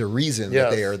 and there is a reason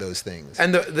that they are those things.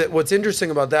 And what's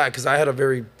interesting about that, because I had a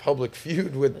very public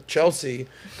feud with Chelsea,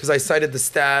 because I cited the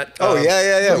stat. We Morgan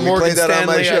played that Stanley. on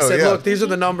my show. I said, look, these are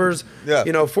the numbers.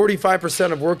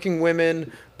 45% of working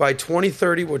women by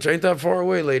 2030, which ain't that far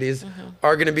away, ladies,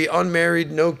 are going to be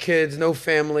unmarried, no kids, no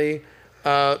family,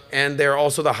 and they're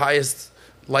also the highest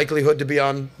likelihood to be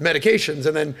on medications.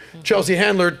 And then Chelsea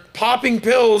Handler popping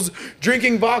pills,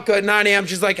 drinking vodka at 9 a.m.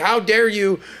 She's like, how dare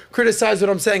you criticize what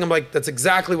I'm saying? I'm like, that's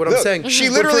exactly what I'm saying. She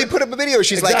literally put up a video.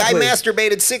 She's like, I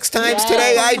masturbated 6 times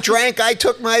today. I drank. I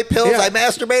took my pills. I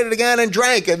masturbated again and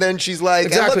drank. And then she's like,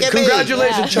 exactly. Look at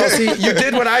Congratulations, me. Chelsea. You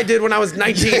did what I did when I was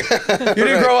 19. You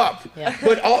didn't grow up.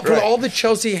 But for all the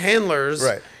Chelsea Handlers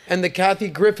and the Kathy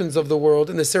Griffins of the world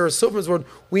and the Sarah Silverman's world,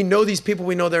 we know these people.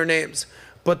 We know their names.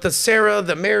 But the Sarah,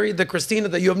 the Mary, the Christina,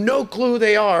 that you have no clue who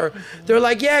they are, they're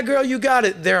like, yeah, girl, you got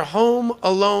it. They're home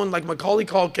alone like Macaulay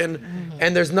Culkin,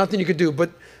 and there's nothing you could do. But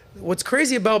what's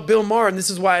crazy about Bill Maher, and this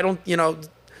is why I don't,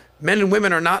 men and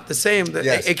women are not the same,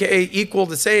 AKA equal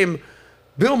the same.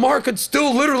 Bill Maher could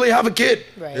still literally have a kid.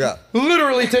 Right. Yeah.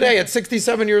 Literally today at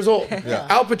 67 years old. Yeah.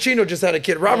 Al Pacino just had a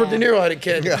kid. Robert De Niro had a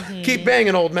kid. Keep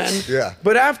banging, old men. Yeah.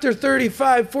 But after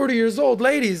 35, 40 years old,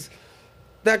 ladies,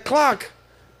 that clock,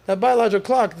 that biological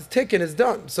clock is ticking, is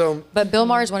done. So, but Bill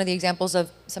Maher is one of the examples of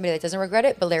somebody that doesn't regret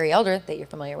it. But Larry Elder, that you're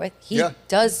familiar with, he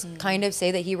does kind of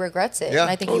say that he regrets it. Yeah.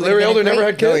 And I think Larry Elder never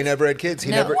had kids? No, he never had kids.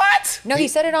 He never. What? No, he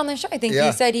said it on the show. I think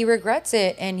he said he regrets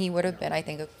it, and he would have been, I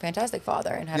think, a fantastic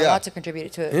father and had a lot to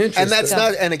contribute to it. And that's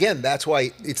not. And again, that's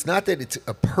why it's not that it's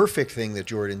a perfect thing that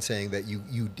Jordan's saying that you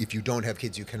if you don't have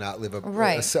kids, you cannot live a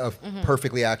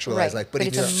perfectly actualized life. But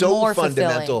it's so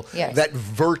fundamental that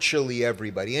virtually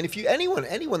everybody, and if you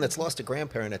anyone that's lost a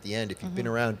grandparent at the end, if you've been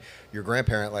around your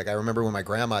grandparent, like I remember when my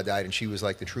grandma died, and she was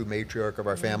like the true matriarch of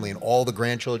our family, and all the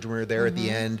grandchildren were there at the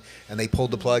end, and they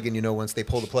pulled the plug, and once they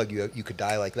pulled the plug, you could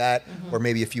die like that, or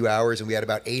maybe a few hours, and we had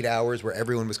about 8 hours where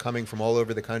everyone was coming from all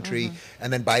over the country,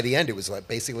 and then by the end, it was like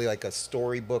basically like a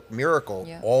storybook miracle.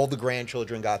 All the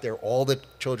grandchildren got there, all the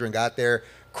children got there,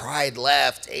 cried,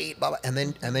 left, ate, blah, blah, and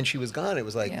then she was gone. It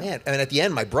was like, man. And at the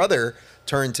end, my brother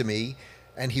turned to me,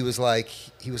 and he was like,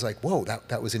 whoa,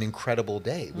 that was an incredible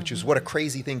day, which is what a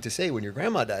crazy thing to say when your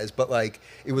grandma dies. But like,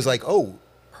 it was like, oh,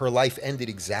 her life ended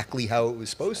exactly how it was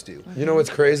supposed to. You know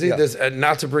what's crazy? This,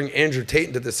 not to bring Andrew Tate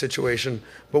into this situation,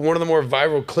 but one of the more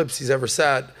viral clips he's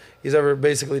ever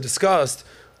basically discussed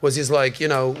was he's like,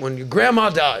 when your grandma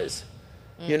dies,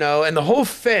 and the whole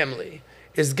family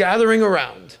is gathering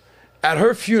around at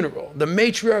her funeral, the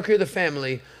matriarchy of the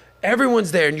family,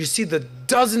 everyone's there, and you see the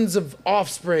dozens of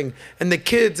offspring and the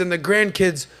kids and the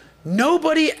grandkids.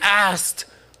 Nobody asked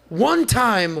one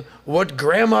time what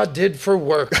grandma did for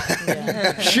work.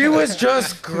 She was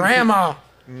just grandma.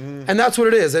 And that's what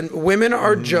it is. And women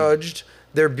are judged,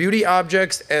 their beauty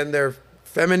objects and their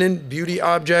feminine beauty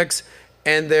objects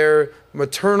and their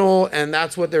maternal, and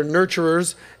that's what they're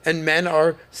nurturers, and men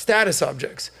are status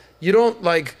objects. You don't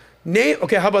name,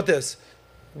 okay, how about this?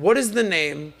 What is the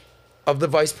name of the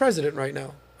vice president right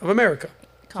now of America?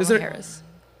 Kamala Harris.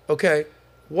 Okay,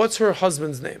 what's her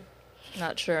husband's name?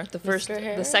 Not sure.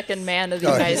 The second man of the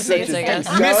United States, I guess.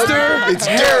 Mr.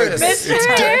 Harris.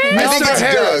 Mr.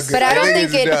 Harris. But I don't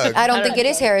think it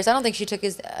is Harris. I don't think she took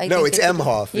his. No, it's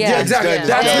Emhoff. Yeah, exactly.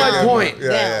 That's my point.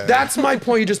 That's my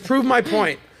point. You just proved my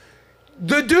point.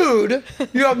 The dude,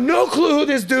 you have no clue who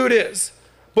this dude is.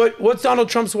 But what's Donald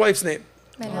Trump's wife's name?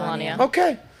 Melania.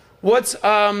 Okay. What's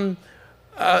Joe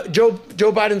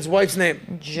Biden's wife's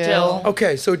name? Jill.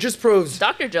 Okay, so it just proves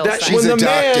Dr. Jill that She's when a the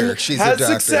doctor. man She's a has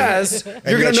doctor. success, And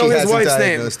you're yet gonna know she his hasn't wife's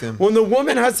diagnosed name. him. When the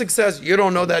woman has success, you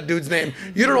don't know that dude's name.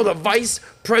 You don't know the vice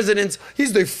president's.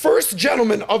 He's the first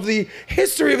gentleman of the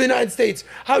history of the United States.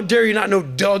 How dare you not know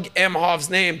Doug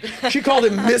Emhoff's name? She called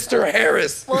him Mr.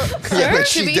 Harris. Well,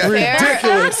 to be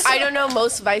fair, I don't know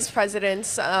most vice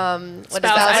presidents. I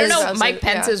don't know Mike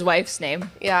Pence's wife's name.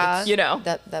 Yeah.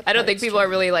 I don't think people are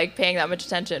really paying that much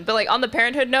attention. But on the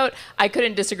parenthood note, I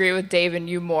couldn't disagree with Dave and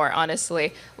you more,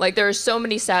 honestly. There are so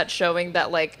many stats showing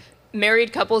that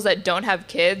married couples that don't have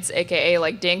kids,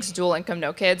 aka dinks, dual income,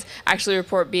 no kids, actually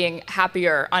report being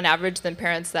happier on average than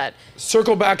parents that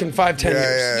circle back in 5-10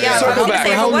 years. Yeah, circle back.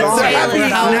 They're happy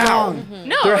now.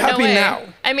 No, they're happy way. now.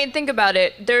 I mean, think about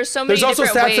it. There's so many There's also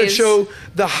different stats ways. that show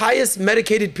the highest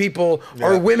medicated people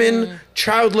are women,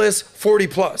 childless, 40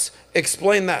 plus.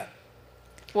 Explain that.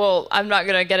 Well, I'm not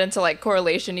gonna get into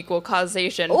correlation equal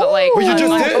causation, but Well, you just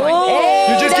did.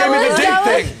 You just gave me the date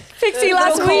thing. Pixie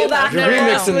last week. You're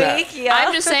remixing that. Yeah.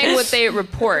 I'm just saying what they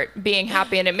report being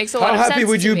happy, and it makes a lot of sense. How happy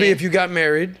would you to be me. if you got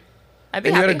married? I'd be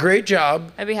and happy. you had a great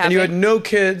job. I'd be happy. And you had no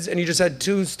kids, and you just had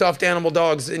 2 stuffed animal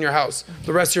dogs in your house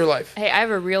the rest of your life. Hey, I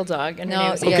have a real dog, and her No,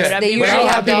 name is yes, Eva. they But how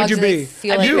happy would you be?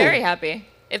 I'd be very happy.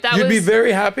 If that You'd was, be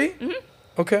very happy? Mm-hmm.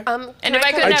 Okay. and if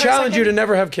I could I have a challenge you to second-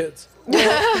 never have kids. Don't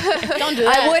do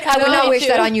that. I would not wish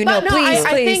that on you. No, But please,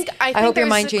 I please. think I hope your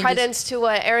mind there's changes. credence to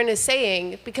what Aaron is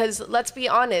saying, because let's be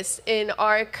honest, in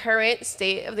our current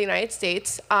state of the United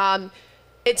States,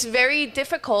 it's very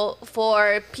difficult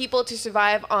for people to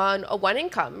survive on a one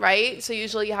income, right? So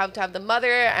usually you have to have the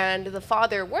mother and the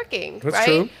father working, That's right?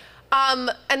 true.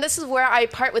 And this is where I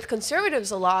part with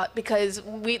conservatives a lot, because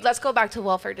let's go back to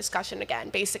welfare discussion again,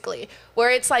 basically, where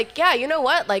it's like, yeah, you know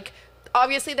what? Like,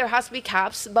 obviously there has to be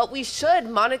caps, but we should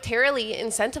monetarily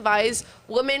incentivize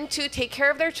women to take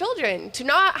care of their children, to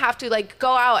not have to like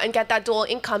go out and get that dual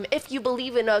income if you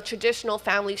believe in a traditional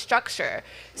family structure.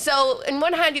 So in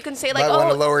one hand you can say like, Might want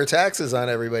to lower taxes on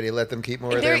everybody, let them keep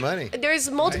more of their money. There's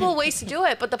multiple ways to do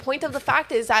it, but the point of the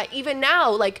fact is that even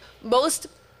now, like, most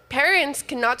parents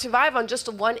cannot survive on just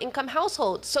a one income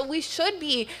household. So we should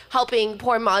be helping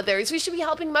poor mothers. We should be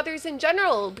helping mothers in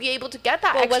general be able to get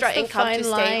that extra what's the income fine to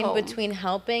stay line home. between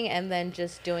helping and then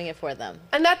just doing it for them?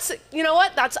 And that's, you know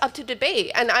what, that's up to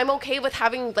debate. And I'm okay with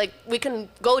having, like, we can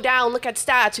go down, look at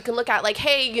stats. We can look at, like,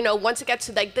 hey, you know, once it gets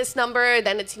to, like, this number,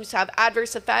 then it seems to have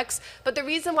adverse effects. But the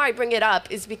reason why I bring it up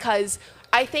is because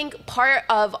I think part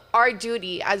of our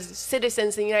duty as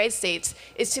citizens in the United States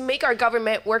is to make our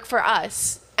government work for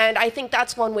us. And I think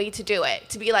that's one way to do it.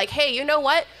 To be like, hey, you know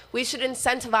what? We should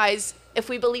incentivize, if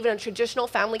we believe in a traditional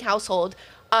family household,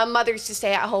 mothers to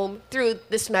stay at home through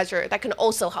this measure that can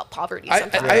also help poverty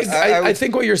sometimes. I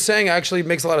think what you're saying actually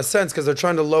makes a lot of sense, because they're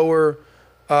trying to lower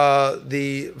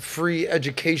the free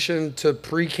education to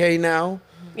pre-K now.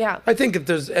 Yeah. I think if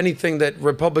there's anything that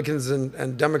Republicans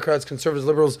and Democrats, conservatives,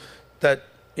 liberals, that,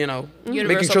 you know,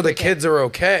 making sure the kids are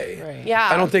okay. Right. Yeah.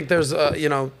 I don't think there's, you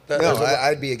know.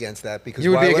 I'd be against that, because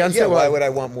You would be against it? why Why? would I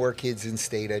want more kids in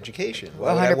state education?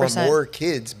 Why would I want 100%. more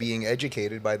kids being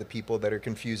educated by the people that are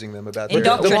confusing them about The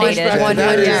Indoctrinated. pushback to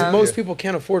that is Yeah. most people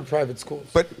can't afford private schools.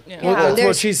 But That's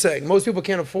what she's saying. Most people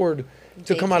can't afford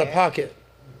to come out of Daycare. pocket.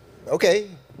 okay.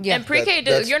 Yeah. And pre-K,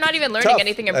 that's you're not even learning tough.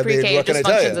 anything in I mean, pre-K. what It can just I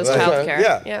tell functions you? as Like, childcare.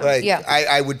 Yeah, Yeah. like Yeah.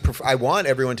 I want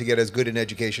everyone to get as good an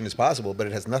education as possible, but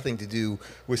it has nothing to do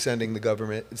with sending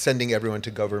everyone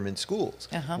to government schools,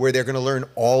 where they're going to learn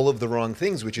all of the wrong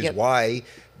things, which is Yep. why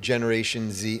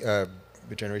Generation Z,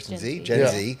 Gen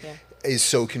Z, is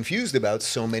so confused about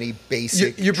so many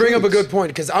basic. You bring up a truths. good point,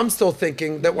 because I'm still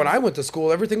thinking that when I went to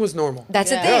school, everything was normal.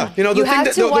 That's the Yeah. thing. You know, the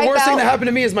have to the wipe worst thing out- that happened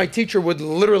to me is my teacher would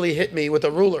literally hit me with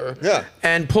a ruler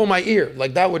and pull my ear.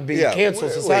 Like, that would be cancel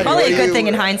Wait, society. Probably what a do good you- thing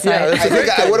in hindsight. Yeah, that's I a great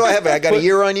think thing. what do I have? I got a But-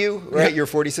 year on you, right? You're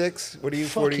 46. What are you?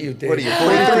 Fuck 40? you, Dave. What are you?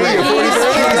 43.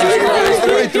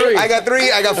 43. I got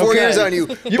 3. I got 4 years on you.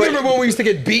 You remember when we used to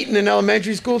get beaten in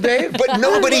elementary school, Dave? But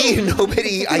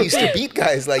nobody. I used to beat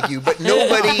guys like you, but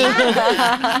nobody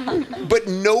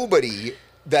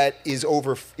that is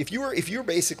over. If you're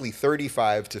basically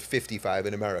 35 to 55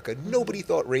 in America, nobody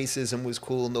thought racism was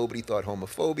cool. Nobody thought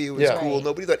homophobia was cool. Right.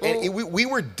 Nobody thought. And we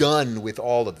were done with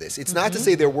all of this. It's not to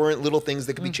say there weren't little things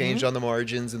that could be changed on the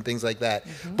margins and things like that,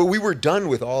 but we were done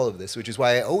with all of this, which is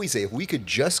why I always say if we could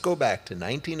just go back to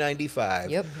 1995,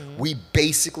 Yep. we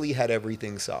basically had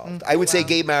everything solved. I would say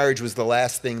gay marriage was the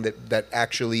last thing that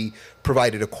actually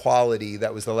provided equality.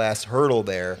 That was the last hurdle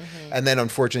there. And then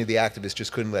unfortunately the activists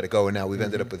just couldn't let it go, and now we've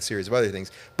ended up with a series of other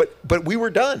things. But we were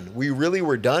done. We really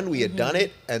were done. We had done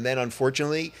it, and then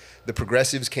unfortunately the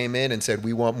progressives came in and said,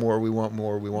 we want more, we want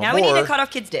more, we want Now more. we need to cut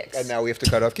off kids' dicks. And now we have to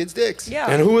cut off kids' dicks.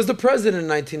 Yeah. And who was the president in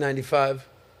 1995?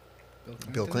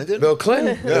 Bill Clinton? Bill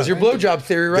Clinton. There's your blowjob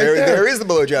theory right there. There is the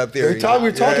blowjob theory. We were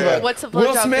talking about it. What's the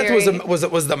Will blowjob Smith theory?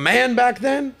 was the man back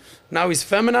then. Now he's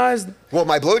feminized. Well,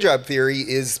 my blowjob theory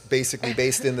is basically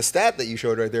based in the stat that you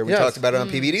showed right there. We Yes. talked about it on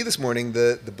PBD this morning.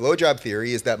 The blowjob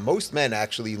theory is that most men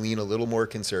actually lean a little more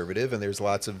conservative, and there's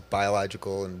lots of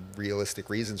biological and realistic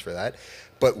reasons for that.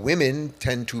 But women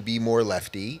tend to be more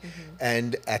lefty,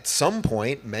 and at some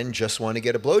point, men just want to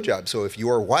get a blowjob. So if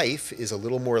your wife is a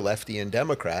little more lefty and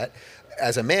Democrat,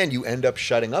 as a man, you end up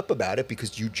shutting up about it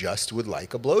because you just would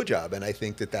like a blowjob. And I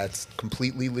think that that's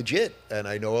completely legit. And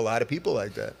I know a lot of people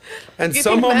like that. And You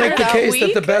some think will men make are the that case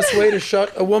that the weak? best way to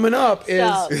shut a woman up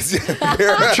is just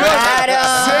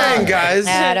saying, guys,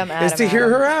 is to hear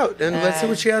her out. And let's see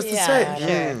what she has to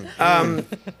say.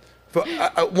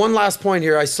 But one last point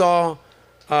here. I saw,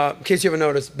 in case you haven't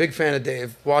noticed, big fan of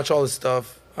Dave. Watch all his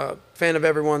stuff. Fan of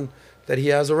everyone that he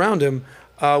has around him.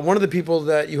 One of the people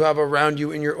that you have around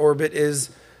you in your orbit is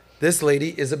this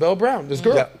lady, Isabel Brown, this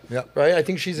girl. Yeah. Right? I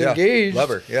think she's engaged. Love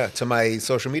her. Yeah. To my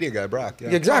social media guy, Brock. Yeah.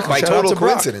 Exactly. By Shout out total to Brock.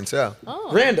 coincidence. Yeah.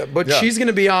 Random. But Yeah. she's going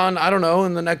to be on, I don't know,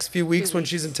 in the next few weeks when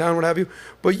she's in town, what have you.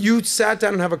 But you sat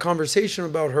down and have a conversation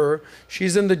about her.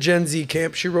 She's in the Gen Z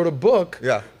camp. She wrote a book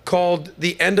called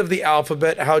The End of the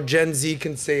Alphabet, How Gen Z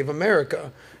Can Save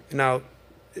America. Now,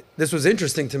 this was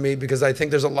interesting to me because I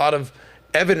think there's a lot of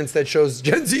evidence that shows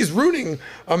Gen Z is ruining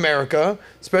America,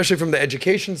 especially from the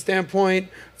education standpoint,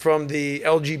 from the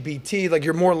LGBT. Like,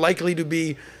 you're more likely to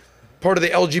be part of the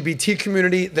LGBT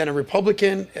community than a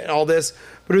Republican and all this.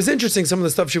 But it was interesting, some of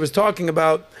the stuff she was talking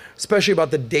about, especially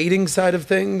about the dating side of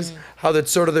things, how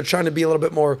that's sort of, they're trying to be a little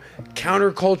bit more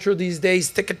counterculture these days,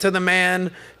 stick it to the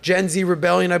man, Gen Z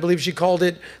rebellion, I believe she called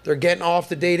it. They're getting off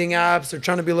the dating apps. They're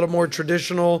trying to be a little more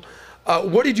traditional.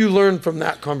 What did you learn from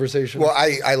that conversation? Well,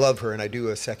 I love her, and I do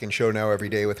a second show now every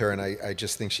day with her, and I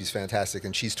just think she's fantastic.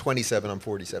 And she's 27, I'm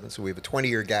 47, so we have a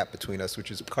 20-year gap between us,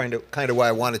 which is kind of why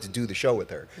I wanted to do the show with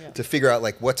her, to figure out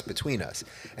like what's between us.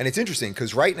 And it's interesting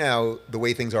because right now, the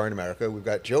way things are in America, we've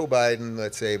got Joe Biden,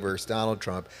 let's say, versus Donald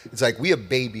Trump. It's like we have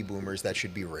baby boomers that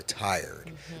should be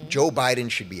retired. Joe Biden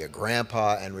should be a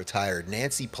grandpa and retired.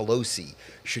 Nancy Pelosi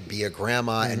should be a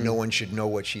grandma, and no one should know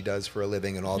what she does for a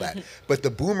living and all that. But the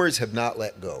boomers have not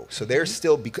let go. So they're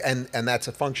still, and that's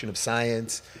a function of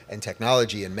science and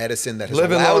technology and medicine that has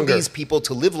allowed these people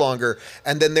to live longer.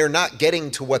 And then they're not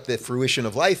getting to what the fruition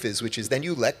of life is, which is then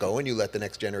you let go and you let the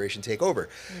next generation take over.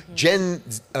 Gen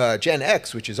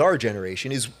X, which is our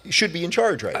generation, should be in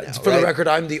charge right now. For the record,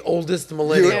 I'm the oldest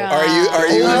millennial. Are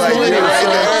you like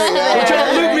Don't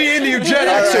try to loop me into you Gen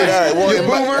Xers. All right.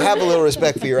 Well, have a little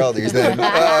respect for your elders then.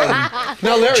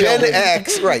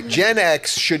 Gen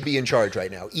X should be in charge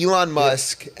right now. Elon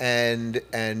Musk and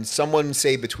someone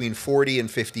say between 40 and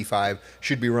 55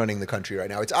 should be running the country right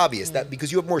now. It's obvious that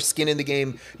because you have more skin in the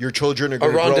game, your children are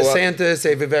going to grow Ron up.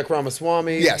 DeSantis, Vivek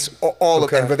Ramaswamy. Yes, all of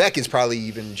them. Vivek is probably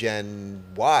even Gen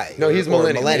Y. No, he's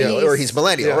millennial. Or he's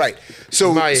millennial, right.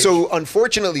 So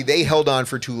unfortunately, they held on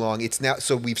for too long. It's now,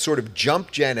 so we've sort of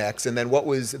jumped Gen X, and then it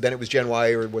was Gen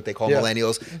Y, or what they call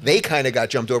millennials. They kind of got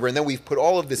jumped over, and then we've put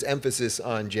all of this emphasis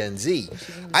on Gen Z.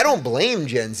 I don't blame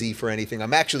Gen Z for anything.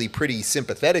 I'm actually pretty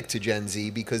sympathetic to Gen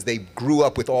Z because they grew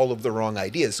up with all of the wrong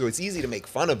ideas. So it's easy to make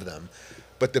fun of them.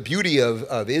 But the beauty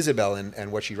of Isabel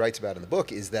and what she writes about in the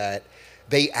book is that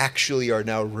they actually are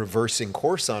now reversing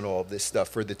course on all of this stuff.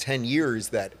 For the 10 years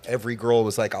that every girl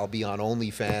was like, I'll be on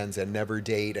OnlyFans and never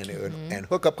date and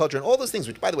hookup culture and all those things,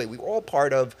 which, by the way, we were all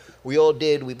part of. We all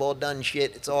did. We've all done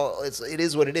shit. It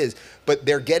is what it is. But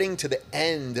they're getting to the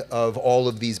end of all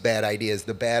of these bad ideas,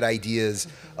 the bad ideas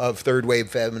of third wave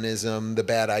feminism, the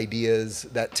bad ideas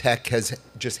that tech has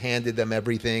just handed them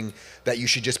everything, that you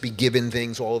should just be given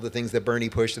things, all of the things that Bernie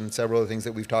pushed and several of the things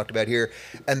that we've talked about here.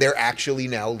 And they're actually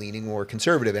now leaning more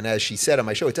conservative. And as she said on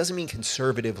my show, it doesn't mean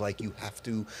conservative like you have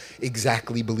to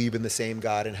exactly believe in the same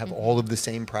God and have all of the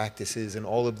same practices and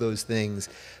all of those things.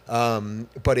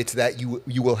 But it's that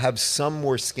you will have some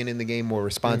more skin in the game, more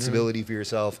responsibility for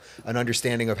yourself, an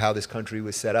understanding of how this country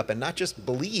was set up, and not just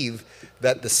believe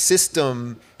that the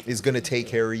system is going to take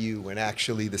care of you when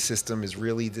actually the system is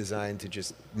really designed to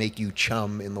just make you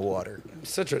chum in the water.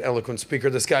 Such an eloquent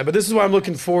speaker, this guy. But this is why I'm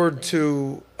looking forward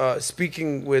to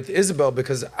speaking with Isabel,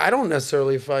 because I don't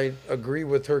necessarily if I agree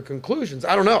with her conclusions.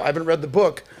 I don't know. I haven't read the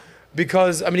book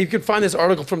because, I mean, you can find this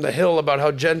article from The Hill about how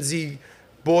Gen Z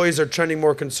boys are trending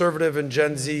more conservative and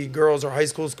Gen Z girls or high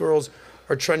school girls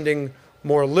are trending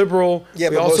more liberal. Yeah,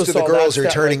 but most of the girls are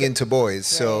turning into boys,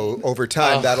 so over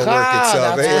time that'll work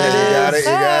itself. You got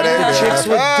it. Chicks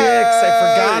with dicks. I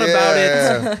forgot about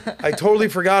it. I totally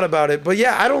forgot about it. But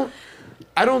yeah,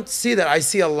 I don't see that. I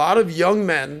see a lot of young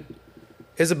men.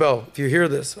 Isabel, if you hear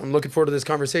this, I'm looking forward to this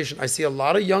conversation. I see a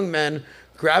lot of young men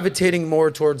gravitating more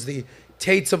towards the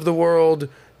Tates of the world,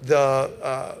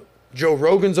 the Joe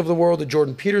Rogans of the world, the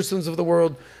Jordan Petersons of the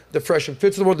world, the Fresh and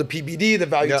Fits of the world, the PBD, the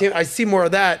Value Team. I see more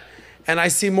of that. And I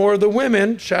see more of the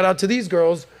women, shout out to these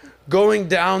girls, going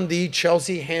down the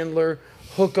Chelsea Handler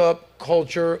hookup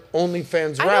culture,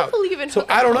 OnlyFans route. I don't believe in hookup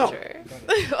culture.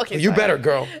 Okay, you better,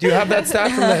 girl. Do you have that stat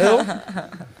from The Hill?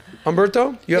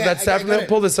 Humberto, you have that stat from The Hill?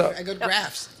 Pull this up. I got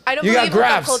graphs. I don't you believe got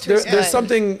graphs. hookup culture. There's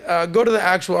something, go to the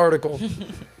actual article.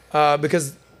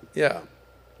 Because, yeah.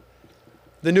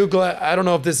 The new, I don't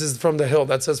know if this is from The Hill.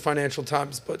 That says Financial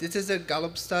Times. But this is a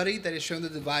Gallup study that has shown the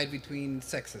divide between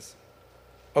sexes.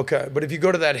 Okay, but if you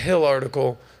go to that Hill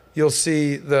article, you'll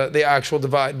see the actual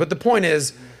divide. But the point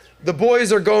is, the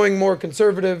boys are going more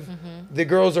conservative, the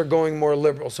girls are going more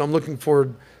liberal. So I'm looking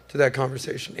forward to that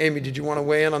conversation. Amy, did you want to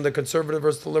weigh in on the conservative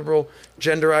versus the liberal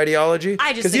gender ideology?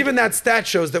 Because even that stat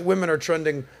shows that women are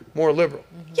trending more liberal.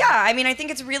 Yeah, I mean, I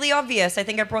think it's really obvious. I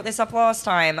think I brought this up last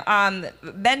time.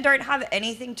 Men don't have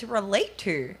anything to relate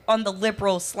to on the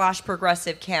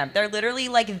liberal/progressive camp. They're literally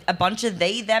like a bunch of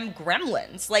they/them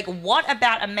gremlins. Like, what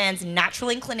about a man's natural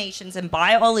inclinations and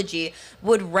biology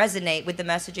would resonate with the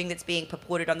messaging that's being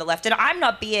purported on the left? And I'm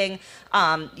not being,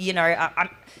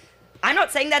 I'm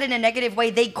not saying that in a negative way.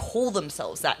 They call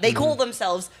themselves that. They call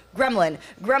themselves gremlin,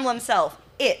 gremlin self,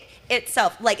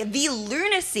 itself. Like the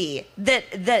lunacy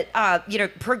that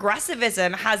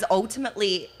progressivism has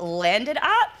ultimately landed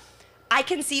at. I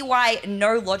can see why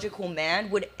no logical man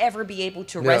would ever be able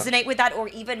to resonate with that or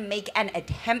even make an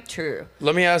attempt to.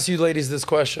 Let me ask you ladies this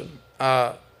question.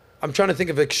 I'm trying to think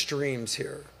of extremes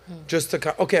here.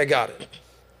 Okay, I got it.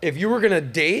 If you were going to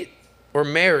date or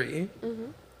marry,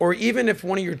 or even if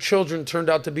one of your children turned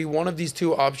out to be one of these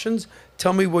two options,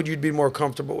 tell me what you'd be more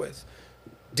comfortable with.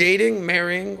 Dating,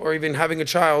 marrying, or even having a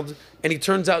child, and he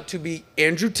turns out to be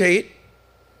Andrew Tate.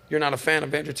 You're not a fan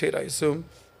of Andrew Tate, I assume.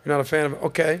 You're not a fan of it?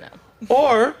 Okay. No.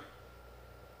 Or,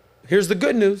 here's the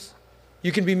good news.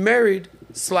 You can be married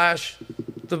 /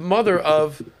 the mother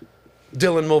of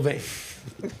Dylan Mulvaney.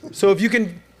 So if you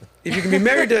can be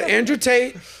married to Andrew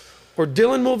Tate or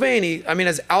Dylan Mulvaney, I mean,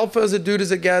 as alpha as a dude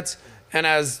as it gets, and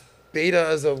as beta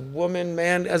as a woman,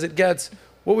 man as it gets,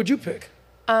 what would you pick?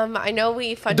 I know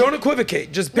we Don't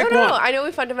equivocate. Just pick one. No, I know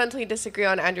we fundamentally disagree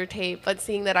on Andrew Tate, but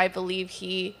seeing that I believe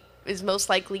he is most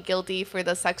likely guilty for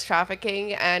the sex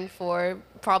trafficking and for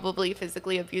probably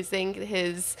physically abusing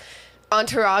his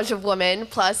entourage of women.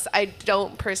 Plus, I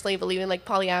don't personally believe in like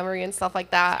polyamory and stuff like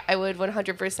that. I would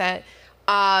 100%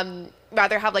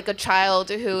 rather have like a child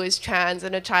who is trans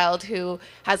and a child who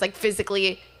has like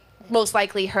physically most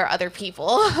likely hurt other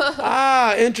people.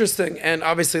 Interesting. And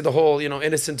obviously the whole,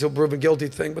 innocent till proven guilty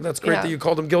thing, but that's great that you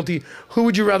called him guilty. Who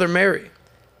would you rather marry?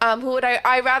 Who would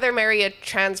I'd rather marry a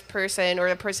trans person or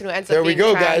a person who ends up There we being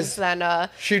go, trans guys. than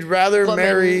a She'd rather woman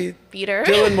marry beater,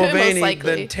 Dylan most Mulvaney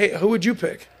likely. than Tate. Who would you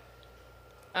pick?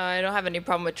 I don't have any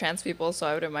problem with trans people, so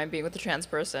I wouldn't mind being with a trans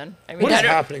person. I mean, What is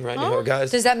happening right now,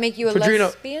 guys? Does that make you a Padrino,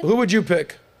 lesbian? who would you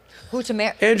pick? Who to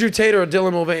marry? Andrew Tate or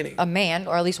Dylan Mulvaney? A man,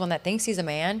 or at least one that thinks he's a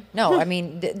man. No, I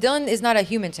mean, Dylan is not a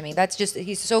human to me. That's just,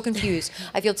 he's so confused.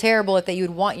 I feel terrible that you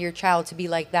would want your child to be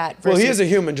like that. Well, he is a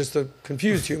human, just a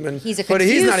confused human. He's a But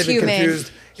he's not confused even human.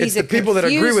 confused. It's He's the a people that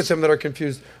agree confused- with him that are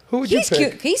confused. Who would you He's pick?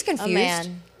 cute. He's confused. A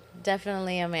man.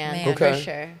 Definitely a man, Okay. for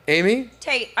sure. Amy?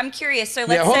 Tate, I'm curious. So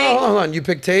let's Hold say, on. You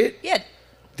pick Tate? yeah,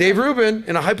 Dave Rubin,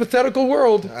 in a hypothetical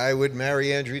world. I would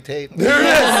marry Andrew Tate. There it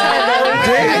is.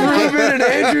 Dave Rubin and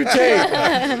Andrew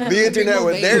Tate. The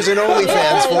internet, there's an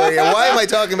OnlyFans for you. Why am I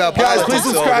talking about Guys, politics? please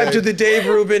subscribe all to day? the Dave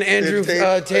Rubin, Andrew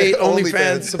Tate OnlyFans.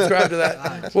 OnlyFans. Subscribe to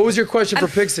that. What was your question for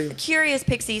Pixie? curious,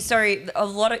 Pixie. Sorry, a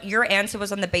lot of your answer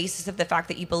was on the basis of the fact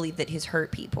that you believe that he's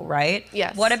hurt people, right?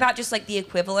 Yes. What about just like the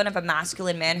equivalent of a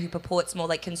masculine man who purports more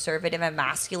like conservative and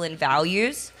masculine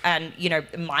values, and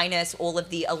minus all of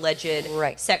the alleged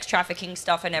sex trafficking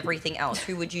stuff and everything else?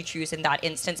 Who would you choose in that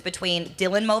instance between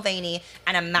Dylan Mulvaney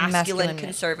and a masculine man.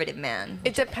 conservative man?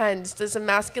 It depends. Does a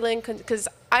masculine, because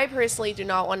I personally do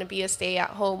not want to be a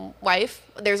stay-at-home wife.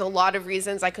 There's a lot of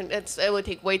reasons. It would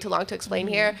take way too long to explain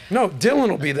here. No, Dylan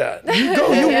will be that. You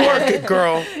go, you work it,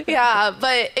 girl. Yeah,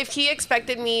 but if he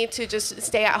expected me to just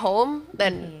stay at home,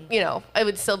 then I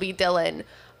would still be Dylan.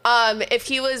 If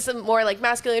he was more like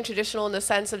masculine, traditional in the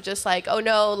sense of just like, oh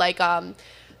no, like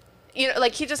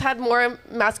like he just had more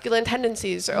masculine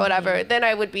tendencies or whatever, then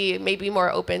I would be maybe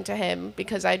more open to him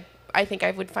because I think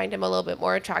I would find him a little bit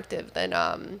more attractive than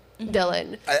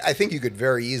Dylan. I think you could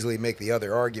very easily make the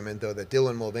other argument, though, that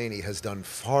Dylan Mulvaney has done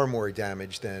far more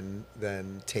damage than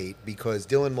Tate, because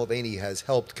Dylan Mulvaney has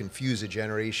helped confuse a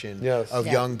generation of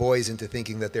young boys into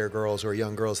thinking that they're girls, or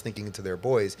young girls thinking into their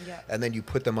boys. Yeah. And then you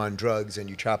put them on drugs and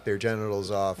you chop their genitals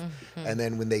off. And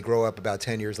then when they grow up about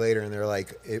 10 years later and they're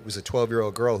like, it was a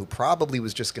 12-year-old girl who probably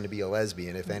was just going to be a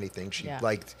lesbian, if anything. She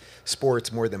liked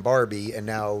sports more than Barbie, and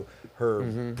now her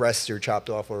breasts are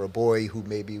chopped off, or a boy who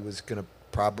maybe was going to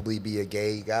probably be a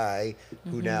gay guy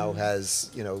who now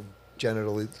has,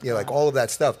 genital, like all of that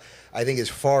stuff, I think is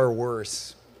far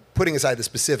worse, putting aside the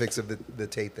specifics of the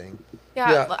Tate thing.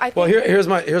 Yeah. Well, here's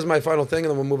my final thing, and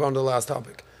then we'll move on to the last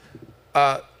topic.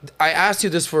 I asked you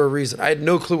this for a reason. I had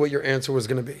no clue what your answer was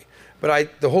going to be, but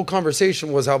the whole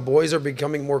conversation was how boys are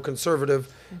becoming more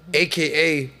conservative,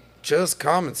 AKA just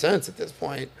common sense at this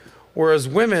point, whereas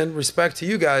women, respect to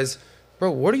you guys, bro,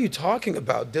 what are you talking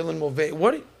about, Dylan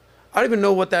Mulvaney? I don't even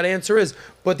know what that answer is,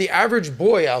 but the average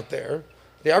boy out there,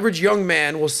 the average young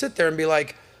man will sit there and be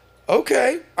like,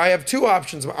 okay, I have two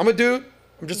options. I'm a dude.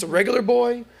 I'm just a regular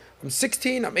boy. I'm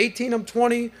 16, I'm 18, I'm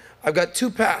 20. I've got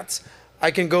two paths.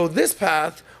 I can go this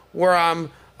path where I'm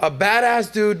a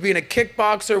badass dude being a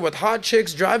kickboxer with hot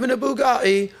chicks driving a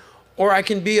Bugatti, or I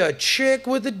can be a chick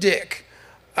with a dick.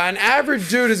 An average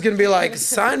dude is going to be like,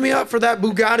 sign me up for that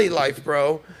Bugatti life,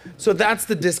 bro. So that's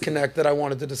the disconnect that I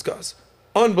wanted to discuss.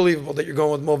 Unbelievable that you're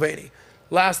going with Mulvaney.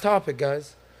 Last topic,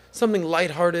 guys. something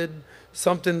lighthearted,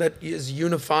 something that is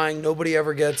unifying. Nobody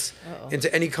ever gets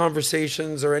into any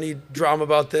conversations or any drama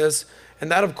about this. And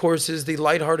that, of course, is the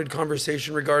lighthearted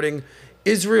conversation regarding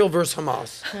Israel versus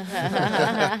Hamas.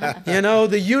 You know,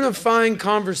 the unifying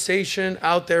conversation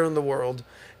out there in the world.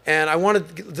 And I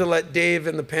wanted to let Dave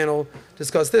and the panel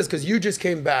discuss this because you just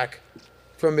came back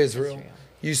from Israel.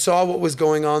 You saw what was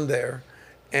going on there.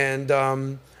 And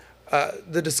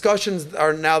the discussions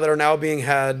are now being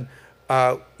had,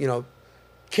 you know,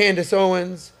 Candace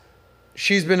Owens,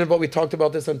 she's been in what we talked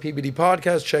about this on PBD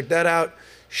podcast. Check that out.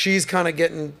 She's kind of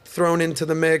getting thrown into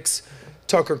the mix.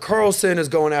 Tucker Carlson is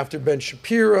going after Ben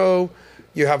Shapiro.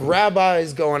 You have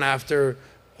rabbis going after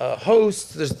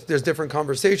hosts. There's different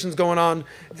conversations going on.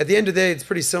 At the end of the day, it's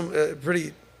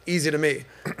pretty easy to me.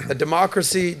 A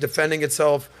democracy defending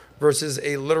itself versus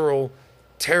a literal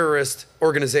terrorist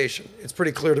organization. It's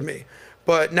pretty clear to me.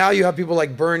 But now you have people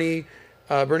like Bernie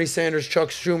Sanders, Chuck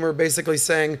Schumer, basically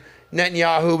saying,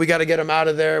 Netanyahu, we got to get him out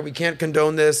of there. We can't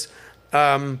condone this.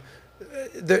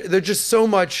 There's just so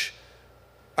much,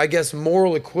 I guess,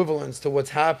 moral equivalence to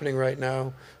what's happening right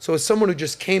now. So as someone who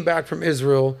just came back from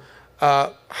Israel,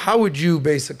 how would you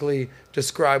basically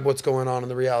describe what's going on in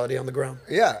the reality on the ground?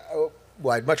 Yeah.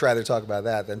 Well, I'd much rather talk about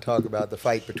that than talk about the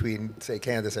fight between, say,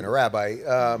 Candace and a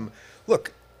rabbi.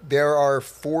 Look, there are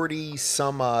 40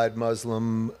 some odd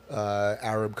Muslim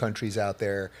Arab countries out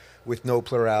there with no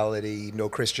plurality, no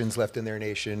Christians left in their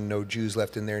nation, no Jews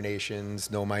left in their nations,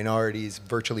 no minorities,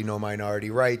 virtually no minority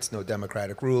rights, no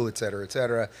democratic rule, et cetera, et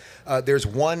cetera. There's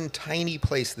one tiny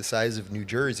place the size of New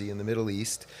Jersey in the Middle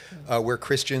East where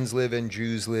Christians live and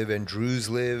Jews live and Druze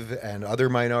live and other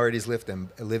minorities live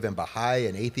and Baha'i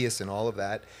and atheists and all of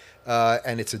that.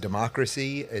 And it's a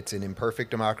democracy. It's an imperfect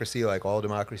democracy, like all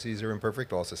democracies are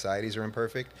imperfect, all societies are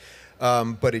imperfect.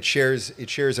 But it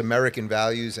shares American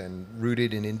values and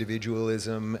rooted in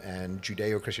individualism and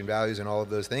Judeo-Christian values and all of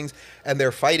those things. And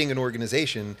they're fighting an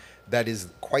organization that is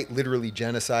quite literally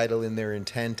genocidal in their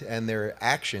intent and their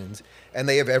actions, and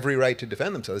they have every right to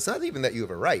defend themselves. It's not even that you have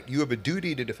a right. You have a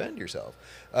duty to defend yourself.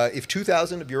 If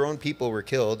 2,000 of your own people were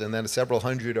killed and then several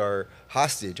hundred are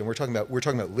hostage, and we're talking about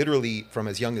literally from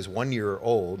as young as 1 year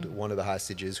old, one of the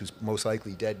hostages who's most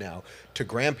likely dead now, to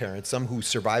grandparents, some who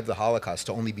survived the Holocaust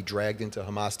to only be dragged into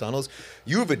Hamas tunnels,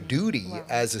 you have a duty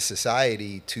as a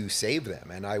society to save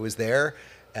them. And I was there.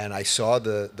 And I saw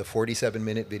the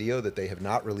 47-minute video that they have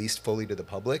not released fully to the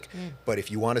public. But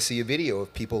if you want to see a video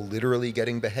of people literally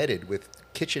getting beheaded with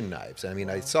kitchen knives, I mean,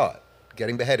 I saw it,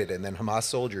 getting beheaded, and then Hamas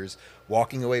soldiers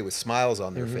walking away with smiles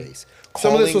on their face.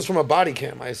 Some of this was from a body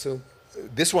cam, I assume.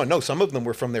 This one, no, some of them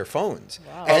were from their phones.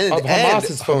 Wow. And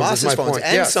Hamas's phones,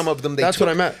 and yes. Some of them, that's what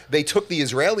I meant. They took the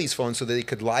Israelis' phones so that they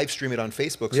could live stream it on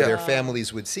Facebook so their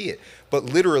families would see it. But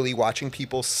literally watching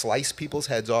people slice people's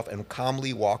heads off and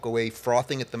calmly walk away,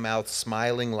 frothing at the mouth,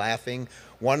 smiling, laughing.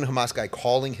 One Hamas guy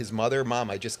calling his mother, Mom,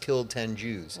 I just killed 10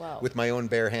 Jews with my own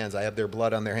bare hands. I have their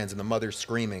blood on their hands. And the mother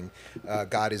screaming,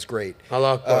 God is great.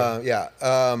 Allah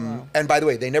Akbar. And by the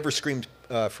way, they never screamed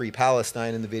Free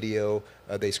Palestine in the video.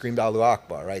 They screamed Allahu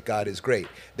Akbar, right? God is great.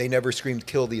 They never screamed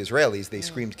kill the Israelis. They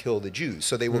screamed kill the Jews.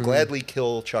 So they will gladly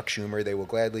kill Chuck Schumer. They will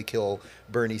gladly kill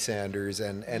Bernie Sanders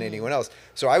and anyone else.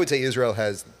 So I would say Israel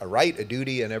has a right, a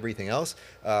duty, and everything else.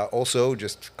 Also,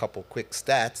 just a couple quick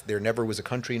stats. There never was a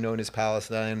country known as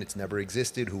Palestine. It's never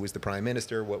existed. Who was the prime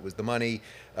minister? What was the money?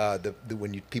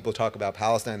 When people talk about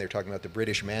Palestine, they're talking about the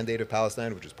British Mandate of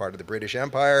Palestine, which was part of the British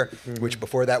Empire, which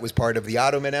before that was part of the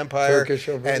Ottoman Empire. Turkish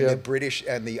Empire, and the British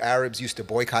and the Arabs used to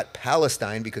boycott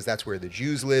Palestine because that's where the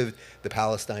Jews lived. The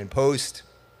Palestine Post,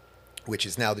 which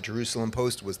is now the Jerusalem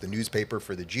Post, was the newspaper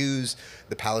for the Jews.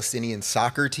 The Palestinian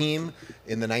soccer team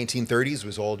in the 1930s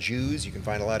was all Jews. You can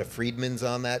find a lot of Friedmans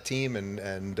on that team and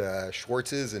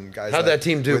Schwartzes and guys. How'd that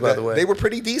team do, by the way? They were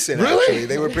pretty decent, really? Actually.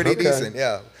 They were pretty decent,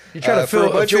 yeah. You try to fill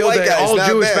a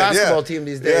all-Jewish basketball team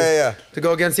these days to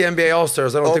go against the NBA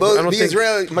All-Stars. I don't think the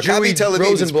Israeli Maccabi Tel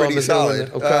Aviv is pretty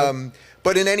solid. Okay.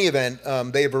 But in any event,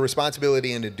 they have a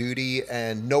responsibility and a duty,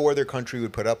 and no other country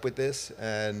would put up with this,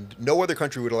 and no other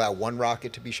country would allow one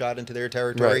rocket to be shot into their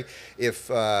territory.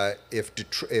 Right.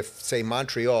 If say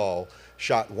Montreal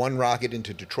shot one rocket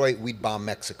into Detroit, we'd bomb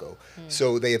Mexico.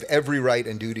 So they have every right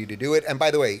and duty to do it. And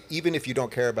by the way, even if you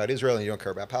don't care about Israel and you don't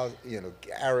care about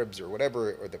Arabs or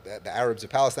whatever, or the Arabs of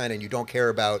Palestine, and you don't care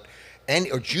about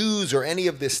or Jews or any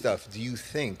of this stuff, do you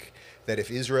think that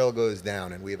if Israel goes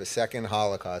down and we have a second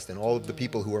Holocaust and all of the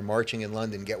people who are marching in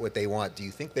London get what they want, do you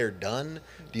think they're done?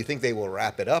 Do you think they will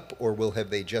wrap it up, or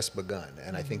have they just begun?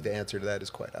 And I think the answer to that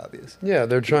is quite obvious. Yeah,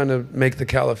 they're trying to make the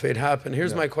caliphate happen.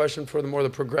 Here's my question for the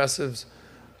progressives,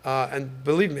 and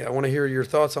believe me, I want to hear your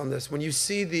thoughts on this. When you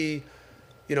see the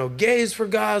you know, gays for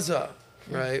Gaza,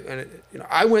 right? And you know,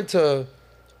 I went to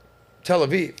Tel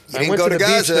Aviv. You I didn't went go to the beach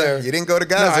Gaza. there. You didn't go to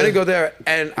Gaza. No, I didn't go there.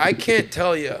 And I can't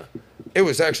tell you, it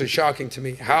was actually shocking to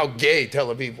me how gay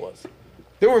Tel Aviv was.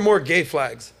 There were more gay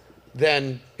flags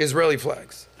than Israeli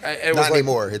flags. It Not was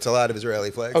anymore. It's a lot of Israeli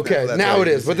flags. Okay, That's now why it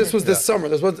you is. But see this was this summer.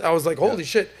 This was, I was like, holy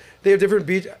shit. They have different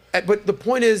beach. But the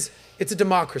point is, it's a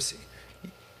democracy.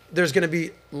 There's going to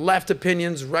be left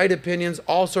opinions, right opinions,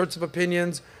 all sorts of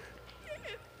opinions.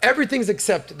 Everything's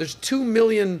accepted. There's 2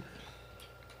 million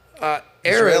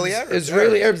Israeli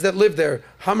Arabs that live there.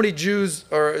 How many Jews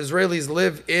or Israelis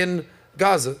live in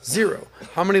Gaza? 0.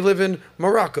 How many live in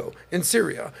Morocco, in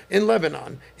Syria, in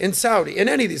Lebanon, in Saudi, in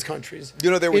any of these countries? You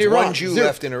know, there was in Iran, one Jew 0.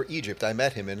 left in Egypt. I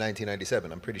met him in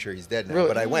 1997. I'm pretty sure he's dead now. Really?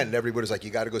 But I went, and everybody was like,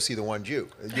 you got to go see the one Jew.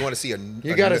 You want to see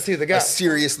You gotta see the guy. a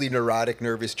seriously neurotic,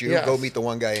 nervous Jew? Yes. Go meet the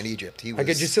one guy in Egypt. He was, I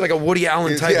could just see like a Woody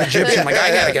Allen type Yeah. Egyptian. Like,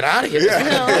 I gotta get out of here.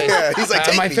 Yeah. He's like,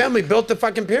 take my me. family built the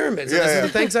fucking pyramids. And this is the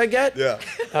thanks I get. Yeah.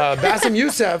 Bassem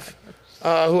Youssef,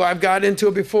 who I've got into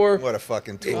it before. What a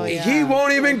fucking tool. He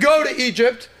won't even go to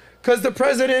Egypt because the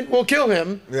president will kill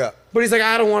him. Yeah. But he's like,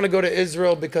 I don't want to go to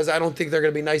Israel because I don't think they're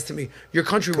going to be nice to me. Your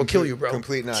country will kill you, bro.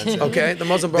 Complete nonsense. Okay? The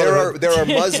Muslim Brotherhood. There are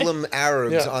Muslim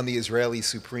Arabs on the Israeli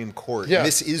Supreme Court. Yeah.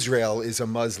 Miss Israel is a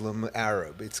Muslim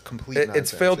Arab. It's complete nonsense.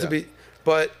 It's failed to be.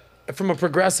 But from a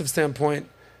progressive standpoint,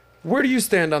 where do you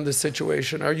stand on this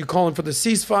situation? Are you calling for the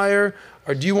ceasefire?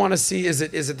 Or do you want to see, is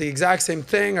it the exact same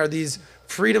thing? Are these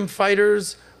freedom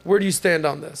fighters? Where do you stand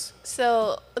on this?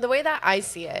 So the way that I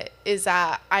see it is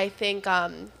that I think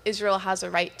Israel has a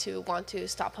right to want to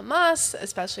stop Hamas,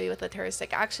 especially with the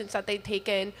terroristic actions that they've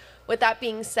taken. With that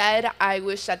being said, I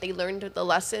wish that they learned the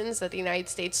lessons that the United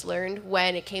States learned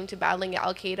when it came to battling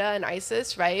Al-Qaeda and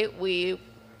ISIS, right? We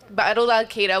battled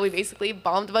Al-Qaeda. We basically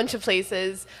bombed a bunch of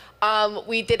places.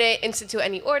 We didn't institute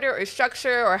any order or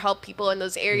structure or help people in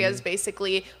those areas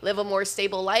basically live a more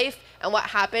stable life. And what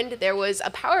happened? There was a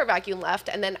power vacuum left,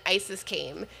 and then ISIS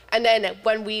came. And then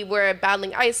when we were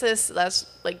battling ISIS, that's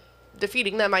like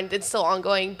defeating them. It's still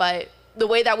ongoing, but the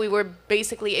way that we were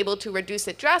basically able to reduce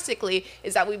it drastically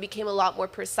is that we became a lot more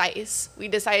precise. We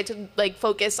decided to like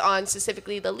focus on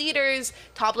specifically the leaders,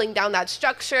 toppling down that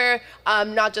structure,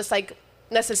 not just like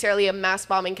necessarily a mass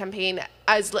bombing campaign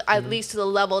at least to the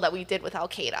level that we did with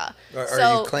Al-Qaeda.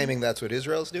 Are you claiming that's what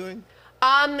Israel's doing?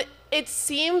 It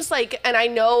seems like, and I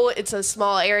know it's a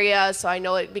small area, so I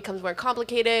know it becomes more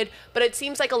complicated, but it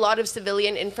seems like a lot of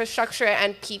civilian infrastructure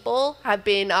and people have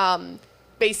been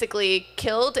basically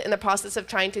killed in the process of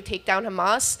trying to take down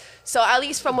Hamas. So at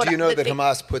least from what Do you know that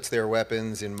Hamas puts their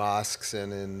weapons in mosques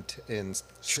and in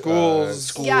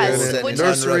schools, yes, and which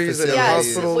nurseries and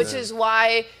hospitals? which is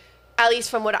why, at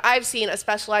least from what I've seen, a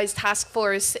specialized task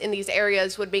force in these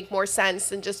areas would make more sense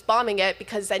than just bombing it,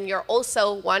 because then you're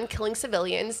also, one, killing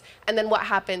civilians, and then what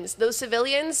happens? Those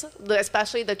civilians,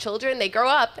 especially the children, they grow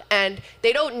up and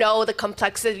they don't know the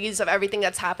complexities of everything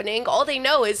that's happening. All they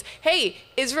know is, hey,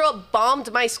 Israel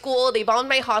bombed my school, they bombed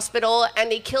my hospital, and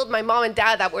they killed my mom and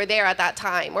dad that were there at that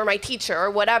time, or my teacher,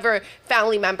 or whatever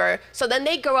family member. So then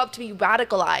they grow up to be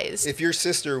radicalized. If your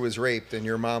sister was raped and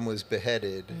your mom was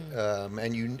beheaded,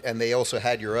 and they also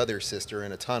had your other sister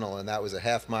in a tunnel, and that was a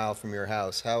half mile from your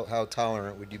house, how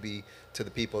tolerant would you be to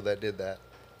the people that did that?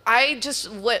 I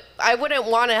wouldn't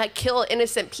want to kill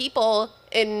innocent people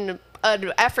in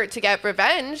an effort to get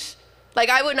revenge. Like,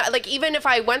 I would not, like, even if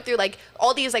I went through like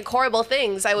all these like horrible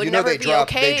things, I would never be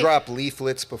okay. They drop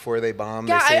leaflets before they bomb.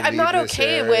 Yeah, they say, I'm not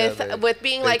okay with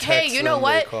being like, hey, you know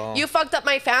what? You fucked up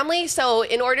my family, so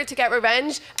in order to get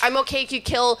revenge, I'm okay if you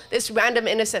kill this random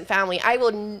innocent family. I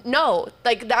will no,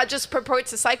 like that just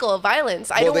purports a cycle of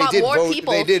violence. I don't want more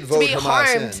people to be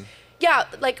harmed. Yeah,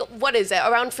 like what is it?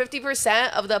 Around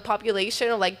 50% of the population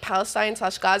of like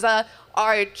Palestine/Gaza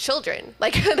are children.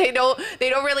 Like they don't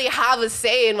really have a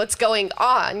say in what's going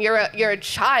on. You're a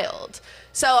child.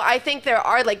 So I think there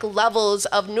are like levels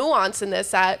of nuance in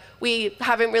this that we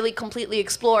haven't really completely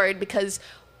explored, because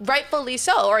rightfully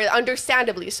so, or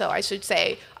understandably so, I should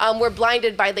say, we're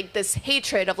blinded by like this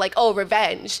hatred of like, oh,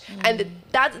 revenge, and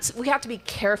we have to be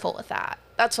careful with that.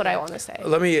 That's what I want to say.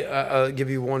 Let me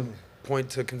give you one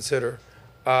point to consider,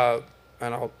 and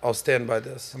I'll stand by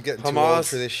this. I'm getting too old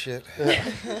for this shit.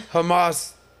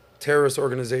 Hamas, terrorist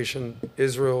organization,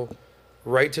 Israel,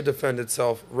 right to defend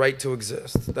itself, right to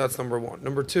exist. That's number one.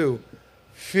 Number two,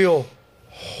 feel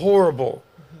horrible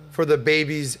for the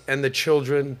babies and the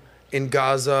children in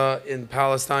Gaza, in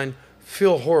Palestine.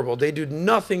 Feel horrible. They do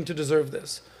nothing to deserve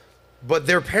this. But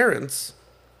their parents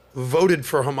voted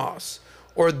for Hamas,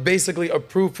 or basically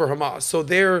approved for Hamas. So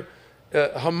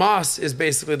Hamas is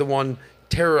basically the one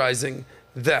terrorizing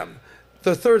them.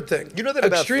 the third thing. You know that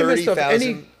about extremists of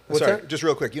 30,000. What's Sorry, that? just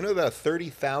real quick. You know about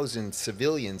 30,000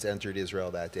 civilians entered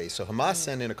Israel that day. So Hamas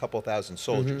sent in a couple thousand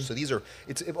soldiers. So these are.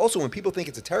 It's also when people think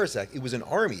it's a terrorist act, it was an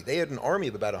army. They had an army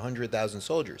of about 100,000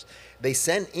 soldiers. They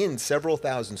sent in several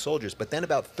thousand soldiers, but then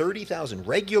about 30,000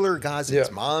 regular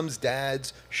Gazans, moms,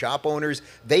 dads, shop owners,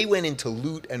 they went in to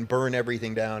loot and burn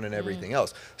everything down and everything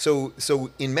else. So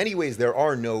in many ways there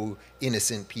are no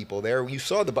innocent people there. You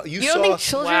saw the. You don't think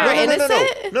children are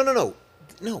innocent?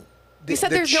 No. You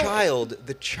said there's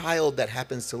the child that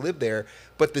happens to live there,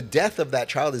 but the death of that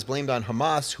child is blamed on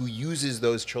Hamas, who uses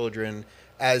those children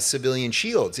as civilian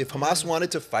shields. If Hamas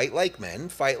wanted to fight like men,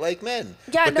 fight like men.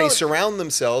 Yeah, but they surround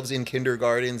themselves in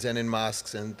kindergartens and in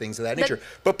mosques and things of that nature.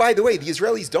 But by the way, the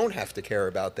Israelis don't have to care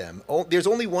about them. There's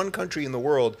only one country in the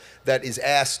world that is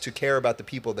asked to care about the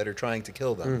people that are trying to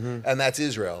kill them, and that's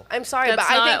Israel. I'm sorry, but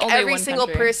I think every single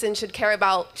person should care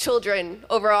about children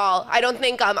overall. I don't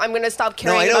think I'm going to stop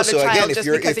caring about a child just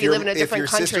because they live in a different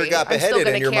country. If your sister got beheaded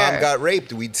and your mom got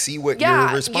raped, we'd see what your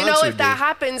response would be. You know, if that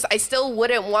happens, I still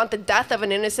wouldn't want the death of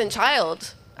an innocent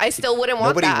child. I still wouldn't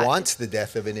want that. Nobody wants the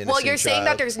death of an innocent child. Well, you're saying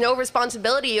that there's no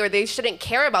responsibility or they shouldn't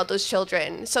care about those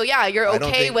children. So yeah, you're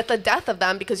okay with the death of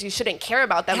them because you shouldn't care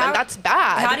about them, and that's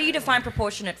bad. How do you define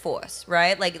proportionate force,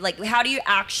 right? Like how do you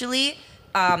actually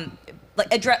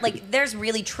address, there's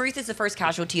really, truth is the first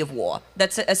casualty of war.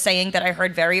 That's a saying that I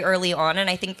heard very early on, and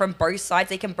I think from both sides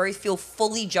they can both feel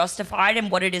fully justified in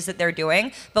what it is that they're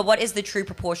doing, but what is the true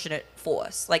proportionate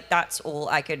force? Like, that's all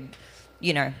I could,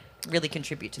 really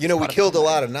contribute to. We killed a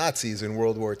lot of Nazis in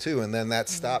World War II, and then that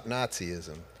stopped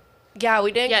Nazism. Yeah,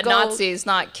 we didn't go... Nazis,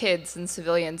 not kids and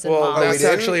civilians and moms. That's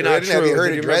actually not true. Have you heard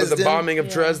Did of you remember Dresden? the bombing of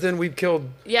Dresden? We've killed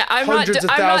I'm hundreds of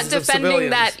thousands of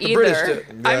civilians. That The British either.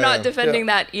 did. I'm not defending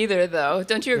that either, though.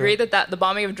 Don't you agree that the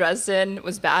bombing of Dresden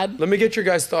was bad? Let me get your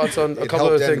guys' thoughts on a couple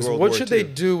of things. What should they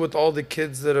do with all the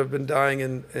kids that have been dying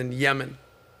in Yemen?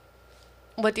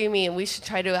 What do you mean? We should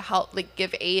try to help,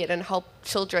 give aid and help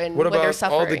children what when they're about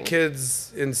suffering. all the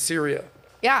kids in Syria?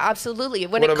 Yeah, absolutely.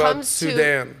 When what it about comes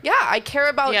Sudan? to I care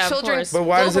about children. But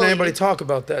why doesn't anybody talk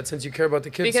about that since you care about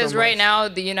the kids Because so much? right now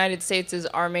the United States is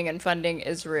arming and funding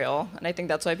Israel, and I think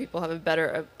that's why people have a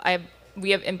better.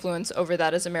 We have influence over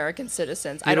that as American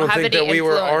citizens. You I don't have think any that we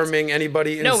influence. were arming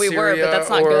anybody in No, we Syria were, but that's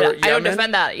not or good. Yemen? I don't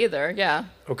defend that either. Yeah.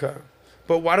 Okay,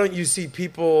 but why don't you see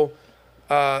people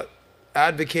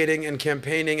advocating and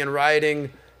campaigning and rioting?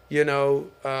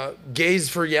 Gays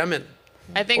for Yemen.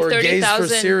 I think or gays for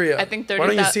 30,000. Syria. I think Why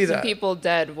don't you see 30,000 that? people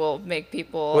dead will make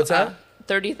people. What's that?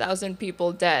 30,000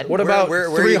 people dead. What about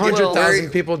 300,000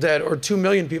 people dead or 2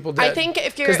 million people dead? I think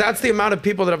if you're... Because that's the amount of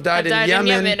people that have died, in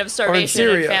Yemen of or in starvation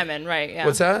Syria. and famine, right? Yeah.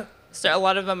 What's that? So a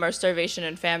lot of them are starvation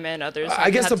and famine. Others. I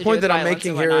guess have the to do point with that I'm violence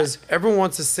making and here whatnot. is everyone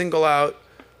wants to single out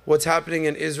what's happening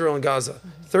in Israel and Gaza.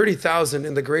 30,000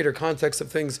 in the greater context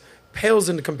of things pales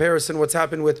into comparison what's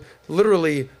happened with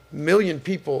literally million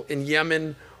people in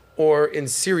Yemen or in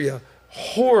Syria.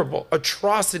 Horrible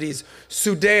atrocities.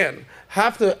 Sudan,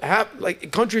 half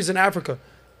countries in Africa,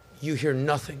 you hear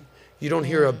nothing. You don't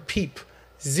hear a peep.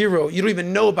 Zero. You don't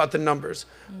even know about the numbers.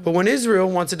 But when Israel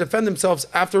wants to defend themselves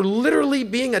after literally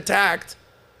being attacked,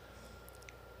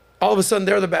 all of a sudden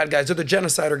they're the bad guys. They're the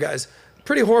genocider guys.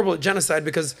 Pretty horrible at genocide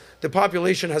because the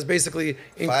population has basically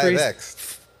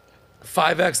increased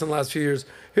 5x in the last few years.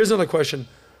 Here's another question.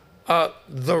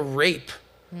 The rape.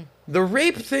 The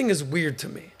rape thing is weird to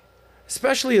me,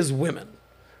 especially as women.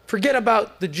 Forget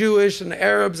about the Jewish and the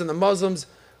Arabs and the Muslims.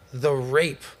 The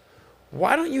rape.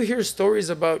 Why don't you hear stories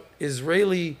about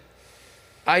Israeli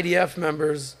IDF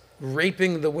members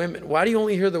raping the women? Why do you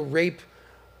only hear the rape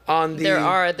on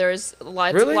the... There's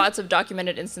lots of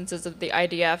documented instances of the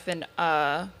IDF and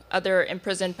other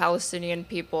imprisoned Palestinian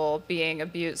people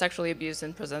being sexually abused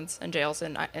in prisons and jails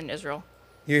in Israel.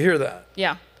 You hear that?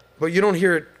 Yeah. But you don't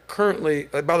hear it currently.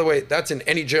 By the way, that's in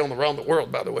any jail around the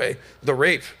world, by the way. The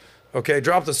rape. Okay,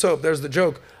 drop the soap. There's the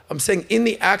joke. I'm saying in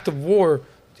the act of war,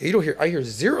 you don't hear. I hear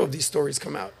zero of these stories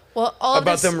come out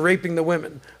about them raping the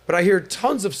women. But I hear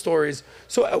tons of stories.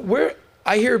 So where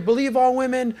I hear believe all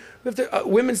women,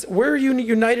 where are you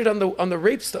united on the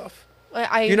rape stuff?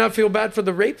 Do you not feel bad for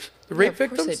the rape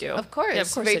victims? Of course I do. Of course. Yeah,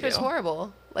 of course rape I is do.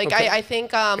 horrible. Okay. I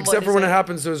think... Except for when it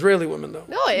happens to Israeli women, though.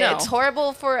 No, it's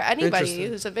horrible for anybody Interesting.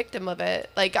 who's a victim of it.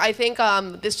 I think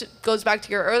this goes back to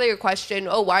your earlier question.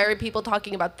 Oh, why are people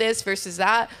talking about this versus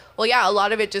that? Well, yeah, a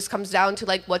lot of it just comes down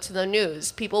to what's in the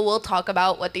news. People will talk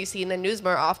about what they see in the news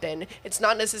more often. It's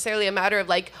not necessarily a matter of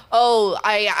oh,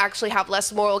 I actually have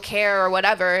less moral care or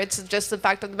whatever. It's just the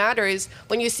fact of the matter is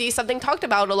when you see something talked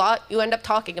about a lot, you end up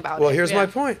talking about it. Well, here's my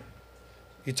point.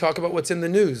 You talk about what's in the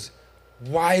news.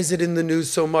 Why is it in the news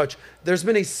so much? There's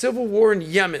been a civil war in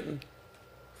Yemen.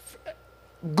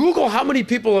 Google how many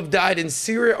people have died in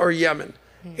Syria or Yemen.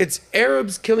 It's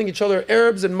Arabs killing each other,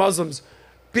 Arabs and Muslims,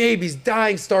 babies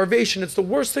dying, starvation. It's the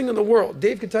worst thing in the world.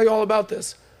 Dave can tell you all about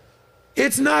this.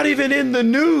 It's not even in the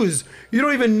news. You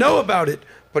don't even know about it.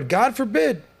 But God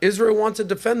forbid, Israel wants to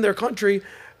defend their country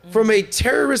from a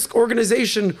terrorist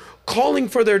organization calling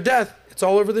for their death. It's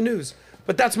all over the news.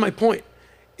 But that's my point,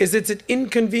 is it's an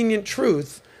inconvenient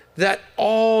truth that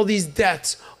all these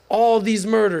deaths, all these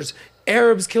murders,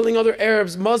 Arabs killing other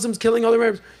Arabs, Muslims killing other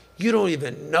Arabs, you don't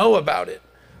even know about it.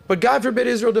 But God forbid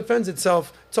Israel defends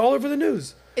itself. It's all over the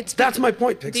news. That's my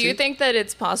point, Pixie. Do you think that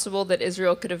it's possible that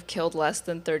Israel could have killed less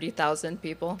than 30,000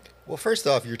 people? Well, first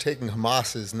off, you're taking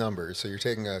Hamas's numbers, so you're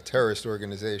taking a terrorist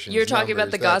organization. You're talking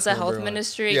about the Gaza Health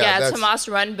Ministry. Yeah, it's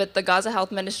Hamas run, but the Gaza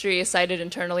Health Ministry is cited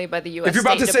internally by the U.S. If you're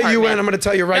about to say UN, I'm going to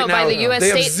tell you right now, by the US they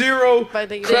have zero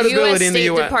credibility in the UN. The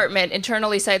U.S. State Department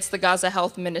internally cites the Gaza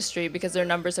Health Ministry because their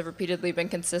numbers have repeatedly been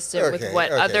consistent with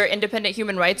what other independent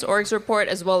human rights orgs report,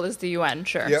 as well as the UN.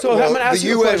 Sure. Yeah, so I'm going to ask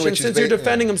you a question, since you're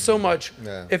defending them so much.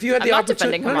 If you had the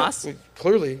opportunity, defending Hamas.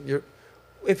 Clearly, you're.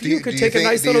 If you could take a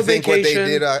nice little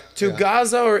vacation to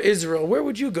Gaza or Israel, where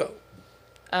would you go?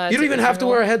 You don't even have to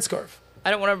wear a headscarf. I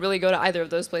don't want to really go to either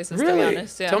of those places, really? to be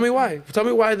honest. Yeah. Tell me why. Tell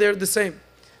me why they're the same.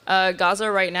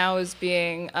 Gaza right now is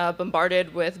being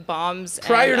bombarded with bombs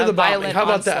prior and to the bombing. violent How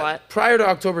about onslaught. that? Prior to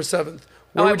October 7th,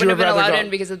 where would you have been rather allowed gone? in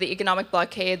because of the economic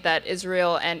blockade that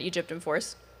Israel and Egypt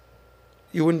enforce.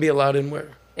 You wouldn't be allowed in where?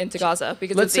 Into Gaza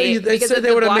because Let's say they said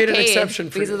they would have made an exception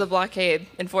for you. Because of the blockade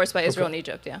enforced by Israel and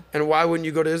Egypt. Yeah. And why wouldn't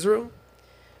you go to Israel?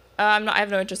 I have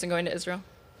no interest in going to Israel.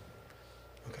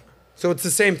 Okay. So it's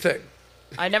the same thing.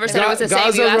 I never said it was the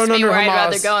same. You asked me where I'd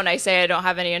rather go, and I say I don't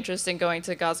have any interest in going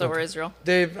to Gaza or Israel.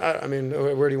 Dave, I mean,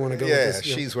 where do you want to go with this?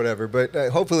 Yeah, she's whatever. But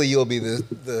hopefully you'll be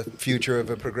the future of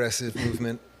a progressive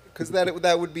movement. Because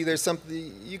that would be, there's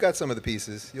something, you got some of the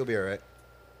pieces. You'll be all right.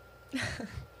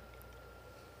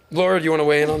 Laura, do you want to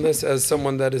weigh in on this as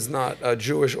someone that is not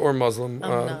Jewish or Muslim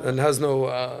and has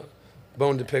no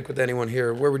bone to pick with anyone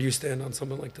here? Where would you stand on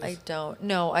something like this? I don't.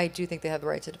 No, I do think they have the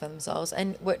right to defend themselves.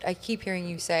 And what I keep hearing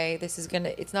you say,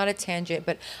 it's not a tangent,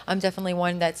 but I'm definitely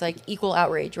one that's like equal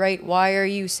outrage, right? Why are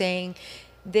you saying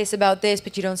this about this,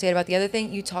 but you don't say it about the other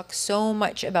thing? You talk so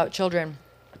much about children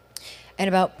and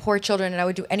about poor children, and I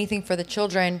would do anything for the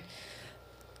children.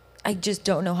 I just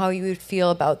don't know how you would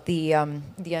feel about the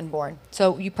unborn.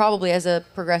 So you probably, as a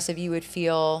progressive, you would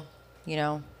feel,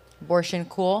 abortion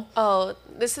cool. Oh,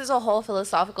 this is a whole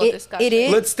philosophical discussion. It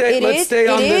is. Let's stay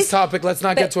on this topic. Let's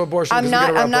not get to abortion. I'm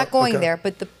not going there.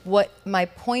 But what my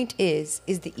point is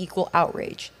the equal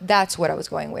outrage. That's what I was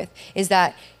going with. Is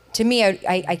that to me,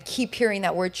 I keep hearing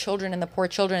that word children and the poor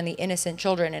children and the innocent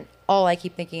children, and all I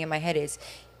keep thinking in my head is,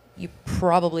 you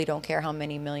probably don't care how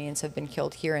many millions have been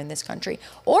killed here in this country.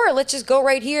 Or let's just go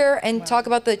right here and talk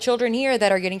about the children here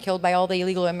that are getting killed by all the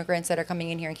illegal immigrants that are coming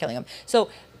in here and killing them. So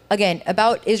again,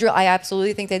 about Israel, I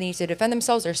absolutely think they need to defend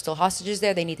themselves. There's still hostages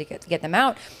there. They need to get them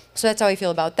out. So that's how I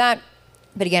feel about that.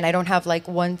 But again, I don't have like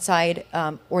one side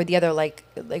or the other, like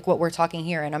what we're talking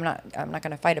here, and I'm not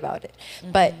going to fight about it.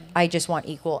 Mm-hmm. But I just want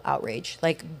equal outrage.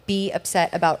 Like, be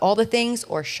upset about all the things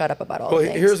or shut up about all the things.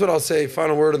 Well, here's what I'll say,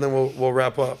 final word, and then we'll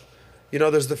wrap up.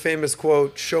 There's the famous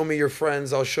quote, show me your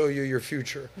friends, I'll show you your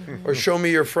future. Mm-hmm. Or show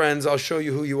me your friends, I'll show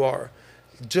you who you are.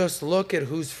 Just look at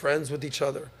who's friends with each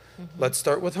other. Mm-hmm. Let's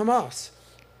start with Hamas.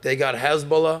 They got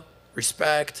Hezbollah,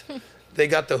 respect. They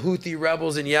got the Houthi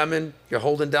rebels in Yemen. You're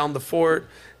holding down the fort.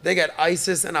 They got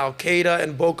ISIS and Al-Qaeda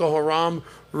and Boko Haram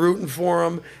rooting for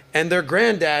them. And their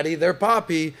granddaddy, their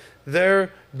papi,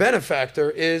 their benefactor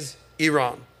is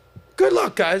Iran. Good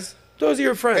luck, guys. Those are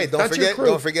your friends. Hey, don't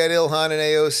forget Ilhan and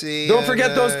AOC. Don't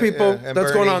forget those people.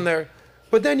 That's going on there.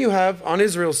 But then you have, on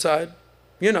Israel's side,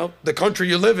 the country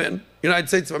you live in, United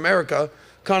States of America,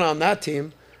 kind of on that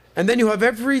team. And then you have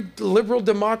every liberal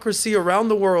democracy around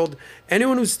the world,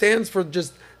 anyone who stands for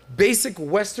just basic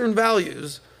Western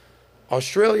values,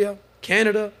 Australia,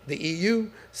 Canada, the EU,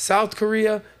 South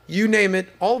Korea, you name it,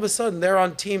 all of a sudden they're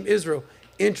on Team Israel.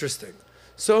 Interesting.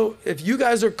 So if you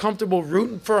guys are comfortable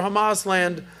rooting for Hamas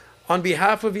land on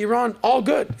behalf of Iran, all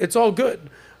good. It's all good.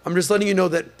 I'm just letting you know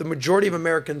that the majority of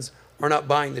Americans are not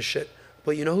buying this shit.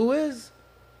 But you know who is?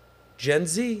 Gen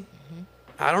Z. Mm-hmm.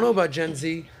 I don't know about Gen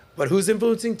Z, but who's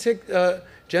influencing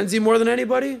Gen Z more than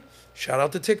anybody? Shout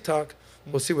out to TikTok.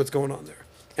 We'll see what's going on there.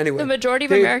 Anyway. The majority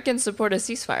of Americans support a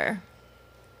ceasefire.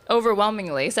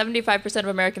 Overwhelmingly. 75% of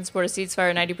Americans support a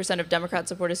ceasefire, 90% of Democrats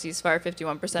support a ceasefire,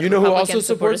 51% of Republicans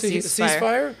support a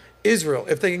ceasefire. Israel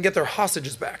if they can get their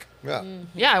hostages back. Yeah.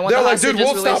 Yeah, I want They're the like, dude,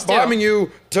 hostages we'll released stop bombing too.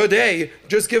 you today.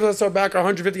 Just give us back our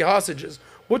 150 hostages.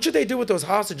 What should they do with those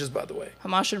hostages, by the way?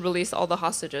 Hamas should release all the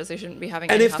hostages. They shouldn't be having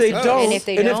And any if they hostages. don't,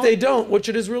 And if they don't, what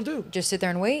should Israel do? Just sit there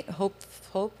and wait, hope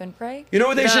and pray. You know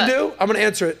what they should do? I'm going to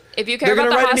answer it. If you care They're about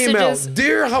gonna the write hostages- an email.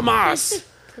 Dear Hamas,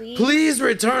 please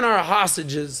return our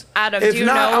hostages. Adam, if do you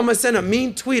not, know- I'm going to send a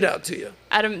mean tweet out to you.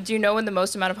 Adam, do you know when the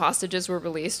most amount of hostages were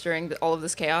released during all of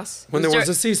this chaos? When It there was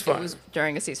a dur- ceasefire. It was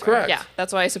during a ceasefire. Correct. Yeah,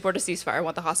 that's why I support a ceasefire. I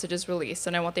want the hostages released,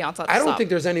 and I want the onslaught to I don't stop. think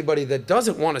there's anybody that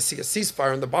doesn't want to see a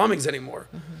ceasefire and the bombings anymore.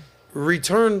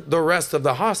 Return the rest of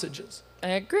the hostages. I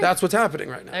agree. That's what's happening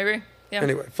right now. I agree. Yeah.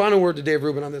 Anyway, final word to Dave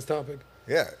Rubin on this topic.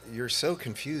 Yeah, you're so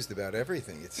confused about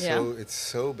everything. It's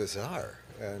so bizarre,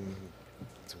 and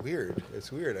it's weird. It's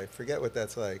weird. I forget what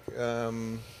that's like.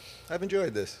 I've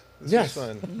enjoyed this. This Yes. was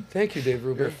fun. Thank you, Dave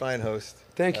Rubin. You're a fine host.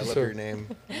 Thank you, I love sir. your name.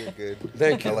 You're good.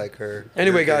 Thank you. I like her.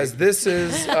 Anyway, You're guys, great. this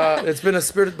is, it's been a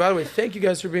spirit. By the way, thank you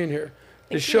guys for being here.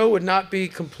 The show would not be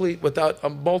complete without a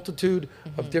multitude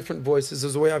of different voices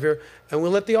as we have here. And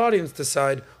we'll let the audience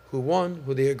decide who won,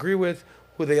 who they agree with,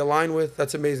 who they align with.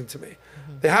 That's amazing to me.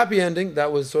 The happy ending,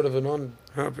 that was sort of an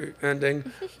unhappy ending.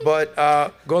 But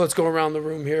let's go around the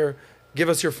room here. Give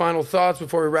us your final thoughts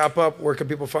before we wrap up. Where can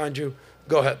people find you?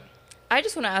 Go ahead. I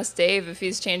just want to ask Dave if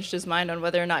he's changed his mind on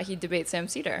whether or not he'd debate Sam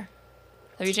Cedar.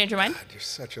 Have you changed your mind? God, you're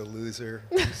such a loser.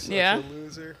 You're such Yeah? a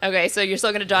loser. Okay, so you're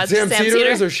still going to dodge Sam Sam Cedar Cedar?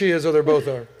 is, or she is, or they both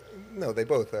are? No, they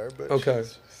both are. But Okay.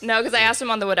 No, because I asked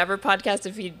him on the Whatever podcast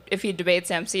if he'd debate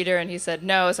Sam Cedar, and he said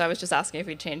no, so I was just asking if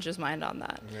he'd changed his mind on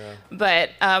that. Yeah. But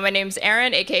my name's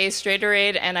Aaron, aka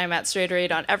Straighterade, and I'm at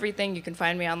Straighterade on everything. You can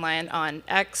find me online on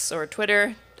X or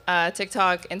Twitter,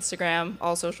 TikTok, Instagram,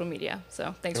 all social media.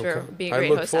 So thanks for being a great I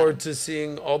look host, forward Adam. to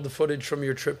seeing all the footage from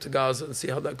your trip to Gaza and see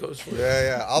how that goes for you.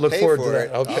 Yeah. I'll Look pay forward for to it.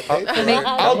 that. I'll pay for it.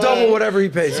 I'll double whatever he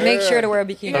pays. Make sure to wear a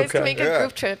bikini. You guys Okay. can make a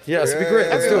group trip. Yes, it'd be great.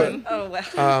 Let's do it. Oh,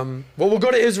 wow. Well, we'll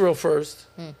go to Israel first,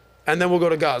 and then we'll go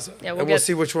to Gaza. Yeah, and we'll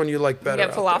see which one you like We'll better.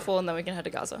 get out falafel, and then we can head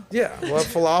to Gaza. there. Yeah, we'll have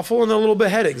falafel and then a little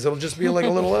beheadings. It'll just be like a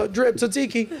little drip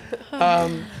tzatziki.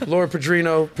 Laura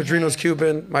Padrino's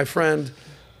Cuban, my friend.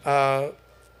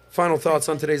 Final thoughts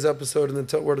on today's episode, and then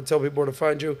tell people where to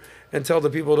find you, and tell the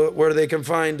people where they can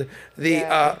find the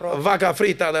vaca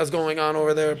frita that's going on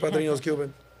over there, Padrino's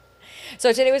Cuban.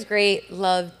 So today was great.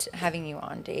 Loved having you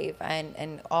on, Dave,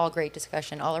 and all great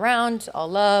discussion all around, all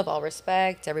love, all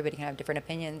respect. Everybody can have different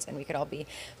opinions, and we could all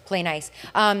play nice.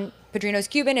 Padrino's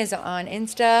Cuban is on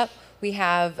Insta. We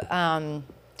have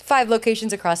 5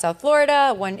 locations across South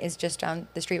Florida. One is just down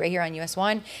the street right here on US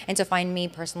 1. And to find me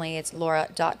personally, it's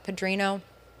laura.padrino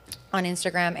on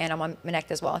Instagram, and I'm on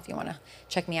Connect as well if you want to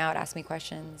check me out, ask me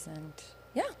questions, and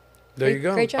yeah. There you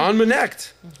go. Great job. On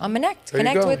Connect. On Connect. There you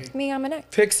Connect go. with me on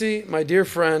Connect. Pixie, my dear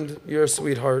friend, you're a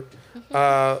sweetheart.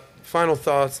 Final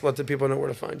thoughts. Let the people know where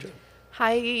to find you.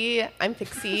 Hi, I'm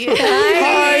Pixie.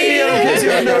 Hi, in case you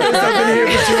haven't noticed, I've been here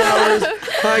for 2 hours.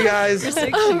 Hi,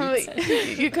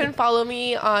 guys. You can follow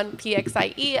me on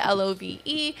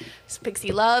PXIELOVE,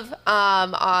 Pixie Love,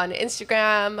 on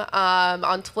Instagram,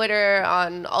 on Twitter,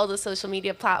 on all the social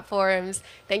media platforms.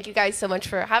 Thank you guys so much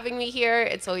for having me here.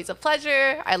 It's always a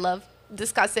pleasure. I love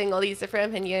discussing all these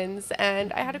different opinions,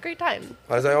 and I had a great time.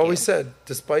 As I always said,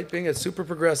 despite being a super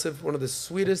progressive, one of the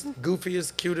sweetest,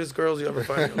 goofiest, cutest girls you ever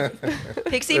find.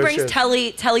 Pixie There brings she is.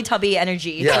 Teletubby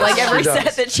energy Yes, to like every she does.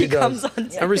 set that she She does. comes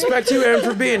on. I respect you, Aaron,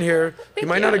 for being here. You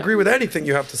might not agree with anything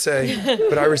you have to say,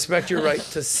 but I respect your right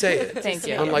to say it. Thank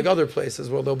you. Unlike other places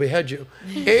where they'll behead you.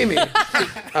 Amy,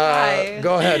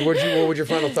 go ahead. What would your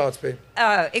final thoughts be?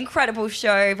 Incredible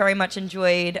show. Very much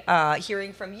enjoyed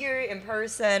hearing from you in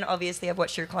person. Obviously, I've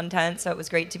watched your content, so it was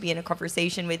great to be in a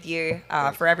conversation with you.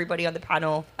 For everybody on the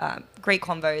panel, great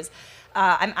convos.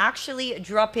 I'm actually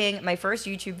dropping my first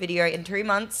YouTube video in 3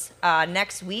 months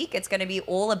next week. It's going to be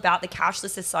all about the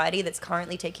cashless society that's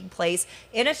currently taking place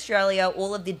in Australia,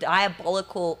 all of the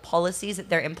diabolical policies that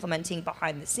they're implementing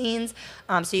behind the scenes.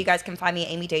 So you guys can find me,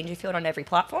 Amy Dangerfield, on every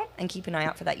platform, and keep an eye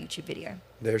out for that YouTube video.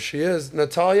 There she is.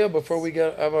 Natalia, before we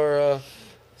have our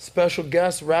special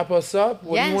guest wrap us up,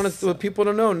 what do you want the people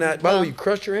to know, Nat? By the way, you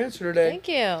crushed your answer today. Thank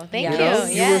you. Thank You you. know,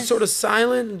 Yes. you were sort of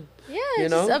silent. Yeah, you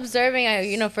just know?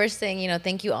 observing. First thing,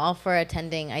 thank you all for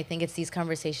attending. I think it's these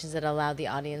conversations that allow the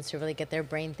audience to really get their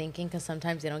brain thinking, because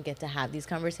sometimes they don't get to have these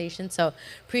conversations. So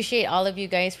appreciate all of you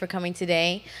guys for coming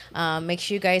today. Make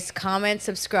sure you guys comment,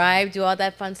 subscribe, do all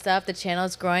that fun stuff. The channel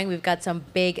is growing. We've got some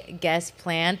big guests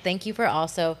planned. Thank you for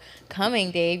also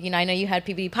coming, Dave. I know you had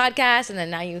PBD podcast, and then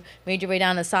now you made your way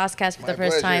down to SOSCAST for the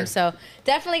first time. So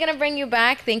definitely going to bring you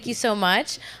back. Thank you so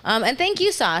much. And thank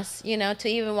you, Sauce, to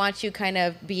even watch you kind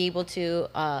of be able to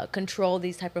to control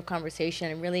these type of conversation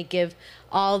and really give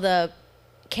all the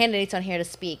candidates on here to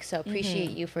speak. So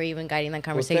appreciate you for even guiding that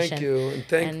conversation. Well,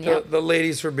 thank you. And thank the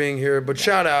ladies for being here. But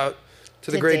shout out to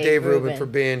the great Dave Rubin for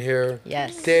being here.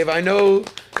 Yes. Dave, I know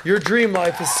your dream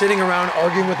life is sitting around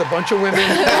arguing with a bunch of women.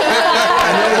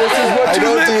 I know this is what you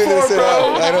live for,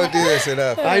 bro. I don't do this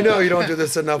enough. I know you don't do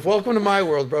this enough. Welcome to my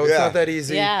world, bro. It's not that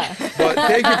easy. Yeah. But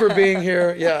thank you for being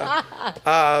here. Yeah.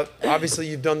 Obviously,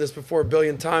 you've done this before a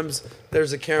billion times.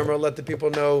 There's a camera. Let the people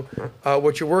know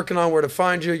what you're working on, where to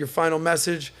find you, your final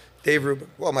message. Dave Rubin.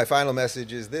 Well, my final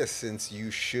message is this: since you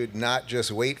should not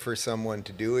just wait for someone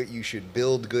to do it, you should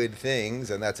build good things,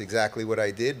 and that's exactly what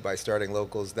I did by starting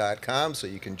locals.com. So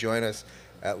you can join us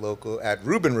at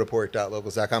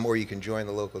rubinreport.locals.com, or you can join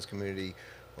the locals community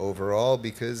overall,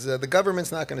 because the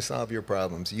government's not going to solve your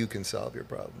problems. You can solve your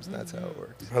problems. That's how it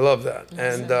works. I love that.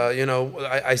 And, you know,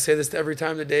 I say this every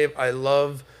time to Dave. I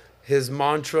love his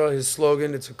mantra, his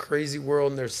slogan. It's a crazy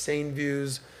world, and there's sane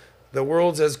views. The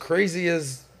world's as crazy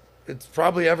as it's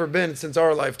probably ever been since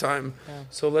our lifetime. Yeah.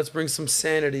 So let's bring some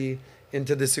sanity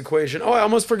into this equation. Oh, I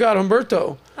almost forgot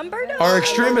Humberto. Our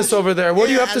extremist over there. What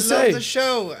do you have to say? I love the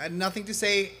show. Nothing to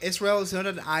say. Israel is not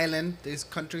an island. There's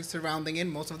countries surrounding it,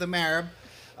 most of them Arab.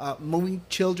 Moving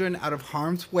children out of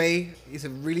harm's way is a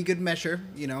really good measure,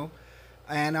 you know.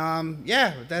 And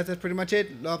yeah, that's pretty much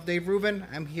it. Love Dave Rubin.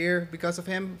 I'm here because of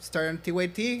him. Started on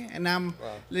TYT, and I'm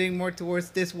leaning more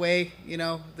towards this way, you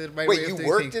know, the right way of doing things. Wait, you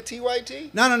worked at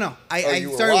TYT? No. I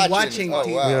started watching.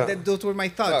 Wow. Those were my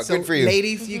thoughts. Oh, good for you.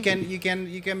 Ladies, you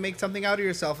can make something out of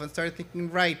yourself and start thinking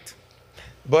right.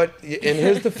 But in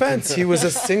his defense, he was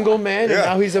a single man, and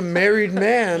now he's a married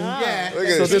man. Yeah.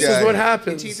 So this is what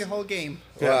happens. He changed the whole game.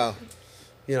 Wow.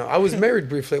 You know, I was married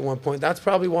briefly at one point. That's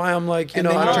probably why I'm like, you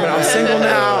know, I'm single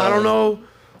now. I don't know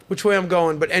which way I'm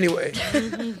going. But anyway,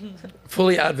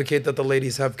 fully advocate that the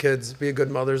ladies have kids, be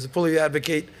good mothers. Fully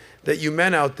advocate that you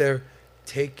men out there,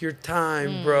 take your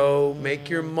time, bro. Make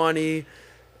your money.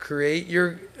 Create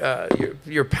your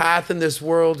path in this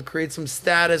world. Create some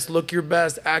status. Look your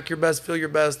best. Act your best. Feel your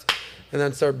best. And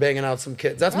then start banging out some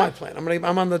kids. That's my plan.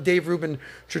 I'm on the Dave Rubin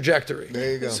trajectory.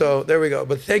 There you go. So there we go.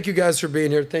 But thank you guys for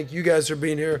being here. Thank you guys for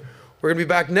being here. We're going to be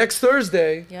back next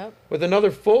Thursday with another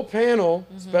full panel.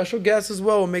 Special guests as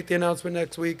well. We'll make the announcement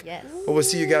next week. Yes. But we'll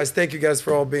see you guys. Thank you guys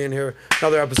for all being here.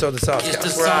 Another episode of the SOSCAST.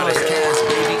 It's the SOSCAST,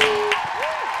 baby.